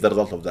receive the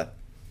result of that.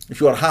 If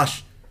you are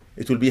harsh,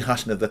 it will be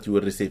harshness that you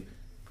will receive.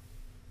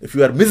 If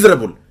you are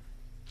miserable,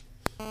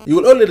 you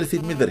will only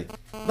receive misery.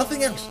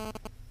 Nothing else.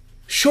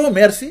 Show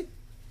mercy,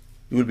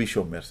 you will be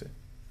shown mercy.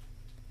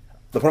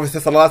 The Prophet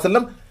says, sallallahu alaihi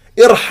wasallam,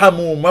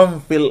 Irhamu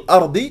man fil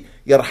ardi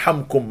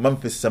yarhamkum man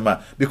fis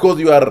sama. Because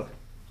you are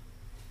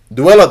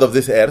dwellers of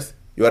this earth,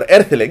 you are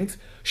earthlings,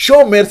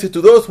 show mercy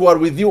to those who are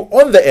with you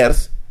on the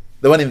earth.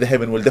 The one in the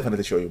heaven will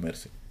definitely show you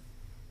mercy.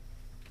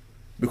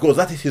 Because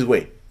that is His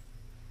way.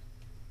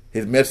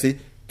 His mercy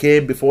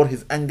came before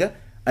His anger,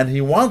 and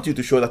He wants you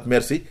to show that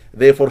mercy.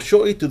 Therefore,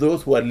 show it to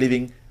those who are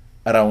living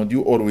around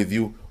you or with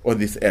you on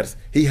this earth.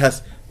 He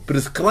has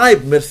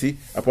prescribed mercy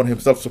upon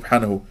Himself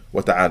subhanahu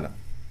wa ta'ala.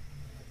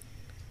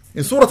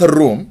 In Surah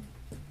Al-Rum,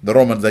 the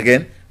Romans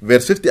again,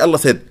 verse 50, Allah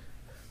said,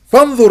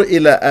 فَانظُرْ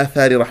إِلَىٰ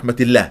آثَارِ رَحْمَةِ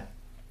اللَّهِ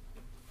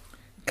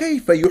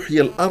كَيْفَ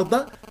يُحْيِي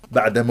الْأَرْضَ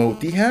بَعْدَ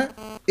مَوْتِهَا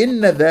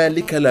إِنَّ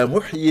ذَلِكَ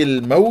لَمُحْيِي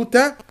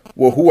الْمَوْتَ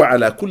وَهُوَ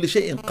عَلَى كُلِّ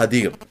شَيْءٍ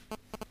قَدِيرٌ.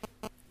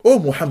 O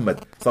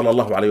Muhammad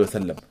sallallahu alayhi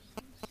wasallam,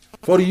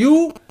 for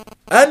you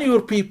and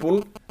your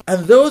people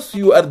and those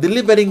you are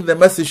delivering the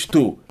message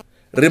to,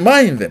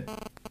 remind them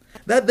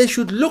that they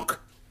should look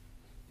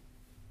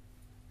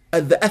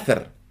at the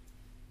athar,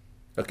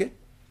 okay,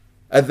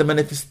 at the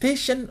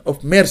manifestation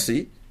of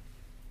mercy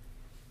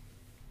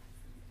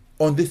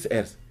on this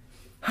earth.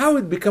 How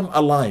it become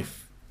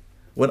alive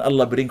when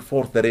Allah bring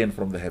forth the rain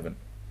from the heaven.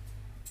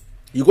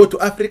 You go to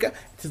Africa,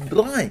 it is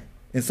dry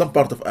in some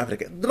part of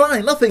Africa,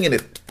 dry, nothing in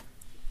it.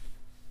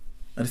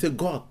 And you say,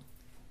 God,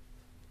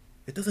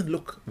 it doesn't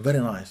look very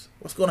nice.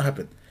 What's going to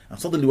happen? And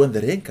suddenly when the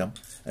rain comes,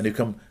 and you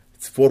come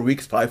 4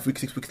 weeks, 5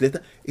 weeks, 6 weeks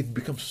later, it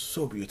becomes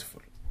so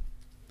beautiful.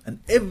 And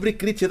every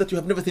creature that you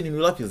have never seen in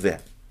your life is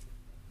there.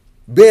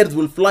 Birds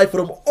will fly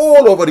from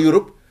all over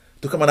Europe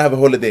to come and have a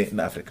holiday in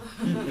Africa.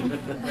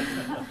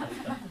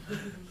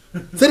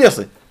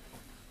 Seriously.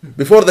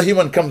 Before the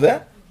human come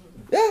there,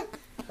 yeah,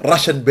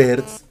 Russian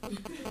birds,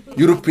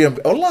 European,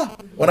 Allah.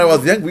 When I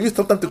was young, we used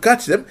sometimes to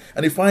catch them,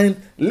 and you find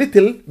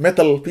little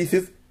metal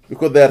pieces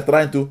because they are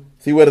trying to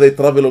see where they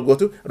travel or go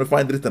to, and we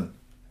find written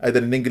either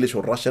in English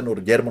or Russian or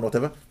German,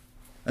 whatever,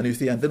 and you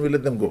see, and then we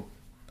let them go.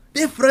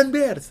 Different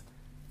birds.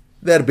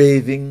 They are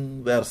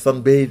bathing, they are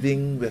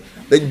sunbathing,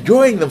 they're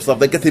enjoying themselves,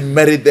 they're getting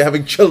married, they're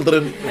having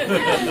children.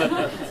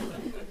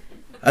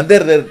 And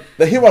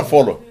the human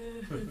follow.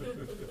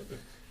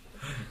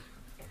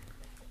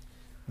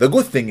 The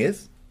good thing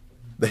is,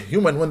 the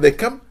human, when they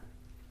come,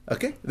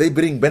 okay, they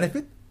bring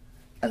benefit,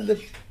 and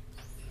the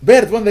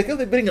birds, when they come,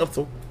 they bring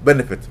also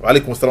benefit. Wa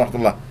alaikum assalam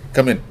wa rahmatullah.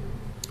 Come in.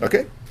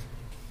 Okay?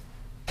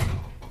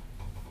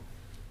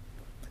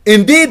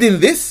 Indeed, in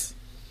this,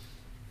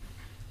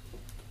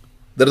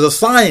 there is a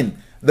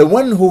sign. The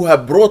one who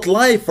have brought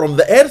life from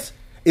the earth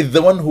is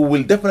the one who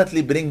will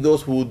definitely bring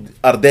those who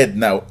are dead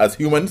now as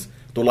humans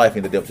to life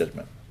in the Day of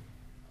Judgment.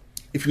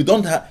 If you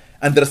don't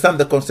understand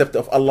the concept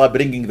of Allah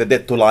bringing the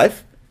dead to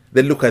life,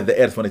 then look at the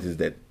earth when it is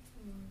dead.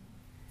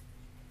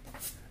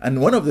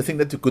 And one of the things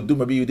that you could do,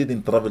 maybe you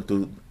didn't travel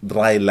to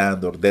dry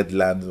land or dead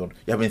land, or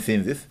you haven't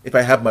seen this. If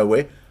I have my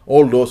way,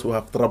 all those who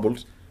have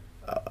troubles,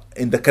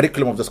 in the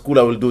curriculum of the school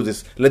I will do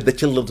this. Let the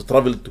children to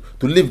travel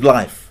to live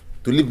life,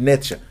 to live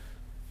nature.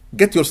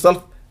 Get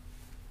yourself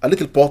a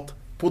little pot,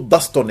 put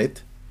dust on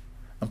it,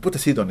 and put a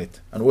seed on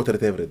it, and water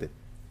it every day.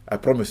 I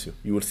promise you,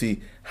 you will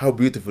see how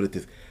beautiful it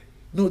is.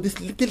 No, this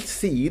little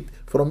seed,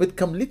 from it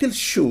come little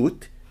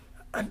shoot,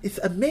 and it's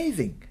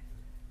amazing.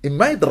 In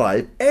my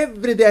drive,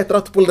 every day I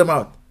try to pull them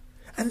out.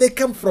 and they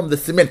come from the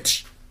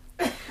cement.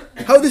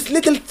 How this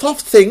little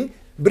soft thing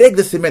break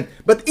the cement.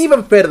 But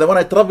even further, when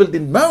I traveled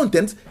in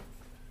mountains,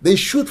 they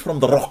shoot from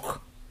the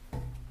rock.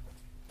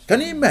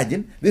 Can you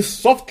imagine this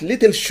soft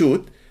little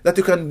shoot that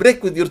you can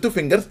break with your 2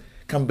 fingers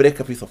can break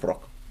a piece of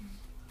rock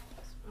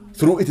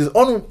through its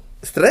own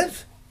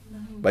strength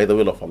by the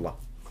will of Allah.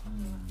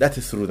 That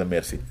is through the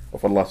mercy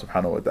of Allah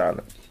subhanahu wa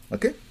ta'ala.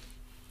 Okay?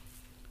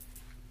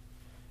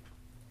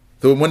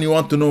 So when you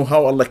want to know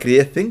how Allah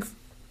creates things,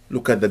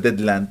 look at the dead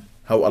land,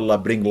 how Allah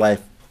bring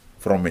life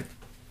from it.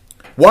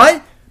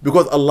 Why?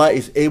 Because Allah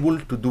is able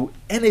to do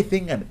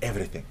anything and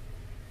everything.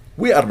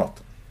 We are not.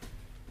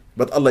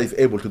 But Allah is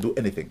able to do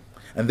anything.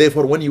 And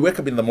therefore, when you wake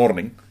up in the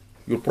morning,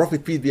 your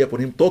Prophet, peace be upon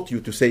him, taught you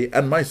to say,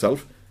 and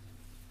myself,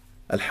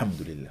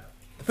 Alhamdulillah.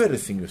 The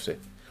first thing you say.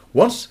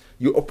 Once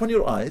you open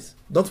your eyes,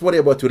 don't worry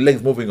about your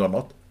legs moving or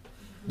not.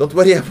 Don't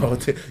worry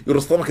about your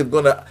stomach is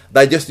going to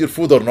digest your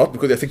food or not,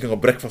 because you're thinking of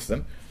breakfast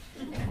then.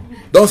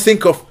 Don't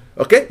think of,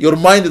 okay, your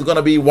mind is going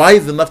to be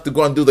wise enough to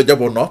go and do the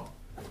job or not.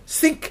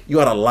 Think you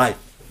are alive.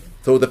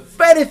 So the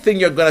very thing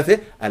you're going to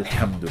say,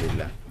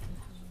 Alhamdulillah.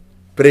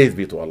 Praise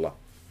be to Allah.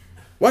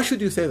 Why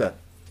should you say that?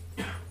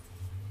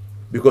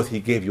 Because He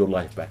gave your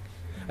life back.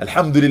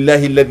 Alhamdulillah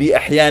alladhi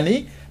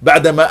ahyani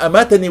ba'dama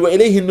amatani wa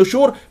ilayhi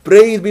nushur.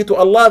 Praise be to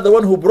Allah, the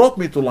one who brought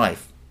me to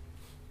life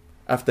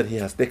after He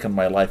has taken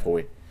my life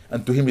away,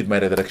 and to Him is my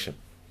resurrection.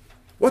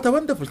 What a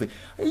wonderful thing.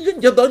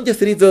 You don't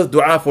just read those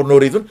dua for no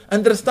reason.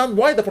 Understand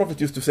why the Prophet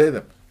used to say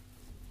them.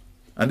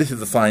 And this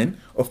is a sign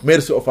of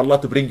mercy of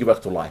Allah to bring you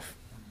back to life.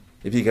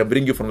 If He can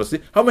bring you from the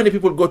sleep. How many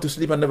people go to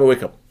sleep and never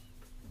wake up?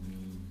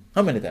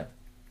 How many times?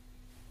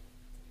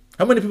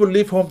 How many people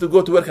leave home to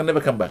go to work and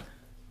never come back?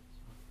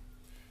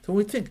 So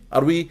we think,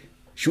 are we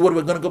sure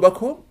we're going to go back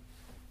home?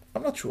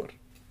 I'm not sure.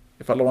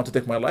 If Allah wants to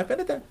take my life,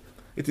 anytime.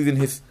 It is in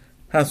His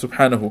hands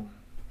subhanahu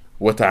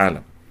wa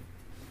ta'ala.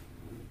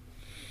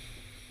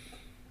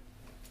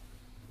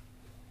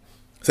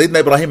 Sayyidina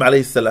Ibrahim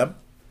alayhi salam,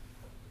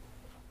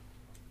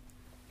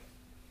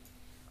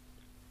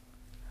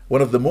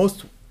 one of the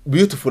most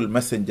beautiful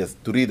messengers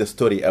to read a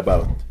story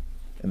about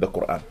in the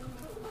Quran.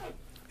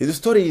 His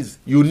story is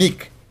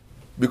unique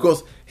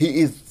because he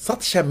is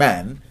such a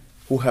man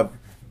who have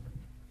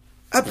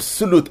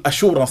absolute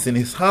assurance in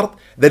his heart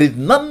there is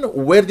none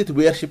worthy to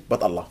worship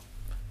but Allah.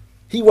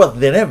 He was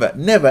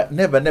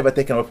never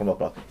taken away from the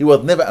path. He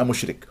was never a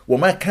mushrik.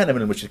 وَمَا كَانَ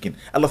مِنَ الْمُشْرِكِينَ.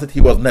 Allah said he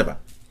was never.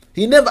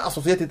 He never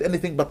associated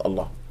anything but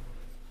Allah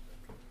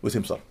with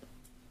himself.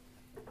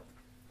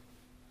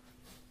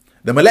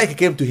 The Malaika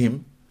came to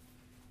him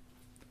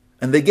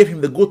and they gave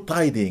him the good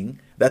tidings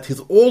that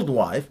his old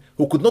wife,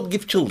 who could not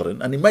give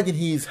children, and imagine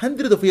he is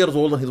hundreds of years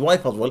old and his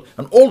wife as well,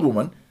 an old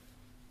woman,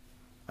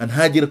 and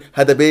Hajar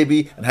had a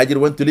baby, and Hajar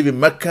went to live in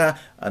Mecca,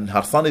 and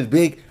her son is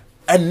big,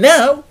 and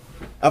now,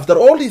 after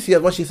all these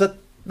years, what she said,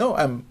 no,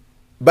 I'm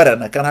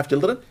barren, I can't have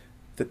children.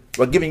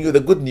 We're giving you the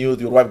good news,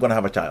 your wife going to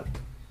have a child.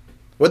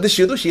 What did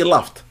she do? She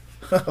laughed.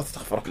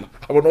 Astaghfirullah.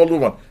 I'm an old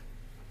woman.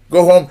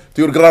 Go home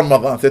to your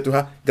grandmother and say to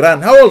her,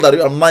 Gran, how old are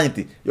you? I'm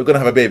 90. You're going to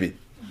have a baby.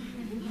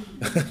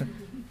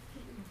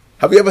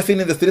 Have you ever seen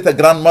in the street a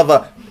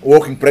grandmother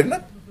walking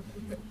pregnant?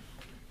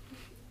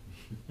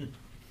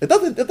 It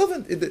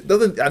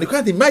doesn't, and you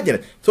can't imagine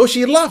it. So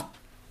she laughed.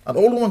 An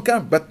old woman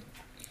came, but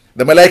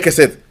the Malaika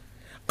said,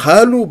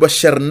 قالوا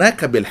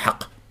بشرناك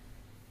بالحق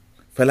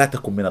فلا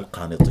تكن من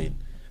القانطين.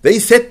 They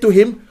said to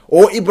him,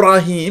 O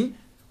Ibrahim,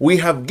 we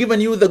have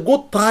given you the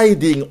good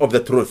tidings of the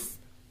truth.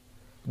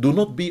 Do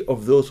not be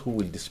of those who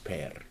will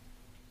despair.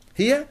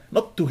 Here,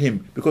 not to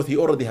him, because he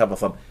already have a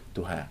son.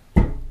 To her.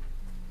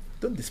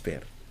 Don't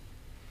despair.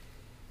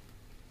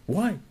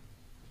 Why?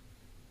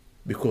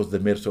 Because the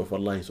mercy of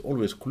Allah is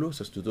always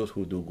closest to those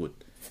who do good.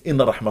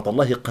 Inna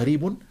rahmatallahi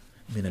qareebun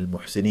min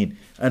al-muhsinin.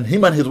 And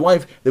him and his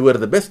wife, they were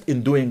the best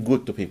in doing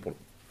good to people.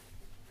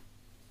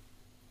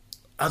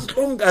 As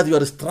long as you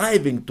are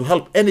striving to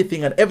help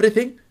anything and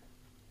everything,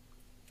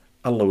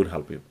 Allah will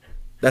help you.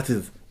 That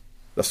is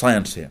the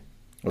science here.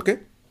 Okay?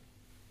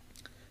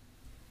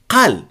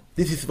 قال,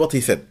 this is what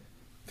he said.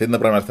 Sayyidina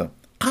Ibrahim alayhi salam.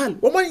 قال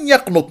ومن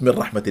يقنط من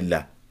رحمة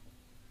الله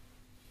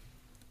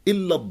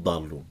إلا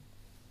الضالون.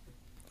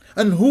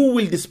 And who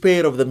will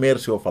despair of the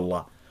mercy of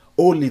Allah?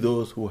 Only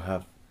those who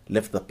have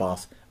left the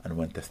path and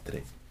went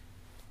astray.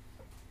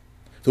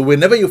 So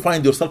whenever you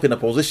find yourself in a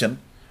position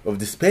of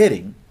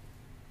despairing,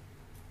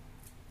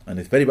 and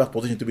it's a very bad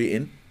position to be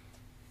in,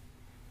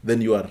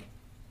 then you are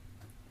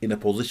in a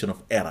position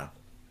of error,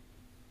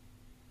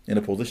 in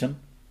a position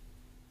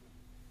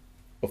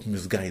of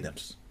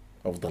misguidance,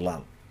 of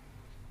dalal.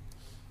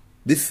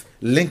 This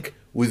link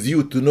with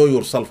you to know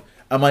yourself,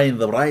 am I in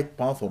the right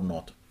path or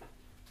not?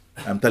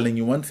 I'm telling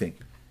you one thing,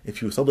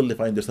 if you suddenly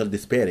find yourself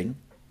despairing,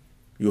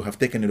 you have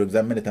taken your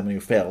exam many times and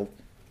you failed,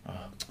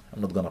 I'm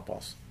not going to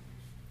pass,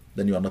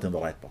 then you are not in the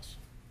right path.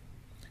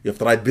 You have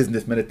tried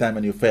business many times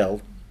and you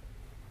failed,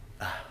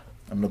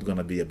 I'm not going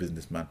to be a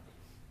businessman.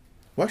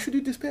 Why should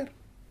you despair?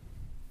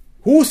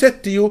 Who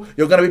said to you,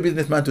 you're going to be a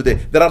businessman today?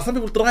 There are some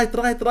people try,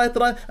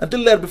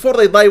 until before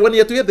they die 1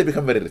 year, 2 years, they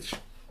become very rich.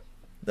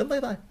 Then they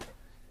die.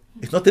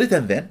 It's not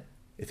written then,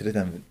 it's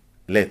written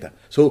later.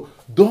 So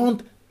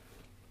don't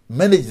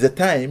manage the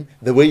time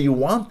the way you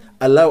want.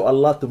 Allow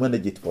Allah to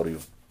manage it for you.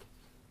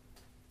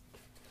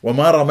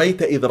 وَمَا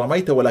رَمَيْتَ إِذْ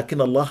رَمَيْتَ وَلَكِنَّ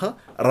اللَّهَ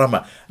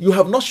رَمَى. You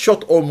have not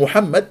shot, O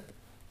Muhammad,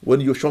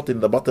 when you shot in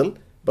the battle,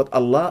 but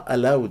Allah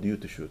allowed you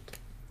to shoot.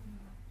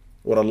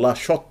 Or Allah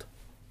shot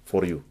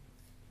for you.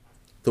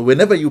 So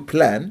whenever you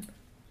plan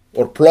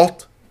or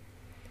plot,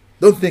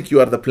 don't think you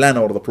are the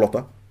planner or the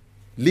plotter.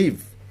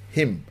 Leave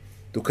him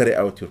to carry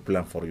out your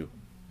plan for you.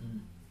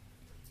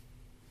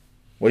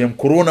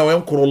 وَيَمْكُرُونَ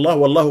وَيَمْكُرُ اللَّهُ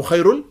وَاللَّهُ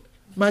خَيْرُ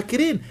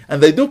الْمَاكِرِينَ.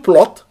 And they do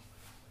plot,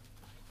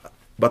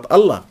 but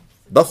Allah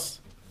does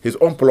His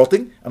own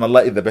plotting, and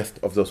Allah is the best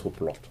of those who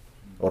plot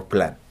or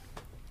plan.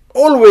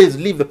 Always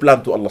leave the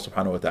plan to Allah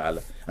subhanahu wa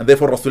ta'ala. And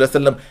therefore Rasulullah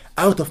sallam,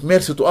 out of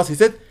mercy to us, he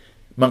said,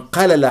 من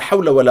قال لا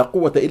حول ولا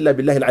قوة إلا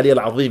بالله العلي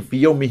العظيم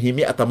في يومه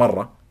 100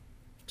 مرة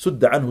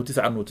سد عنه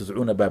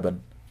 99 بابا.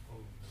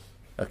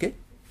 Okay?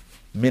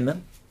 من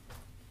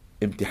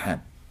امتحان.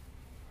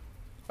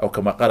 أو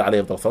كما قال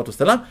عليه الصلاة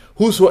والسلام,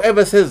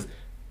 whosoever says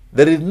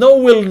there is no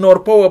will nor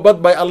power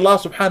but by Allah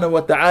subhanahu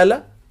wa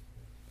ta'ala,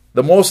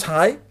 the most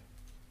high,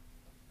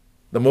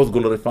 the most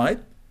glorified,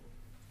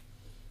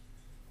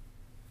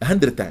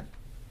 100 times.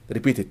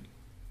 Repeat it.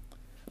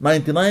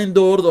 99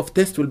 doors of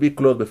test will be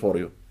closed before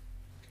you,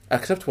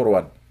 except for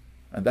one,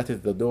 and that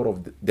is the door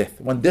of death.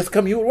 When death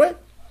comes your way,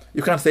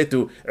 you can't say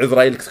to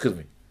Israel, excuse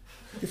me,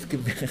 just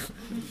give me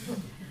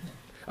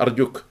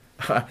Arjuk,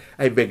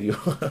 I beg you.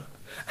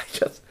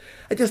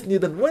 I just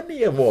needed 1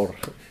 year more.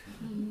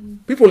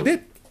 People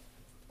did,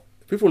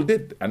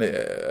 and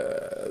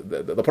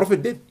the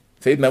Prophet did.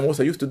 Sayyidina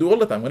Musa used to do all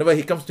the time. Whenever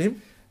he comes to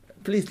him,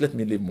 please let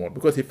me live more,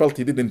 because he felt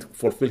he didn't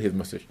fulfill his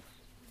message.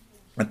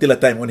 Until a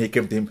time when he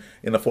came to him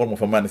in the form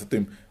of a man, he said to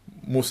him,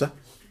 Musa,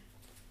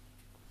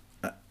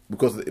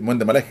 because when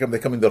the Malaika come, they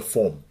come in their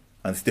form,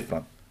 and it's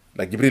different.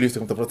 Like Jibreel used to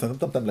come to the Prophet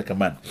sometimes like a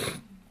man.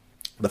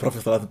 The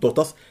Prophet taught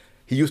us,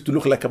 he used to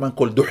look like a man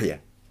called Duhya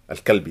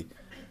al-Kalbi.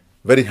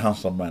 Very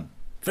handsome man,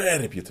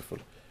 very beautiful.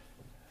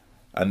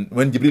 And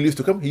when Jibreel used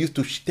to come, he used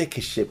to take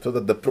his shape so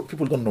that the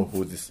people don't know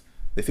who this.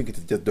 They think it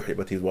is just Duhya,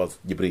 but he was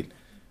Jibreel.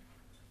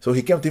 So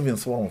he came to him in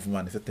the form of a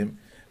man. He said to him,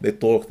 they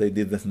talked, they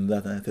did this and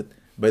that. And I said,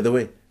 by the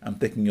way, I'm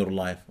taking your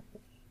life.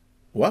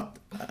 What?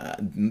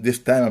 This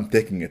time I'm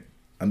taking it.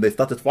 And they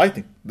started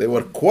fighting. They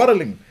were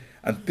quarreling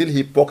until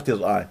he poked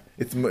his eye.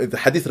 It's a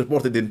hadith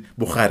reported in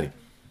Bukhari.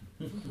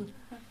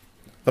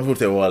 Some people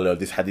say, well,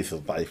 this hadith is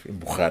daif in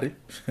Bukhari.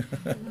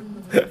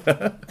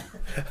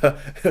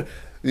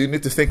 You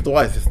need to think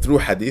twice. It's true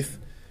hadith.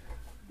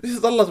 This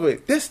is Allah's way.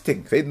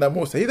 Testing Sayyidina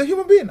Musa. He's a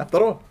human being after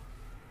all.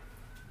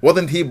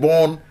 Wasn't he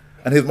born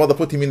and his mother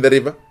put him in the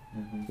river?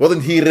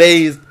 Wasn't he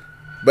raised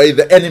by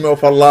the enemy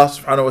of Allah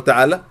subhanahu wa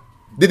ta'ala?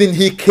 Didn't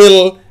he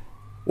kill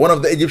one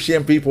of the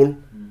Egyptian people?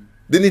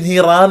 Didn't he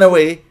run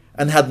away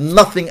and had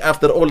nothing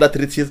after all that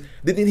riches?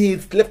 Didn't he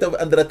slept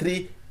under a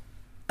tree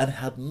and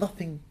had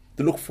nothing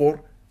to look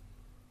for?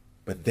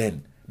 But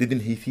then,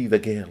 didn't he see the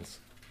girls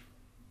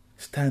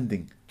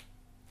standing,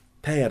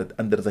 tired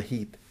under the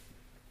heat,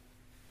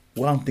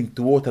 wanting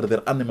to water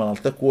their animals,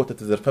 take water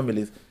to their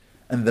families,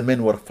 and the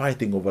men were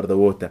fighting over the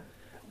water,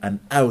 and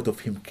out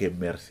of him came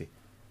mercy.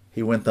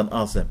 He went and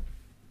asked them,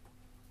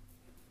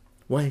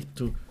 why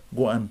to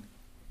go and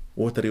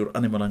water your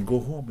animal and go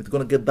home? It's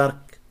going to get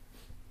dark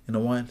in a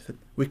while. He said,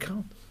 we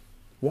can't.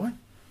 Why?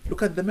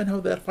 Look at the men, how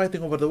they are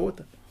fighting over the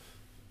water.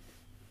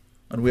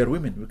 And we are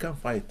women, we can't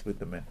fight with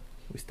the men.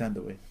 We stand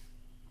away.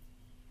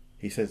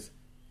 He says,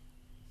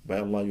 by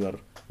Allah, you are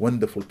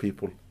wonderful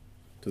people,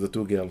 to the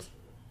two girls.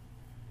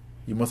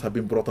 You must have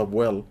been brought up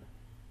well,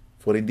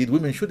 for indeed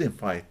women shouldn't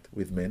fight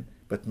with men,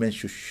 but men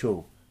should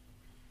show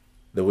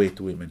the way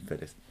to women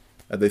first.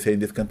 As they say in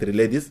this country,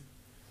 ladies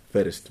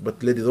first,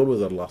 but ladies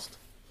always are last.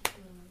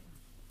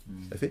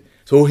 You see?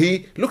 So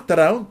he looked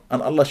around,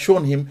 and Allah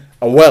shown him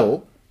a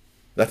well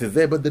that is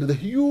there, but there is a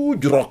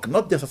huge rock,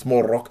 not just a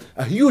small rock,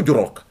 a huge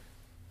rock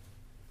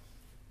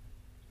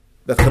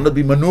that cannot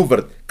be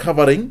maneuvered,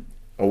 covering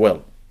a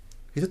well.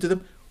 He said to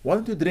them, why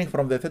don't you drink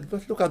from there? He said,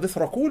 but look at this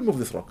rock, who will move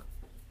this rock?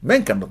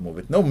 Men cannot move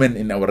it. No men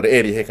in our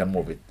area here can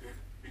move it.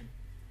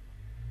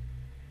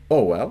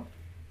 Oh well,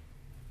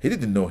 he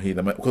didn't know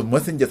because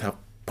messengers have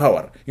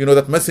power. You know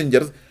that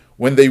messengers,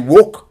 when they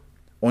walk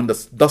on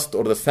the dust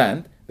or the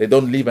sand, they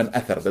don't leave an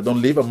athar, they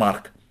don't leave a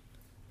mark.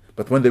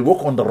 But when they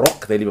walk on the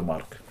rock, they leave a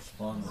mark.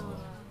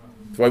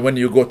 That's why when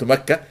you go to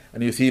Mecca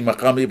and you see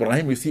Maqam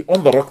Ibrahim, you see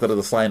on the rock there is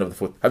a sign of the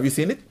foot. Have you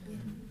seen it?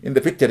 In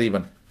the picture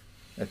even.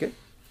 Okay?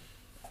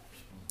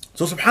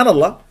 So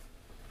subhanallah,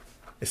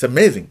 it's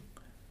amazing.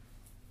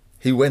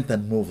 He went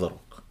and moved the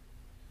rock.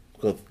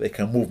 Because they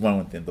can move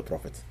mountains, the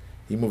prophets.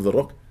 He moved the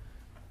rock.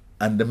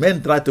 And the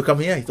men tried to come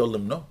here. He told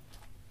them, no.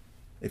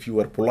 If you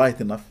were polite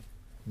enough,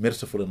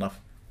 merciful enough,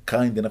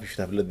 kind enough, you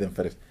should have let them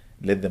first.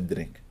 Let them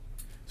drink.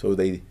 So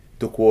they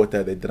took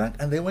water, they drank,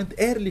 and they went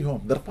early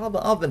home. Their father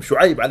asked them,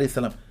 Shu'aib alayhi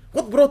salam,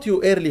 what brought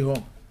you early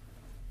home?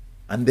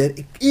 And they're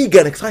eager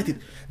and excited.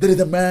 There is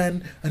a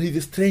man, and he's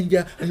a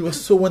stranger, and he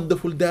was so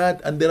wonderful, dad,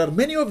 and there are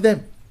many of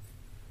them.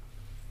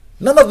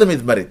 None of them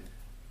is married.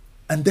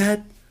 And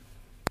Dad,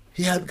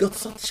 he had got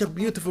such a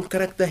beautiful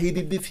character. He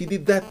did this, he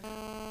did that.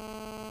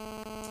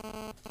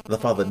 The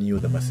father knew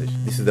the message.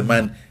 This is the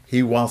man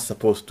he was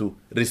supposed to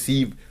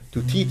receive,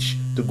 to teach,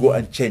 to go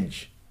and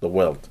change the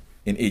world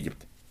in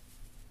Egypt.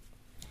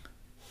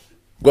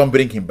 Go and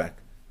bring him back.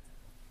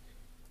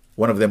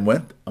 One of them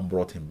went and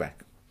brought him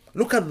back.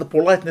 Look at the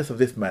politeness of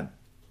this man.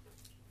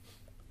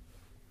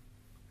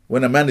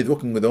 When a man is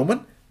walking with a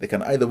woman, they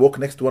can either walk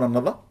next to one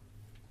another,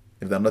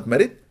 if they're not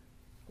married,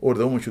 or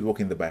the woman should walk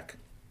in the back.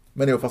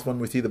 Many of us, when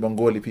we see the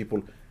Bengali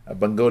people, a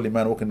Bengali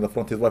man walking in the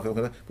front, his wife walking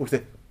in the back, people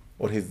say,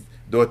 or his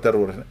daughter,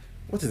 or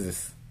what is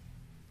this?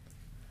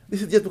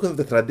 This is just because of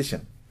the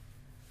tradition.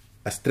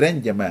 A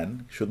stranger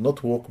man should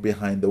not walk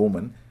behind the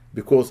woman,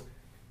 because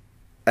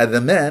as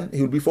a man,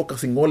 he will be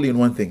focusing only on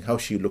one thing, how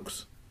she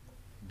looks.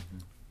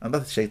 And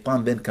that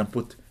shaitan then can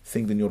put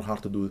things in your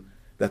heart to do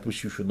that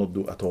which you should not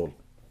do at all,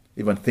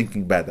 even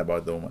thinking bad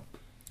about the woman.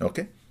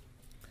 Okay?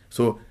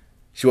 So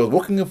she was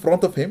walking in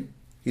front of him.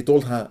 He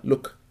told her,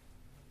 look,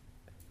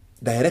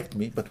 direct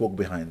me, but walk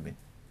behind me.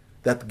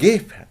 That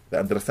gave her the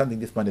understanding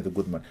this man is a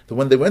good man. So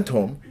when they went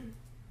home,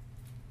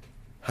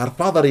 her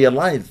father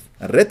realized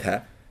and read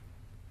her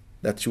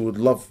that she would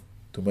love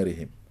to marry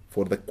him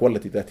for the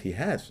quality that he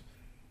has.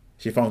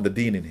 She found the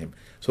deen in him.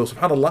 So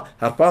subhanAllah,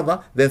 her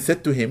father then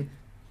said to him,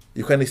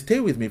 you can stay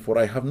with me, for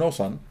I have no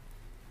son,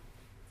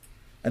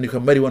 and you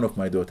can marry one of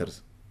my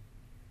daughters.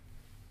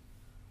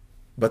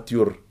 But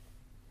your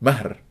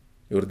mahr,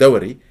 your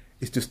dowry,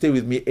 is to stay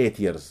with me 8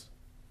 years,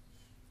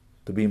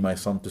 to be my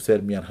son, to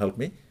serve me and help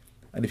me.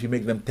 And if you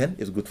make them 10,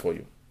 it's good for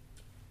you.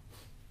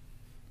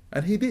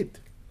 And he did.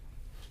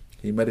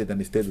 He married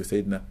and he stayed with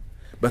Sayyidina.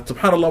 But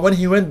subhanAllah, when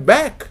he went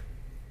back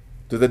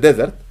to the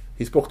desert,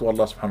 he spoke to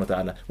Allah subhanahu wa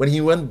ta'ala. When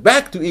he went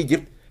back to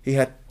Egypt, he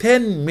had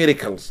 10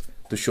 miracles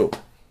to show.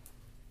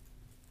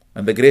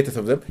 And the greatest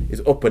of them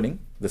is opening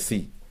the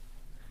sea.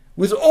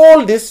 With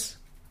all this,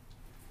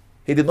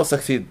 he did not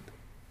succeed.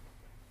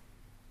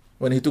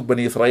 When he took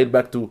Bani Israel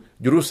back to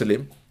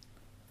Jerusalem,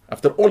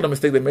 after all the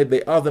mistakes they made,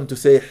 they asked them to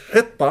say,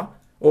 Hitta,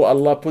 oh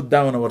Allah, put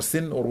down our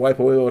sin or wipe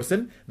away our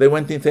sin. They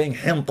went in saying,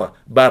 Hinta,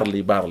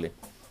 barley, barley.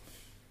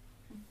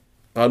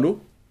 قالوا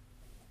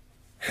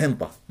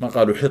حنطة ما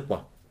قالوا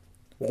حطة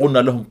وقلنا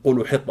لهم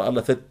قولوا حطة.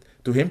 Allah said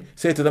to him,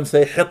 say to them,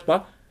 say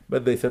حطة,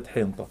 but they said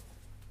حنطة.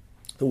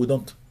 So we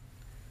don't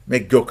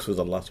make jokes with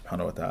Allah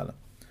subhanahu wa ta'ala.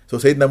 So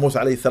Sayyidina Musa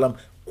alayhi salam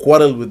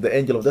quarreled with the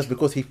angel of death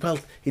because he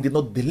felt he did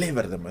not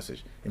deliver the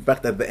message. In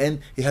fact, at the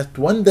end, he has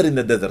to wander in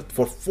the desert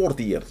for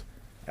 40 years.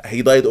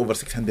 He died over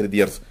 600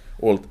 years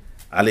old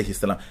alayhi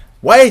salam.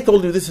 Why I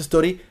told you this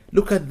story?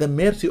 Look at the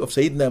mercy of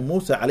Sayyidina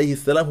Musa alayhi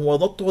salam, who was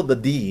not taught the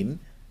deen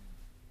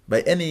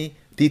by any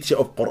teacher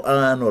of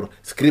Quran or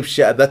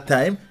scripture at that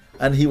time,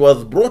 and he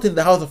was brought in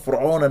the house of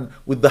Fir'aun and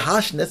with the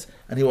harshness,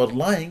 and he was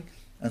lying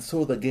and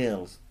saw the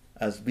girls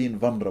as being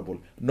vulnerable.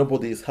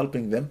 Nobody is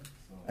helping them,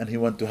 and he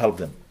went to help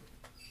them.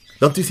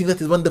 Don't you think that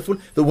is wonderful?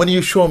 That when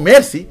you show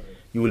mercy,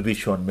 you will be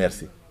shown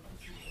mercy.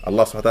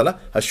 Allah subhanahu wa ta'ala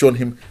has shown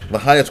him the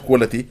highest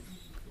quality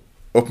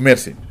of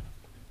mercy.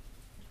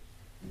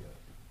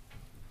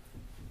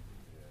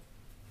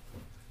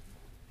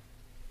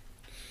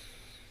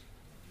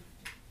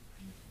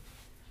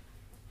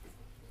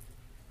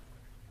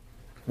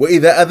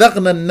 وَإِذَا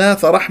أَذَقْنَا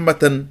النَّاسَ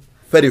رَحْمَةً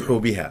فَرِحُوا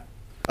بِهَا.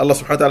 Allah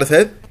subhanahu wa ta'ala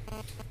said,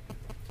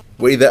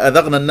 وَإِذَا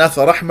أَذَقْنَا النَّاسَ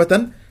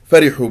رَحْمَةً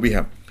فَرِحُوا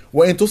بِهَا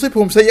وَإِن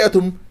تُصِبْهُمْ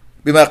سَيِّئَةٌ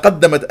بِمَا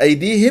قَدَّمَتْ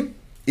أَيْدِيهِمْ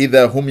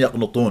إِذَا هُمْ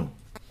يَقْنُطُونَ.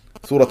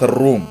 Surah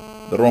Ar-Rum,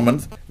 the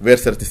Romans,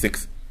 verse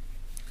 36.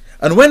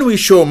 And when we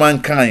show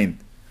mankind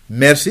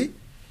mercy,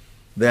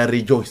 they are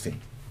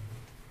rejoicing.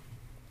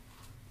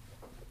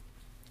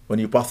 When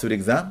you pass your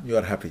exam, you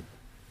are happy.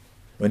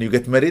 When you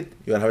get married,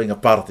 you are having a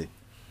party.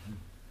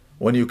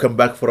 When you come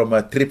back from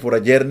a trip or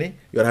a journey,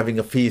 you are having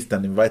a feast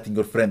and inviting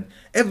your friend.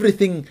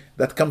 Everything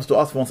that comes to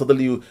us when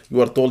suddenly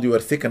you are told you are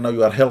sick and now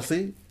you are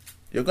healthy,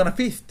 you're going to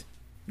feast.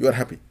 You are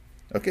happy.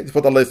 Okay? That's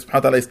what Allah subhanahu wa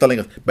ta'ala is telling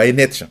us by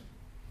nature.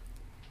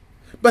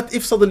 But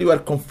if suddenly you are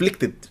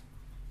conflicted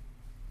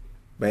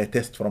by a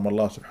test from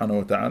Allah subhanahu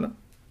wa ta'ala,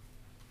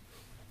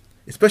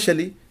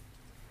 especially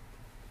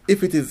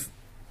if it is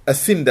a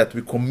sin that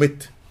we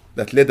commit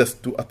that led us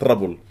to a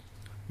trouble,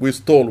 we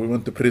stole, we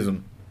went to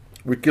prison,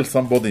 we killed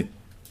somebody,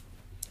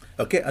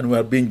 okay, and we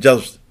are being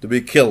judged to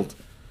be killed,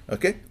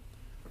 okay,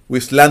 we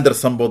slander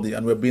somebody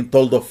and we're being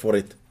told off for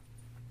it,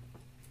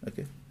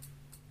 okay,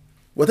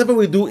 whatever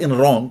we do in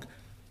wrong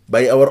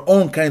by our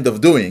own kind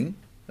of doing,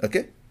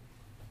 okay,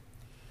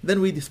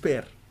 then we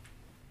despair.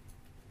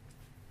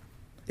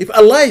 If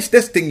Allah is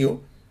testing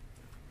you,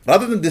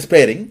 rather than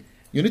despairing,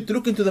 you need to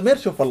look into the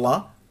mercy of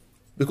Allah,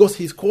 because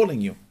He's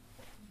calling you.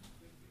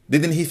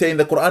 Didn't He say in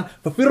the Quran,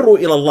 فَفِرُّوا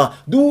إِلَى اللَّهِ,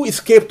 do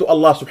escape to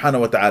Allah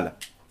subhanahu wa ta'ala.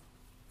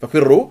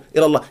 فَفِرُّوا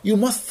إِلَى اللَّهِ, you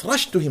must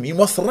rush to Him, you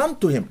must run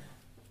to Him.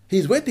 He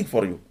is waiting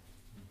for you.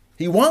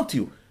 He wants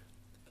you.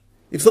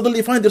 If suddenly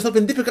you find yourself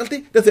in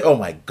difficulty, then say, oh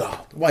my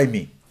God, why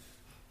me?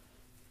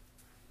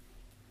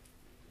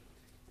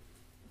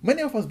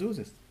 Many of us do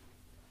this.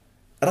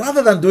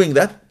 Rather than doing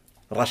that,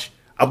 rush.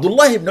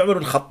 Abdullah ibn Umar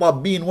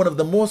al-Khattab, being one of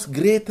the most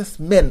greatest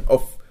men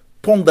of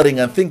pondering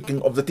and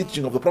thinking of the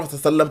teaching of the Prophet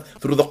ﷺ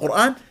through the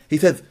Quran, he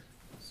says,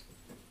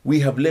 we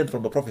have learned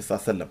from the Prophet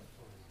ﷺ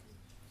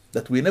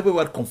that we never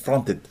were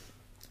confronted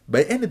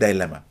by any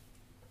dilemma.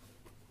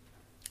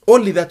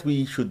 Only that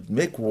we should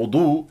make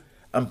wudu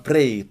and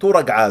pray 2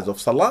 rak'ahs of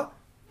salah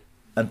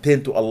and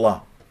turn to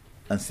Allah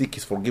and seek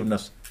His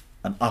forgiveness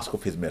and ask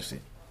of His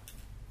mercy.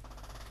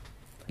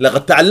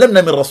 لقد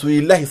تعلمنا من رسول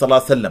الله صلى الله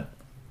عليه وسلم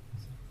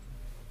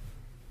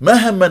ما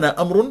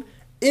همنا أمر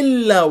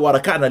إلا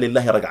وركعنا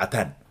لله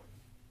ركعتان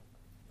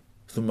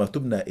ثم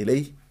تبنا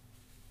إليه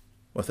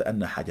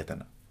وسألنا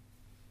حاجتنا.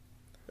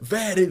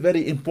 Very,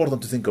 very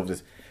important to think of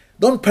this.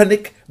 Don't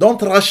panic,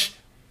 don't rush.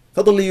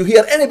 Suddenly you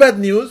hear any bad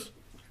news,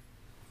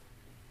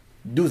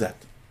 do that.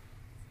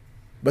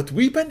 But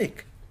we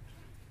panic.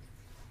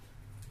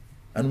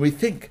 And we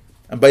think.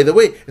 And by the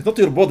way, it's not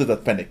your body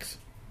that panics.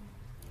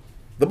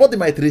 The body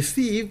might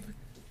receive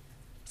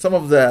some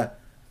of the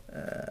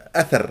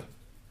athar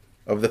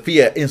of the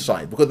fear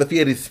inside, because the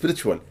fear is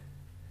spiritual.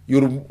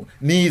 Your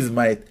knees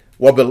might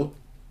wobble,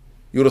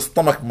 your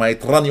stomach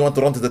might run, you want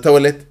to run to the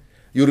toilet,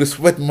 your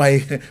sweat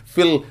might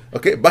fill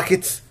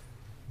buckets,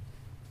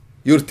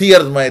 your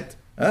tears might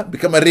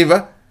become a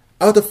river.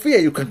 Out of fear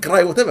you can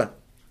cry whatever.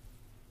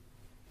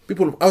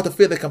 People out of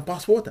fear, they can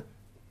pass water.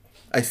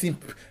 I see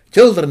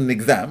children in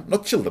exam,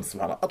 not children,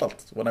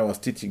 adults, when I was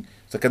teaching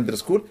secondary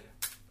school,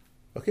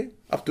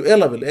 up to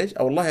A-level age,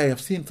 I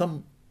have seen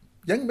some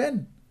young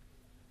men,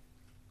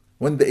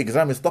 when the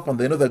exam is tough and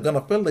they know they're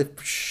gonna fail, they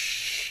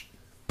push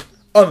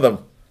on them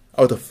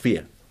out of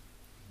fear.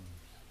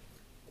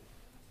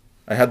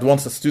 I had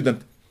once a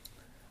student,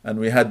 and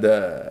we had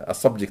a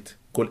subject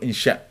called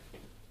Insha,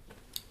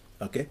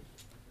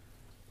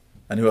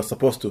 and he was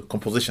supposed to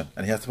composition,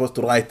 and he was supposed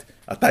to write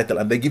a title,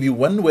 and they give you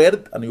one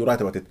word and you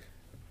write about it.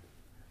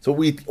 So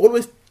we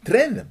always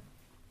train them,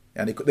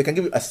 and they can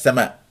give you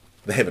as-sama,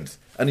 the heavens,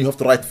 and you have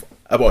to write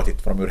about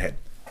it from your head,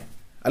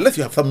 unless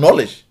you have some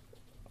knowledge.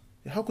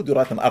 How could you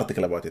write an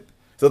article about it?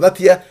 So that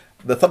year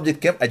the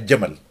subject came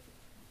al-jamal,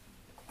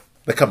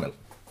 the camel.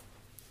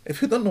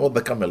 If you don't know what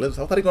the camel is,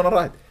 how are you going to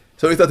write?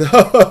 So he started,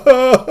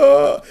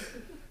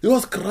 he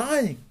was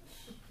crying.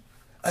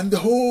 And the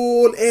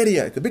whole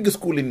area, it's a big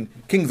school in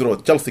Kings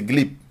Road, Chelsea,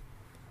 Glebe.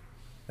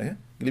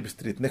 Glebe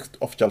Street, next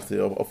off Chelsea,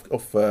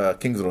 off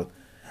Kings Road.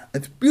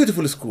 It's a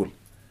beautiful school.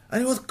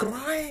 And he was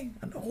crying,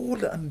 and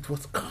it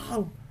was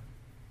calm.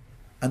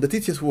 And the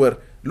teachers who were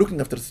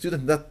looking after the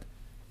students in that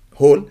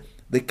hall,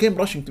 they came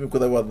rushing to me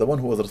because I was the one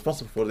who was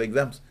responsible for the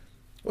exams.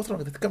 What's wrong?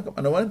 They said, come.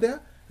 And I went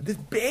there, and this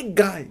big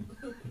guy.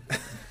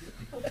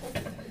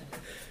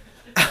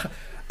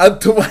 And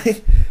to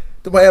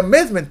my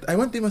amazement, I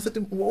went to him and said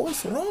to him,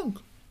 what's wrong?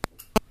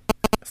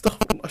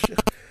 Astaghfirullah, Sheikh.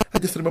 I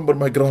just remember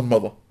my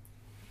grandmother.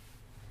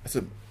 I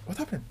said, what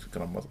happened to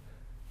grandmother?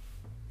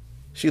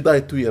 She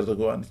died 2 years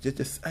ago, and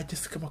I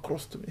just come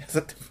across to me. I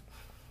said,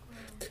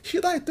 she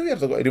died 2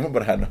 years ago. I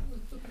remember her now.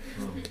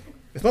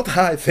 It's not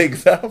her, it's the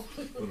exam.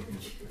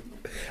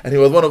 And he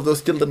was one of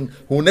those children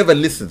who never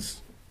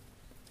listens.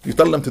 You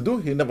tell them to do,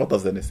 he never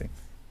does anything.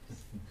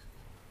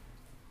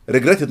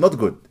 Regret is not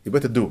good. You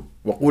better do.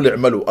 وَقُولِ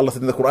اعْمَلُوا. Allah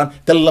said in the Quran,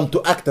 tell them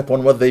to act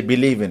upon what they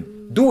believe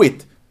in. Do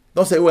it.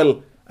 Don't say,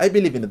 well, I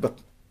believe in it, but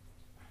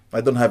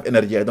I don't have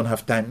energy, I don't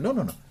have time.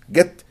 No.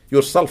 Get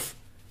yourself.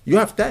 You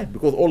have time,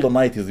 because all the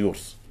night is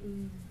yours.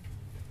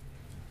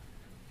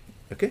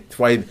 That's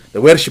why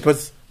the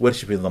worshippers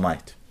worship in the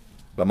night.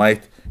 The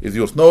night is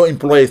yours. No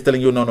employee is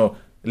telling you, no,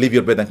 leave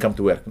your bed and come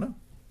to work. No.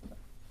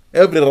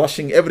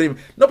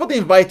 Nobody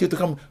invite you to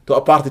come to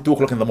a party 2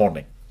 o'clock in the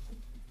morning.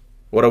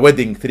 Or a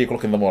wedding 3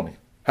 o'clock in the morning.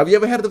 Have you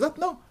ever heard of that?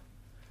 No.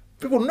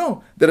 People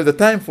know there is a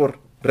time for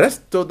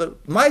rest, so the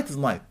night is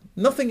night.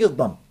 Nothing is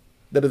done.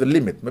 There is a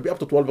limit, maybe up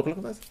to 12 o'clock.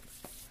 That's it.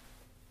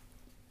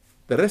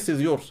 The rest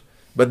is yours.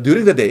 But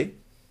during the day,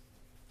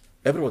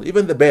 everyone,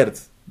 even the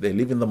birds, they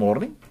live in the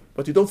morning,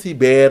 but you don't see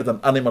birds and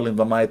animal in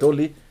the night,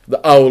 only the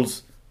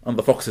owls and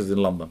the foxes in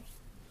London.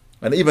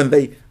 And even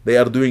they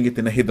are doing it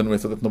in a hidden way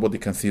so that nobody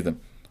can see them.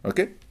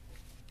 Okay?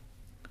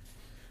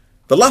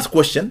 The last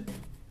question,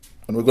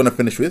 and we're going to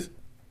finish with,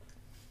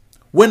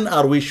 when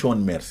are we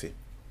shown mercy?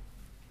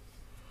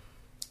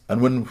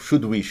 And when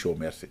should we show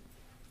mercy?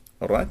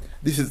 All right?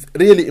 This is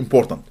really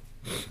important.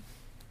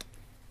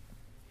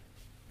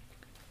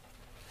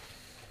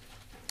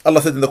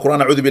 Allah said in the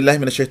Quran, أعوذ بالله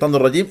من الشيطان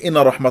الرجيم, إن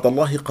رحمة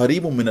الله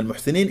قريب من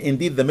المحسنين.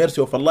 Indeed, the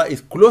mercy of Allah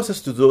is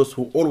closest to those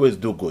who always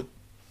do good.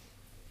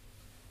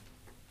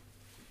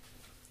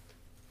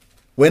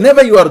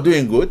 Whenever you are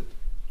doing good,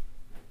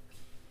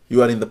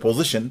 you are in the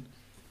position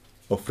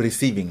of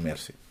receiving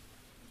mercy.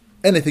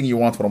 Anything you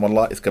want from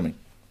Allah is coming.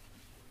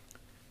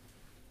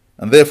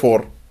 And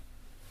therefore,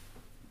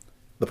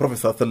 the Prophet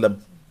ﷺ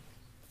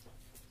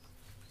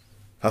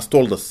has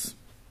told us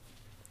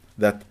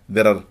that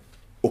there are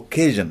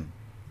occasions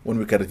when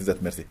we can receive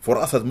that mercy. For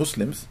us as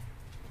Muslims,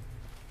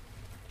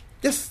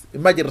 just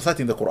imagine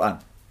reciting the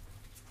Quran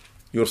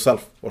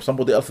yourself, or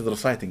somebody else is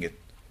reciting it,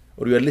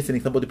 or you are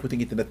listening, somebody putting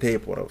it in a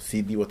tape or a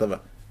CD, whatever.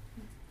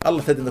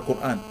 Allah said in the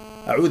Quran,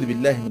 أعوذ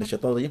بالله من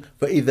الشيطان الرجيم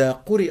فإذا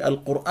قرئ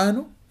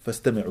القرآن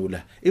فاستمعوا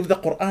له. If the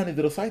Quran is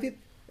recited,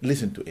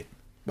 listen to it.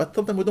 But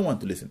sometimes we don't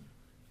want to listen.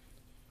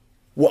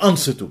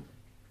 وأنصتوا.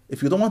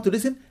 If you don't want to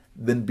listen,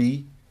 then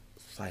be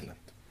silent.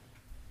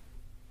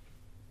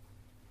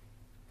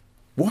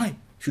 Why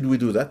should we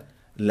do that?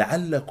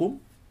 لعلكم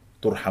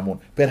ترحمون.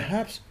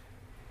 Perhaps,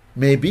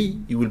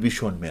 maybe you will be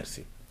shown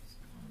mercy.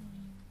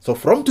 So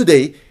from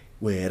today,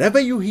 wherever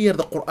you hear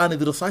the Quran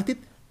is recited,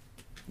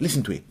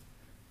 listen to it.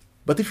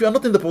 But if you are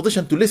not in the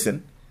position to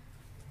listen,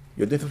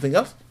 you're doing something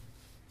else,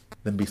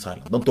 then be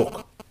silent. Don't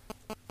talk.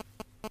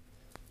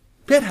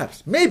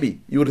 Perhaps,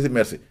 maybe you will receive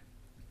mercy.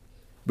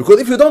 Because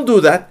if you don't do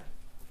that,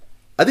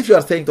 as if you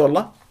are saying to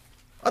Allah,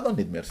 I don't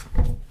need mercy.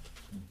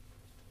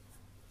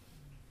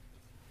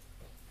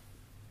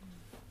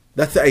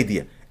 That's the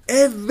idea.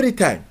 Every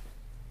time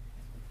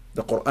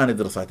the Quran is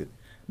recited.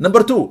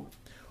 Number two,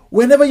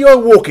 whenever you are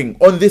walking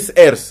on this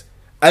earth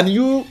and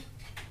you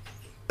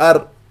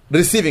are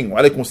receiving,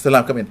 walaikum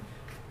assalam, come in,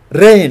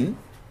 rain,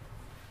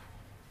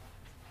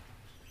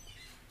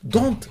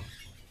 don't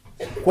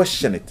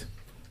question it.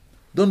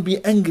 Don't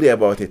be angry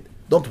about it.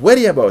 Don't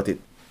worry about it.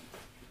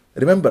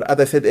 Remember, as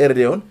I said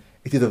earlier on,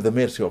 it is of the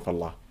mercy of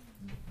Allah.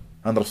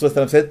 And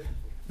Rasulullah said,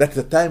 that's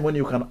the time when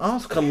you can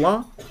ask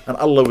Allah and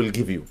Allah will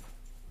give you.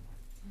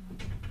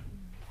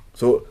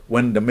 So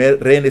when the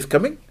rain is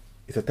coming,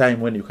 it's a time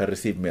when you can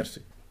receive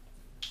mercy.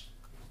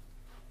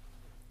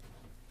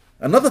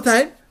 Another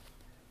time,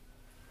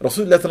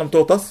 Rasulullah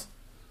taught us,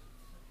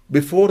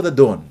 before the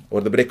dawn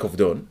or the break of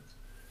dawn,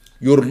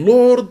 your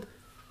Lord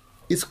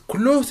is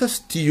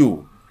closest to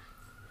you.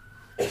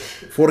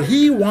 For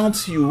He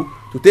wants you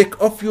to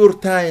take off your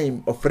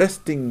time of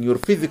resting your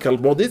physical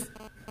bodies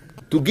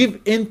to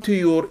give into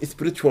your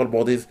spiritual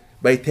bodies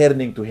by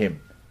turning to Him.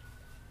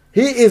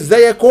 He is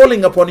there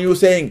calling upon you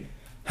saying,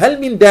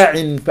 هل من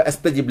داع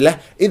فأستجب له.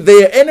 Is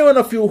there any one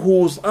of you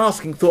who's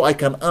asking so I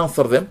can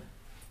answer them?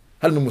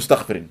 هل من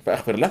مستغفر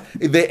فأغفر له.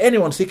 Is there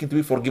anyone seeking to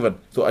be forgiven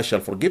so I shall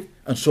forgive?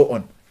 And so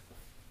on.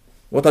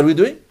 What are we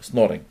doing?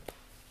 Snoring.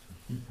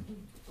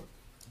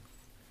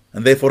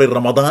 And therefore in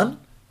Ramadan,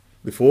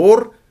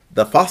 before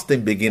the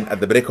fasting begin at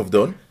the break of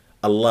dawn,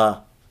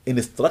 Allah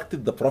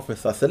instructed the Prophet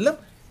ﷺ,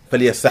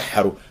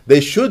 فَلْيَسَحَّرُوا.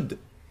 They should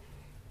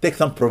take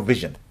some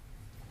provision.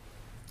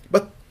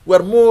 But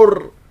we're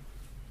more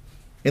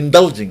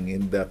indulging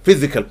in the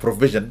physical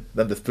provision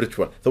than the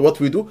spiritual. So what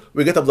we do,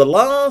 we get up the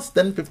last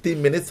 10-15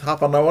 minutes,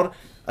 half an hour,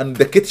 and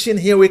the kitchen,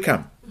 here we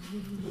come.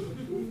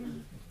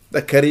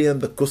 The curry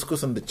and the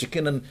couscous and the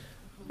chicken and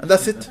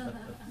that's it.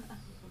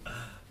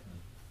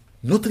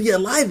 Not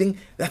realizing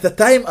that the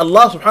time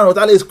Allah subhanahu wa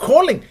ta'ala is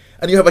calling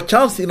and you have a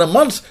chance in a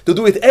month to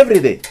do it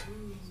every day.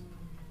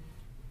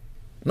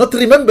 Not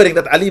remembering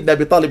that Ali ibn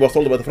Abi Talib was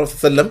told by the Prophet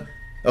sallam,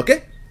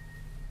 okay?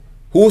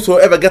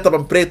 Whosoever get up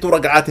and pray 2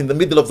 rak'at in the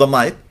middle of the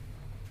night,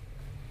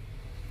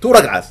 2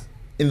 rak'ahs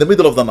in the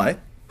middle of the night,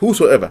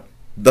 whosoever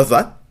does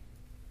that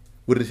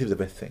will receive the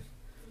best thing.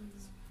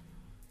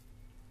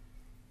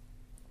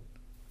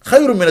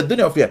 خير من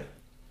الدنيا وفيها.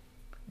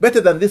 Better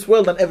than this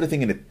world and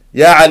everything in it.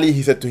 Ya Ali,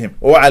 he said to him,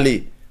 O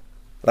Ali,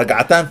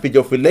 ركعتان في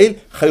جوف الليل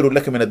خير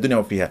لك من الدنيا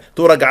وفيها.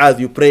 2 rak'ahs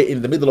you pray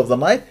in the middle of the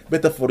night,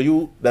 better for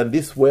you than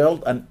this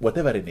world and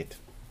whatever in it.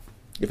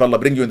 If Allah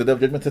bring you in the day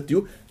of judgment, said to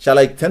you, shall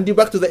I send you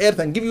back to the earth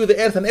and give you the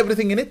earth and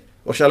everything in it?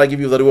 Or shall I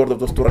give you the reward of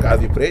those 2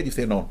 rak'ahs you prayed? You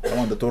say, no, I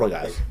want the 2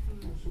 rak'ahs.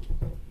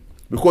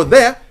 Because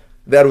there,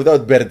 they are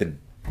without burden.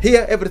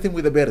 Here, everything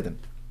with a burden.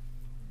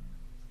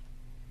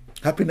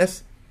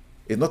 Happiness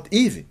is not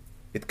easy.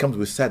 It comes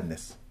with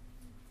sadness.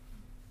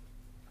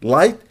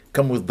 Light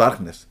comes with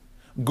darkness.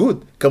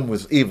 Good comes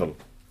with evil.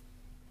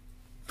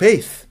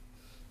 Faith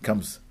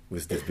comes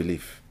with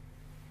disbelief.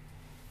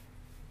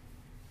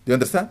 Do you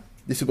understand?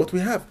 This is what we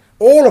have.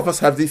 All of us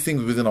have these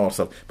things within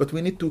ourselves. But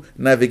we need to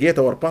navigate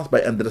our path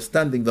by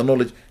understanding the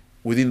knowledge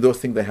within those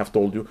things I have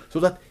told you, so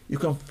that you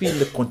can feel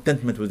the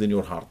contentment within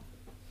your heart.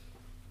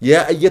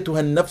 يا أيتها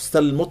النفس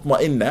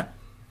المطمئنة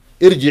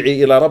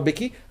ارجعي إلى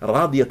ربك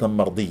راضية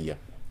مرضية.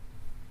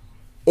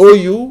 O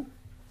you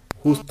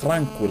who's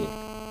tranquil,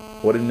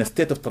 or in a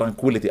state of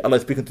tranquility. Allah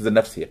is speaking to the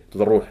nafs here, to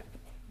the ruh.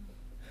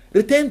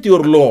 Return to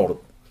your Lord.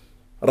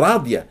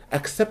 Radiyah,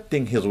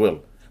 accepting His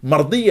will.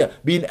 Mardiyah,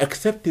 being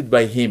accepted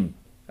by Him,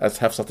 as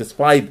have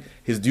satisfied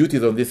His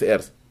duties on this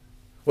earth.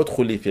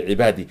 وَادْخُلِي فِي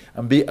عِبَادِي,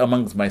 and be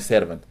amongst my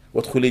servant.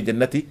 وَادْخُلِي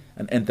جَنَّتِي,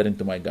 and enter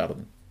into my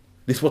garden.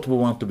 This is what we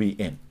want to be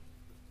in.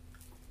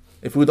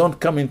 If we don't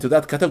come into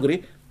that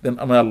category, then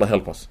may Allah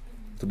help us.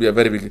 To be a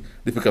very big,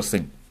 difficult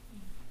thing.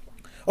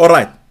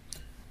 Alright.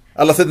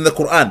 Allah said in the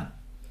Quran,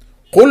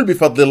 قُلْ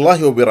بِفَضْلِ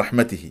اللَّهِ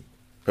وَبِرَحْمَتِهِ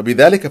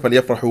فَبِذَلِكَ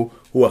فَلْيَفْرَحُوا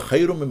هُوَ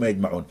خَيْرٌ مِمَّا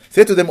يَجْمَعُونَ.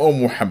 Say to them, O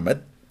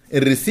Muhammad,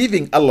 in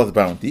receiving Allah's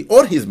bounty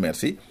or His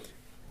mercy,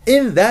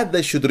 in that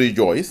they should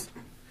rejoice.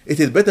 It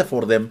is better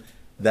for them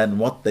than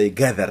what they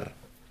gather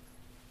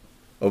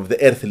of the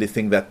earthly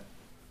thing that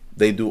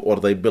they do or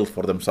they build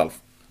for themselves.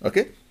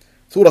 Okay?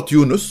 Surah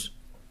Yunus,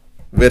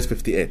 verse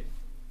 58.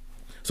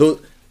 So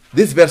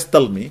this verse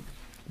tells me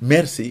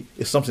mercy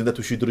is something that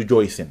we should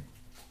rejoice in.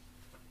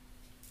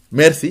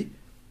 Mercy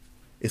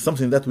is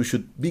something that we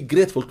should be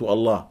grateful to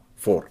Allah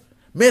for.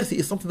 Mercy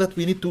is something that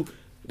we need to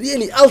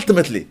really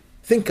ultimately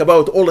think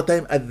about all the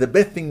time as the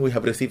best thing we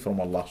have received from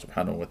Allah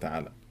subhanahu wa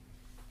ta'ala.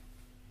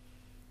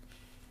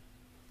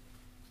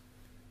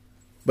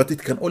 But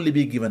it can only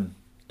be given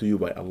to you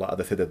by Allah,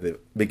 as I said at the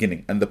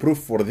beginning. And the proof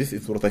for this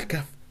is Surah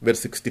Al-Kahf, verse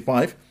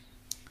 65,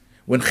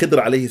 when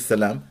Khidr alayhi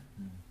salam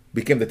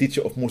became the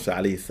teacher of Musa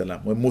alayhi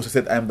salam. When Musa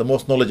said, I am the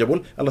most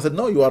knowledgeable, Allah said,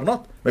 no, you are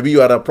not. Maybe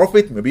you are a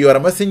prophet, maybe you are a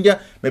messenger,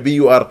 maybe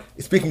you are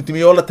speaking to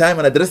me all the time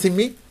and addressing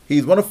me. He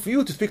is one of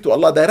you to speak to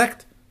Allah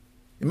direct.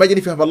 Imagine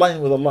if you have a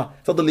line with Allah.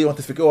 Suddenly you want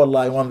to speak, oh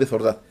Allah, I want this or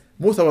that.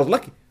 Musa was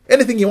lucky.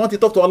 Anything he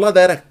wanted, talk to Allah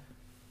direct.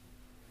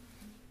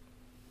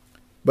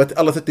 But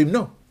Allah said to him,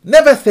 no,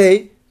 never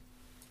say,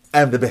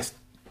 I am the best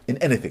in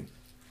anything.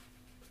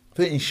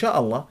 So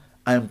inshallah,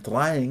 I am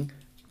trying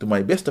to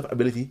my best of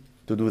ability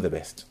to do the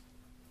best.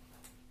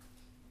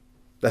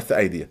 That's the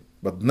idea.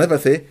 But never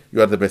say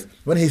you are the best.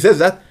 When he says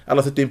that,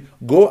 Allah said to him,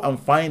 go and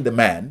find a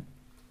man,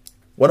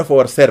 one of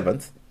our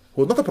servants,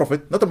 who is not a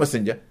prophet, not a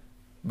messenger,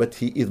 but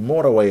he is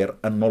more aware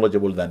and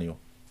knowledgeable than you.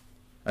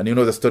 And you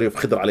know the story of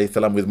Khidr alayhi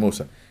salam with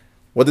Musa.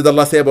 What did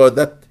Allah say about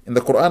that in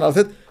the Quran? Allah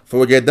said,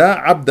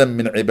 فَوَجَدَا عَبْدًا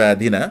مِنْ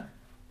عِبَادِنَا.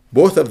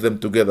 Both of them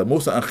together,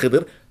 Musa and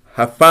Khidr,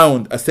 have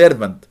found a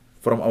servant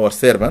from our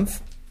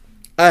servants.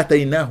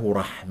 آتَيْنَاهُ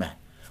رَحْمَةً.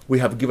 We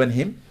have given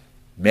him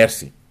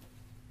mercy.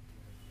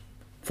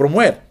 From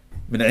where?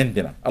 مِنْ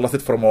عِنْدِنَا. Allah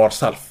said from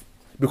ourselves.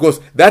 Because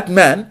that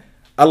man,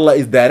 Allah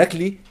is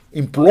directly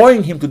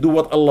employing him to do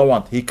what Allah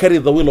wants. He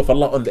carried the will of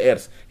Allah on the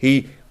earth.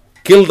 He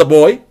killed the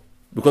boy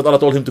because Allah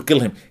told him to kill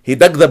him. He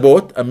dug the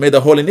boat and made a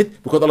hole in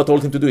it because Allah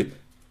told him to do it.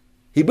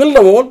 He built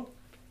the wall.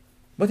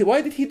 But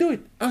why did he do it?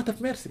 Out of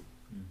mercy.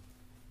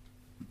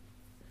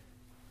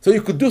 So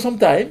you could do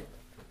sometime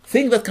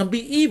things that can be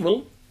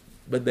evil,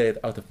 but they're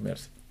out of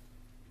mercy.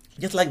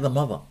 Just like the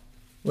mother,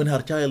 when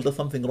her child does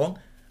something wrong,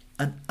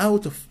 and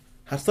out of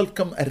herself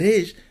come a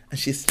rage, and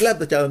she slapped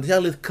the child, and the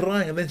child is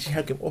crying, and then she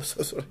hugged him. Oh,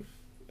 so sorry.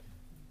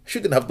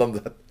 Shouldn't have done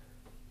that.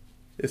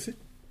 You see?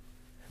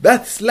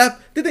 That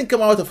slap didn't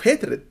come out of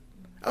hatred,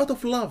 out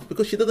of love,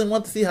 because she doesn't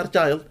want to see her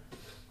child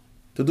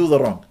to do the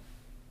wrong.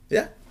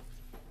 Yeah?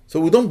 So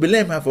we don't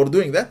blame her for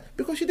doing that,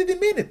 because she didn't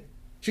mean it.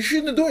 She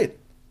shouldn't do it.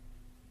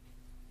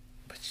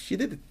 But she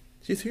did it.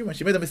 She's human.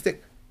 She made a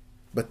mistake.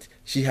 But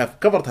she have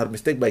covered her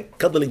mistake by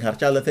cuddling her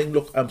child and saying,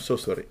 look, I'm so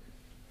sorry.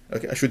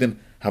 Okay, I shouldn't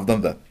have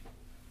done that.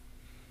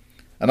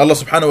 And Allah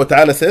subhanahu wa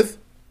ta'ala says,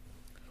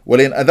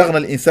 وَلَإِنْ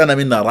أَذَغْنَا الْإِنسَانَ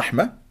مِنَّا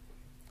رَحْمَةً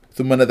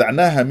ثُمَّ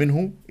نَذَعْنَاهَا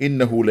مِنْهُ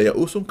إِنَّهُ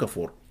لَيَئُوسٌ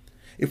كَفُورٌ.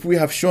 If we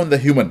have shown the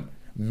human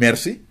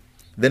mercy,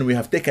 then we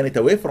have taken it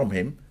away from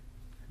him,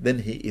 then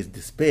he is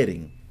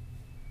despairing.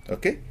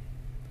 Okay?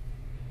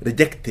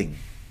 Rejecting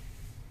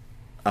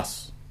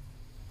us.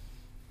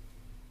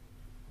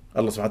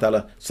 Allah subhanahu wa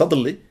ta'ala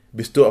suddenly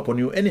bestow upon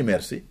you any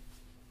mercy,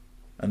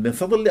 and then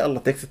suddenly Allah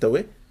takes it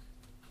away.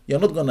 You're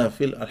not gonna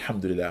feel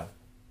Alhamdulillah,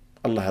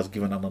 Allah has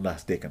given and Allah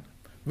has taken.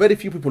 Very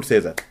few people say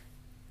that.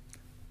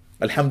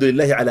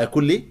 Alhamdulillah ala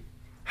kulli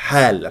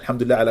hal.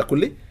 Alhamdulillah ala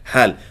kulli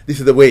hal. This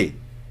is the way.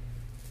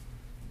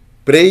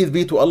 Praise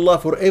be to Allah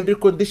for every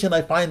condition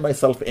I find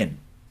myself in.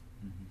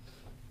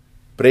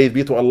 Praise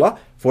be to Allah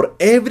for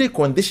every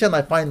condition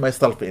I find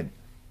myself in.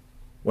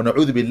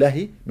 وَنَعُوذُ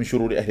بِاللَّهِ مِنْ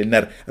شُرُورِ أَهْلِ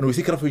النَّارِ. And we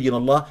seek refuge in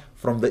Allah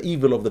from the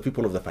evil of the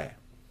people of the fire.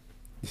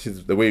 This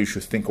is the way you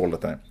should think all the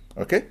time.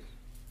 Okay?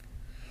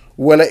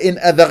 وَلَئِنْ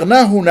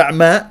أَذَغْنَاهُ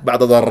نَعْمَاء بَعْدَ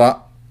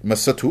ضَرَّاء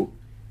مَسَّتْهُ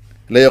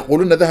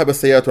لَيَقُولُنَّ ذَهَبَ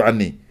السَّيِّئَاتُ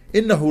عَنِّي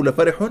إِنَّهُ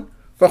لَفَرِحٌ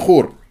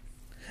فَخُورٌ.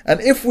 And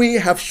if we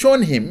have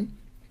shown him,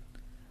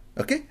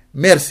 okay,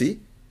 mercy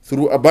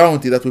through a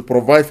bounty that we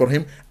provide for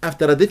him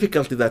after a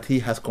difficulty that he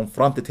has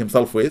confronted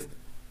himself with,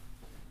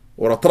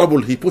 or a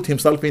trouble he put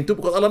himself into,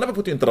 because Allah never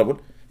put you in trouble,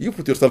 you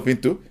put yourself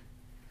into,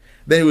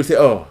 then he will say,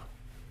 oh,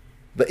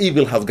 the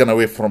evil has gone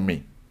away from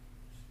me.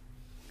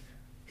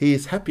 He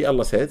is happy,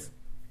 Allah says,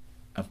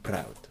 and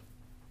proud.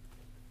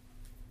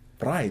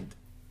 Pride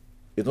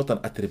is not an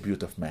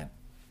attribute of man.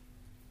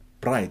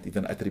 Pride is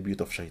an attribute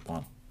of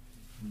shaitan.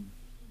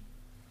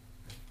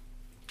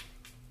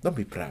 Don't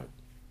be proud.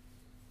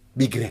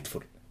 Be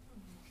grateful.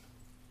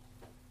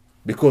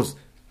 Because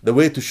the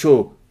way to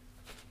show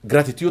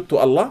gratitude to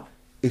Allah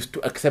is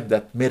to accept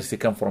that mercy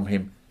comes from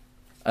him,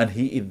 and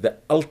he is the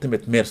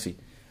ultimate mercy,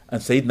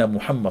 and Sayyidina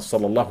Muhammad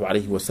sallallahu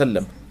alayhi wa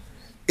sallam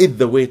is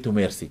the way to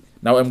mercy.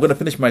 Now I'm going to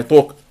finish my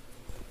talk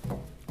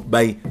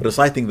by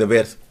reciting the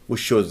verse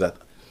which shows that.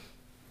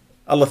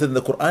 Allah said in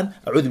the Quran,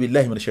 أعوذ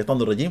بالله من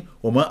الشيطان الرجيم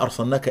وما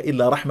أرسلناك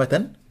إلا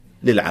رحمة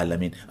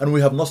للعالمين. And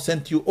we have not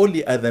sent you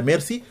only as a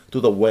mercy to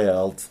the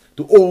world,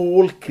 to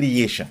all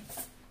creation.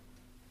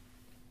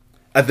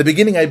 At the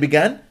beginning I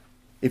began,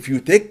 if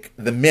you take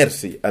the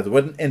mercy as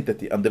one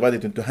entity and divide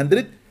it into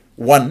 100,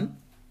 1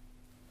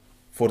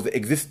 for the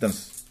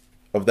existence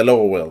of the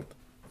lower world,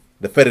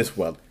 the first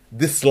world,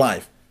 this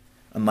life,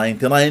 and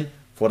 99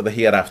 for the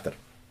hereafter.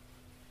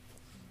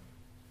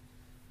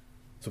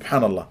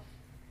 Subhanallah.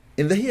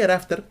 In the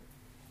hereafter,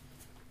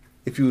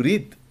 if you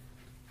read,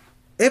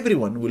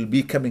 everyone will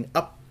be coming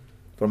up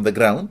from the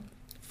ground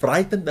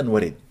frightened and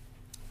worried.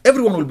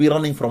 Everyone will be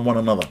running from one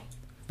another.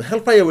 The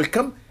hellfire will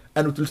come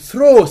and it will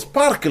throw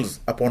sparkles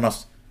upon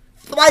us,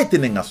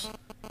 frightening us.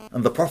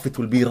 And the Prophet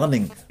will be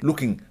running,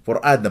 looking for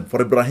Adam,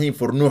 for Ibrahim,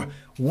 for Nuh,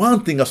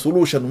 wanting a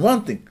solution,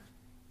 wanting.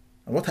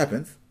 And what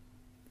happens?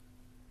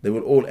 They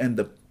will all end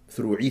up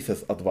through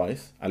Isa's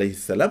advice, alayhi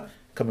salam,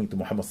 coming to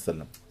Muhammad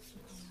sallam.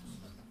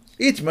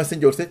 Each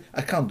messenger will say,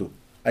 I can't do.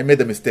 I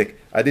made a mistake.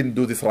 I didn't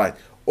do this right.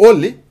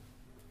 Only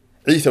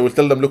Isa will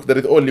tell them, look, there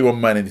is only one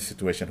man in this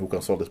situation who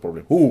can solve this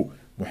problem. Who?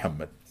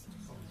 Muhammad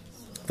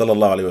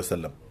sallallahu alayhi wa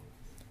sallam.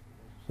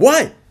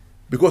 Why?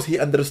 Because he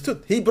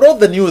understood. He brought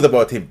the news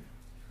about him.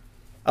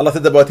 Allah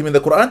said about him in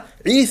the Quran,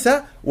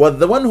 Isa was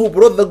the one who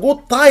brought the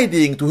good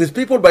tidings to his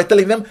people by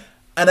telling them,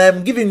 and I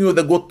am giving you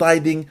the good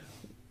tidings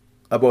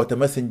about a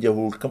messenger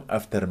who will come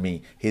after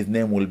me. His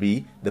name will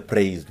be the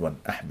praised one,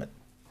 Ahmad.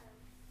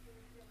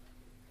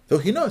 So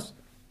he knows.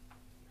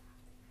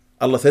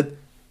 Allah said,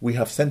 we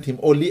have sent him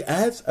only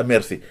as a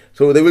mercy.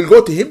 So they will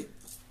go to him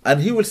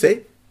and he will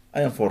say,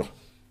 I am for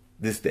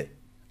this day.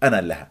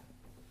 Ana laha.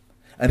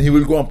 And he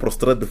will go and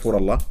prostrate before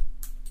Allah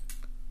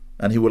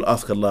and he will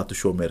ask Allah to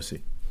show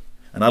mercy.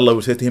 And Allah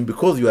will say to him,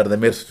 because you are the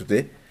mercy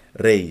today,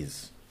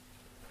 raise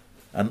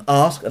and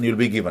ask and you'll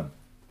be given.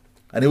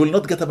 And he will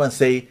not get up and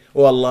say,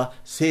 oh Allah,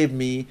 save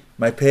me,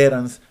 my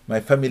parents,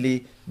 my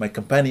family, my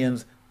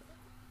companions.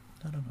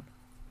 No.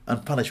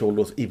 And punish all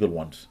those evil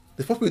ones.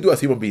 This is what we do as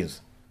human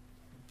beings.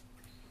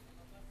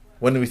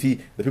 When we see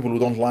the people who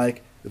don't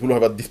like, the people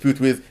who have a dispute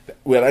with,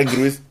 we are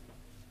angry with,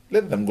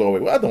 let them go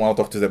away. I don't want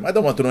to talk to them. I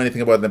don't want to know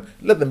anything about them.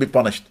 Let them be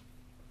punished.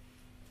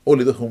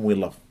 Only those whom we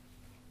love.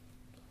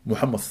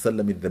 Muhammad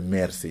sallam is the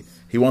mercy.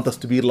 He wants us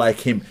to be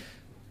like him.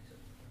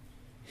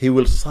 He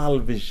will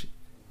salvage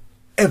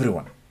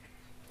everyone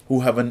who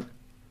have an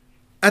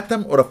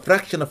atom or a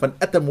fraction of an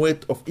atom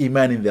weight of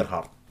iman in their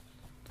heart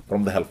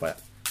from the hellfire.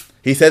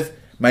 He says,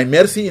 my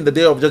mercy in the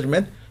day of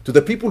judgment to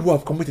the people who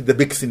have committed the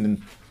big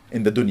sin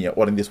in the dunya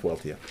or in this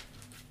world here.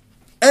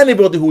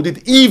 Anybody who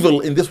did evil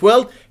in this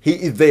world, he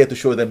is there to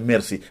show them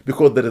mercy,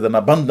 because there is an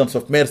abundance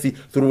of mercy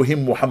through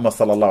him, Muhammad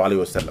sallallahu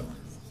alayhi wasallam.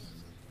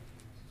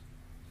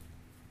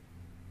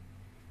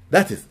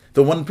 That is.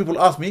 So when people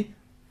ask me,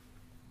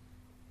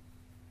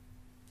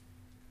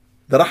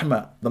 the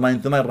rahmah, the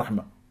 99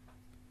 rahmah,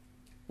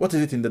 what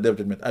is it in the day of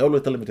judgment? I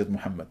always tell them it is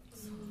Muhammad.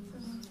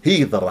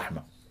 He is the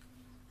rahmah.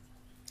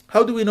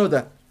 How do we know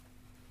that?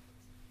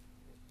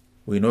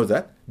 We know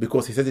that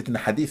because he says it in the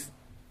hadith.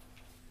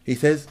 He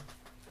says,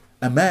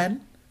 a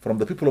man from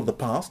the people of the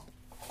past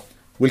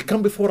will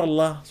come before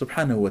Allah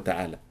subhanahu wa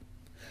ta'ala.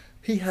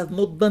 He has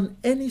not done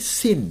any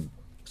sin,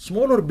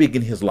 small or big,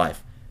 in his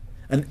life.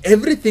 And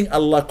everything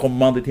Allah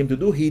commanded him to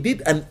do, he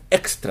did an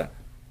extra.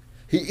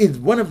 He is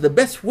one of the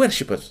best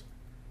worshippers.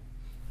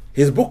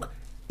 His book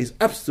is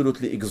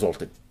absolutely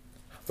exalted,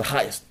 the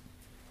highest.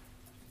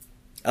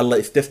 Allah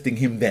is testing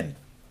him then.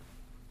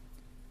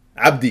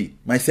 Abdi,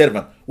 my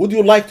servant, would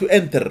you like to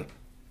enter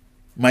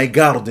my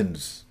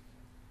gardens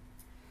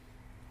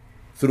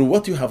through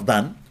what you have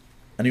done,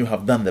 and you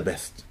have done the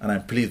best, and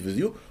I'm pleased with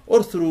you,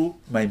 or through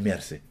my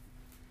mercy?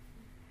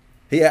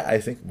 Here I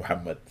think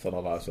Muhammad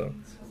sallallahu alaihi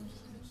wasallam.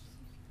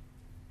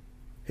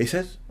 He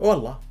says, oh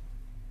Allah,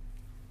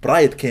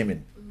 pride came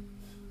in.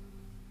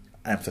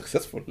 I'm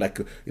successful. Like,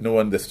 you know,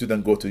 when the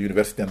students go to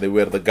university and they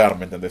wear the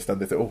garment and they stand,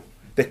 they say, oh,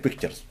 take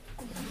pictures.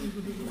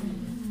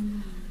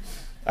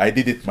 I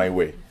did it my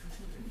way.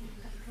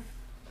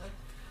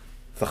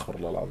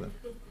 Astaghfirullah al-Azim.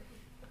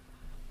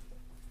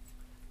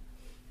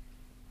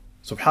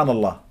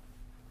 Subhanallah.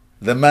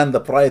 The man,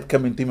 the pride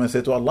come into him and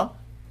say to Allah,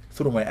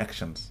 through my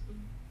actions.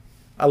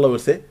 Allah will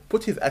say,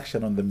 put his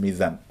action on the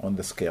mizan, on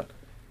the scale.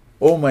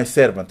 Oh my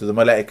servant, to the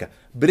malaika,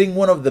 bring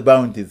one of the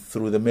bounties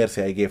through the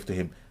mercy I gave to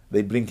him.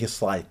 They bring his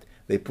sight.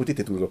 They put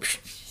it will go.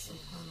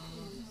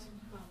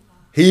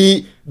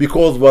 He,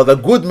 because was a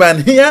good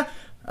man here,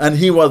 and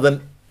he was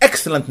an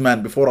excellent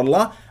man before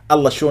Allah,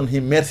 Allah shown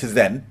him mercy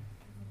then.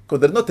 Because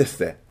there's no test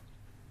there.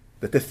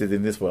 The test is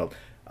in this world.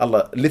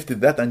 Allah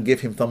lifted that and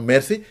gave him some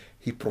mercy.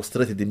 He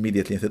prostrated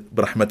immediately and said,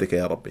 Brahmatika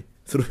ya Rabbi.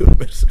 Through your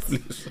mercy,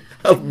 please,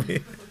 help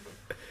me.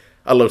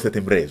 Allah will set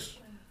him, raise.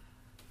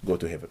 Go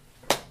to heaven.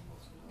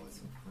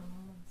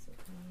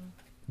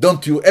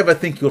 Don't you ever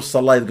think your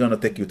salah is going to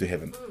take you to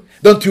heaven.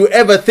 Don't you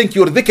ever think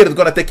your dhikr is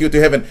going to take you to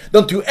heaven.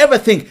 Don't you ever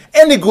think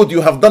any good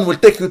you have done will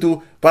take you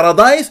to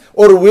paradise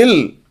or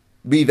will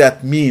be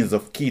that means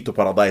of key to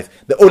paradise.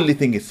 The only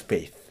thing is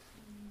faith.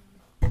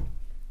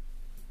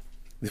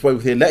 That's why we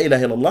say, La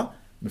ilaha illallah,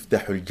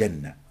 miftahul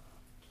jannah.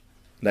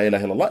 La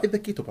ilaha illallah is the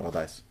key to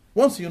paradise.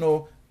 Once you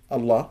know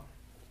Allah,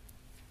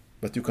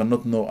 but you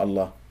cannot know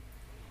Allah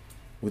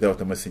without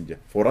a messenger.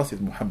 For us,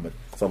 it's Muhammad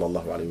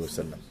sallallahu alayhi wa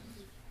sallam.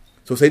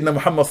 So Sayyidina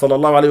Muhammad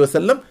sallallahu alayhi wa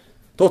sallam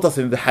taught us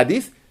in the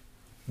hadith,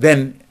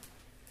 then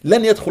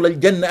لن يدخل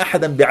الجنة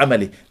أحدا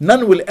بعمله.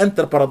 None will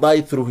enter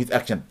paradise through his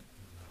action.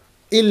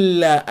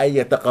 إلا أن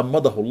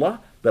يتقمضه الله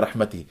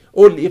برحمته.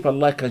 Only if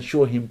Allah can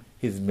show him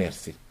his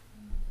mercy.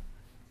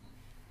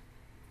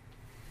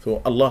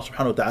 So Allah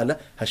subhanahu wa ta'ala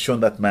has shown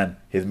that man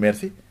his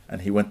mercy,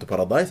 and he went to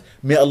paradise.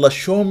 May Allah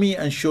show me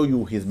and show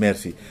you his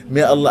mercy.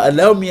 May Allah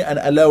allow me and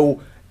allow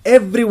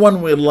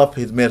everyone will love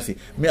his mercy.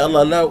 May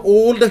Allah allow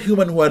all the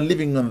human who are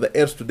living on the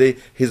earth today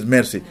his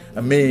mercy.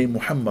 And may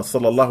Muhammad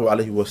sallallahu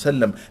alayhi wa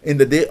sallam in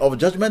the day of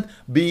judgment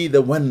be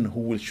the one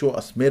who will show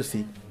us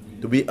mercy,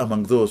 to be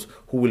among those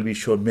who will be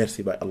shown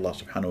mercy by Allah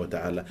subhanahu wa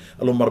ta'ala.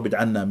 اللهم رب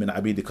اجعلنا من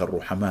عبيدك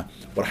الرحماء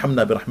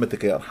وارحمنا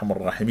برحمتك يا أرحم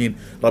الراحمين.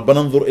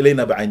 ربنا انظر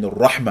إلينا بعين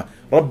الرحمة،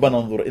 ربنا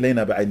انظر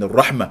إلينا بعين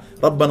الرحمة،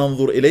 ربنا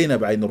انظر إلينا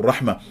بعين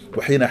الرحمة،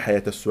 وحين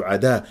حياة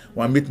السعداء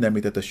وأمتنا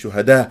ميتة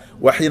الشهداء،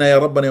 وحين يا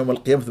ربنا يوم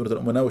القيامة ثمرة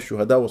الأمناء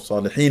والشهداء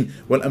والصالحين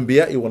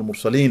والأنبياء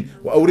والمرسلين،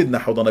 وأوردنا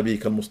حوض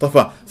نبيك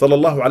المصطفى صلى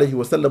الله عليه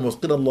وسلم،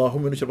 واسقنا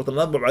اللهم من شربة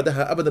النار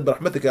وبعدها أبدا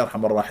برحمتك يا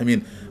أرحم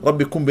الراحمين.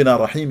 رب كن بنا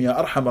رحيم يا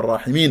أرحم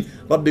الراحمين،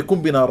 رب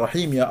كن بنا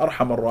رحيم يا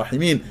أرحم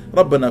الراحمين،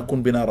 ربنا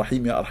كن بنا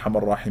رحيم يا أرحم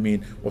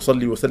الراحمين.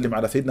 وصلي وسلم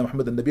على سيدنا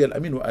محمد النبي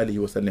الأمين وآله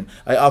وسلم.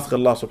 I ask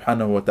Allah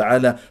subhanahu wa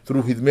ta'ala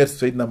through his mercy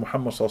Sayyidina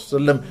Muhammad sallallahu alaihi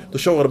wasallam to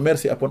shower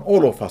mercy upon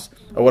all of us.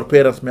 Our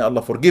parents, may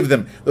Allah forgive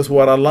them. Those who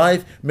are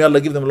alive, may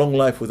Allah give them long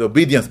life with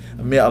obedience,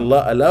 and may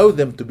Allah allow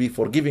them to be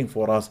forgiving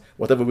for us.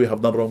 Whatever we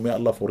have done wrong, may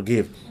Allah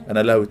forgive and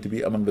allow it to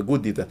be among the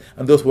good deeds.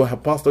 And those who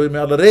have passed away, may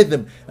Allah raise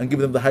them and give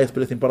them the highest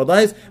place in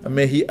paradise, and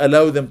may He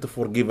allow them to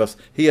forgive us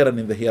here and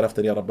in the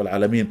hereafter, Ya Rabbal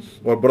Alameen.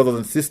 Our brothers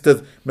and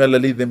sisters, may Allah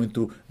lead them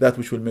into that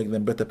which will make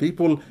them better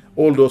people.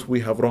 All those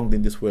we have wronged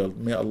in this world,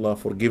 may Allah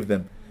forgive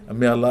them, and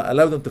may Allah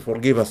allow them to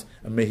forgive us,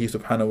 and may He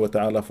subhanahu wa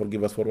ta'ala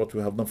forgive us for what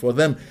we have done for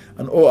them.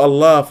 And oh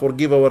Allah,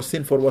 forgive our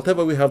sin for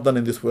whatever we have done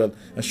in this world,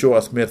 and show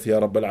us mercy, Ya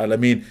Rabbal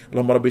Alameen.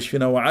 Allahumma rabbi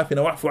shfina wa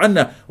afina wa afu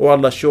anna. Oh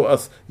Allah, show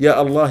us, Ya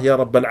Allah, Ya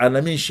Rabbal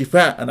Alameen,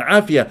 shifa and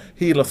afia,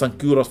 heal us and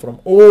cure us from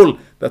all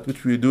that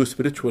which we do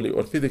spiritually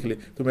or physically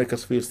to make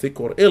us feel sick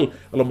or ill.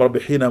 Allahumma rabbi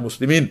hina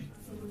muslimin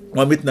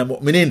ومتنا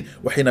مؤمنين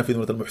وحينا في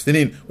ذمة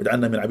المحسنين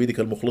واجعلنا من عبيدك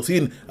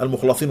المخلصين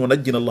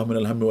ونجنا الله من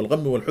الهم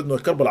والغم والحزن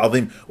والكرب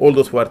العظيم. All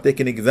those who are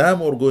taking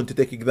exam or going to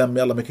take exam,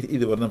 may Allah make it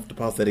easy for them to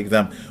pass their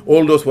exam.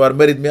 All those who are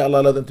married, may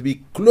Allah allow them to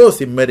be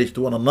close in marriage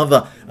to one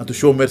another and to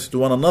show mercy to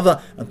one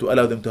another, and to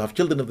allow them to have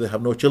children if they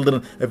have no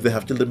children. If they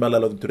have children, may Allah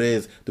allow them to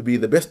raise to be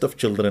the best of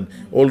children.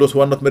 All those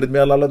who are not married, may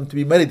Allah allow them to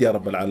be married, Ya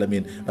Rabbal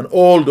Alameen. And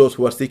all those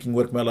who are seeking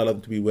work, may Allah allow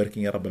them to be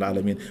working, Ya Rabbal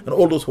Alameen. And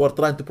all those who are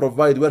trying to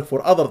provide work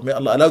for others, may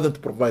Allah allow them to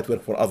provide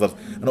work for others.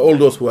 And all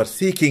those who are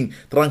seeking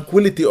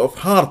tranquility of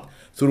heart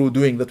through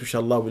doing that which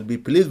Allah will be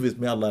pleased with,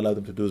 may Allah allow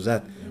them to do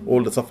that.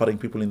 All the suffering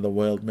people in the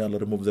world, may Allah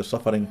remove their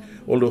suffering.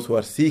 All those who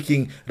are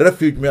seeking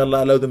refuge, may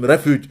Allah allow them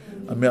refuge.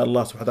 And may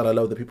Allah subhanahu wa ta'ala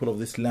allow the people of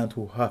this land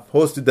who have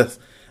hosted us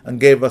and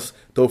gave us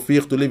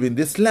tawfiq to live in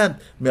this land,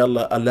 may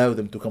Allah allow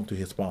them to come to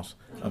His path,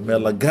 and may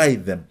Allah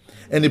guide them.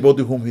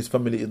 Anybody whom his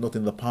family is not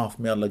in the path,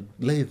 may Allah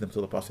lead them to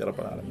the path, Ya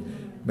Rabbal Alameen.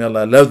 May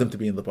Allah allow them to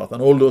be in the path.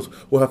 And all those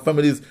who have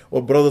families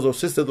or brothers or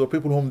sisters or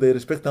people whom they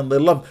respect and they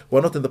love who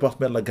are not in the path,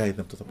 may Allah guide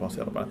them to the path,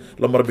 Ya Rabbal Alameen.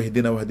 اللهم رب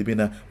اهدنا واهد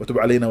بنا وتب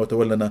علينا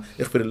وتولنا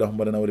اغفر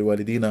اللهم لنا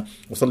ولوالدينا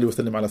وصلي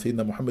وسلم على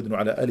سيدنا محمد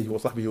وعلى آله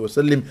وصحبه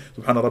وسلم.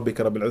 سبحان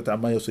ربك رب العزة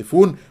عما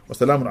يصفون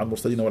وسلام على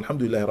المرسلين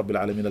والحمد لله رب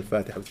العالمين.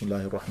 الفاتحة. بسم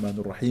الله الرحمن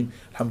الرحيم.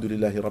 الحمد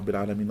لله رب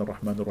العالمين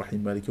الرحمن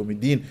الرحيم مالك يوم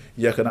الدين.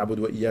 إياك نعبد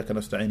وإياك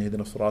نستعين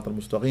اهدنا الصراط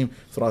المستقيم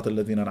صراط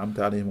الذين أنعمت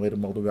عليهم غير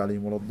المغضوب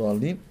عليهم ولا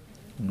الضالين.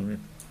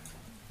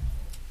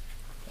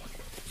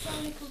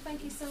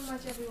 Thank you so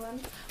much, everyone.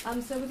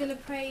 So we're going to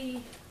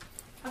pray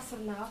Asr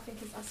now. I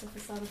think it's Asr for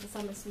some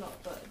it's not,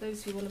 but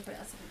those who want to pray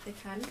Asr, if they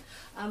can.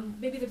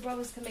 Maybe the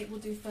brothers can will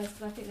do first,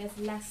 because I think there's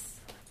less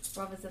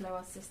brothers than there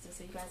are sisters,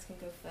 so you guys can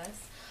go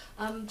first.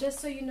 Just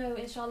so you know,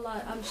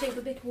 inshallah, Sheikh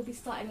Babik will be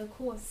starting a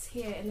course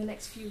here in the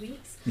next few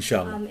weeks.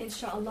 Inshallah.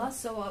 Inshallah.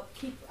 So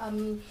keep,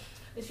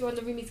 if you're on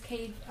the Rumi's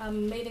Cave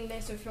mailing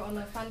list, or if you're on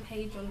a fan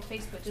page on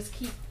Facebook, just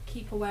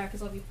keep aware,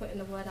 because I'll be putting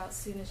the word out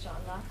soon,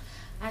 inshallah.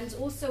 And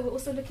also, we're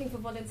also looking for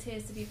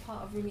volunteers to be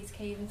part of Rumi's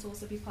Cave and to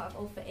also be part of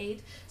All for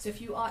Aid. So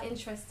if you are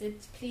interested,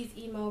 please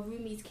email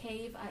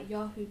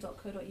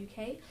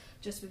rumiscave@yahoo.co.uk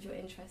just with your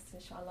interest,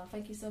 inshallah.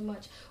 Thank you so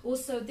much.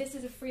 Also, this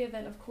is a free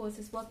event, of course.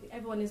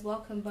 Everyone is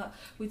welcome, but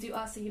we do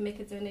ask that you make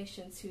a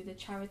donation to the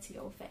charity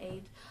All for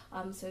Aid.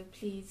 So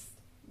please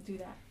do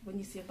that when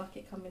you see a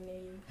bucket coming near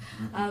you.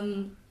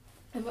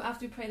 And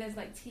after we pray, there's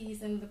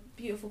teas and the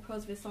beautiful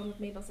pearls with some have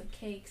made lots of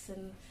cakes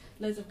and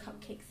loads of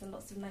cupcakes and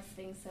lots of nice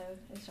things. So,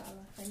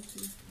 inshallah, thank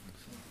you.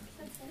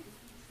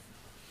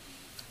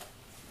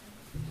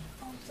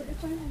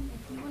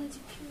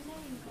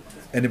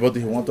 Anybody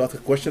who want to ask a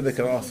question, they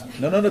can ask.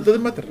 No, it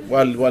doesn't matter.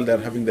 While they're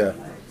having the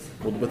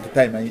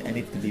time, I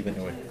need to leave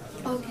anyway.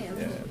 Okay.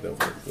 Yeah, that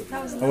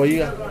was How are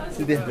you?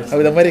 How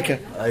is America?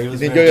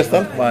 Did you enjoy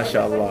yourself?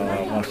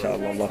 MashaAllah,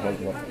 Allahu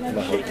Akbar.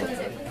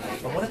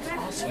 I wanted to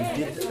ask you,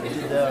 did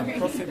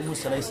Prophet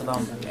Musa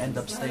end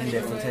up staying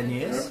there for 10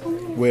 years?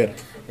 Where?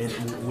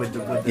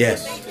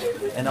 Yes.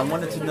 And I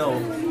wanted to know,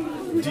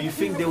 do you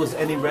think there was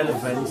any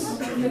relevance,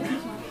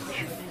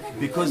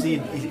 because he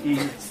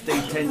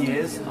stayed 10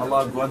 years,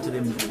 Allah granted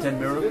him 10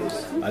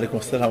 miracles? Alaikum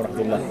assalam wa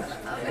rahmatullah.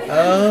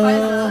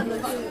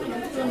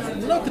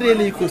 Not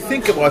really, you could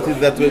think about it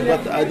that way,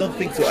 but I don't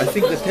think so. I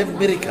think the 10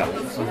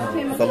 miracles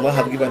that Allah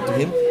had given to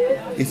him,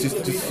 is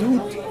to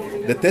suit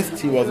the test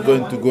he was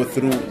going to go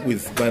through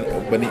with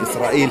Bani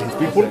Israel, his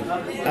people,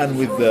 and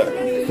with the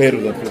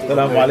Pharaoh.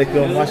 Assalamu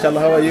alaikum, mashallah,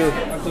 how are you?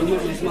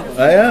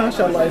 Yeah,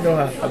 mashallah, I know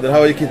her. Abdul,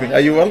 how are you keeping? Are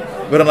you well?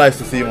 Very nice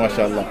to see you,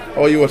 mashallah.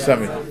 How are you,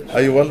 Sami?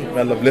 Are you well?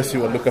 May Allah bless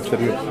you and look after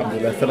you.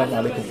 Alhamdulillah. Assalamu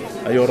alaikum.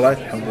 Are you alright?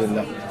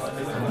 Alhamdulillah.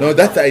 No,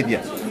 that's the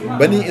idea.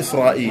 Bani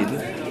Israel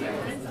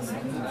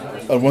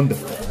are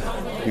wonderful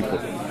people.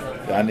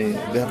 They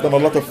have done a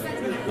lot of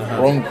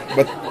wrong,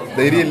 but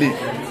they really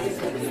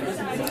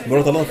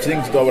brought a lot of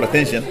things to our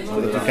attention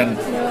so that we can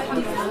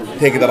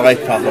take the right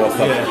path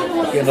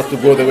ourselves. Okay, not to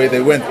go the way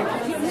they went.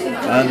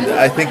 And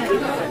I think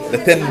the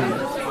 10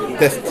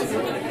 tests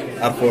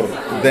are for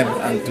them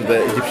and to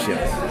the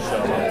Egyptians.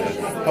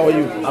 How are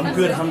you? I'm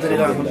good,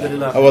 alhamdulillah,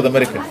 alhamdulillah. How was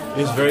America?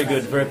 It was very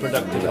good, very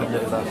productive,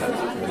 alhamdulillah.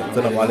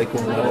 Assalamu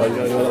alaikum. How are you?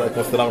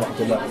 Alaikum assalam wa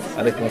rahmatullah.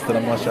 Alaikum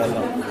assalam,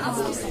 mashallah.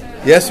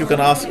 Yes, you can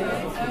ask.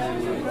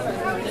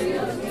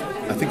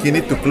 I think you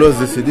need to close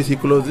this. Did he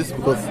close this?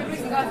 Because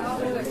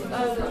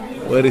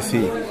where is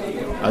he?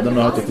 I don't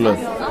know how to close.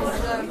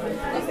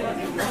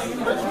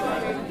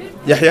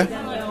 Yahya?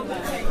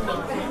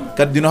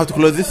 Do you know how to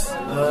close this?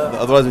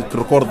 Otherwise we can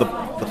record the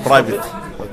private.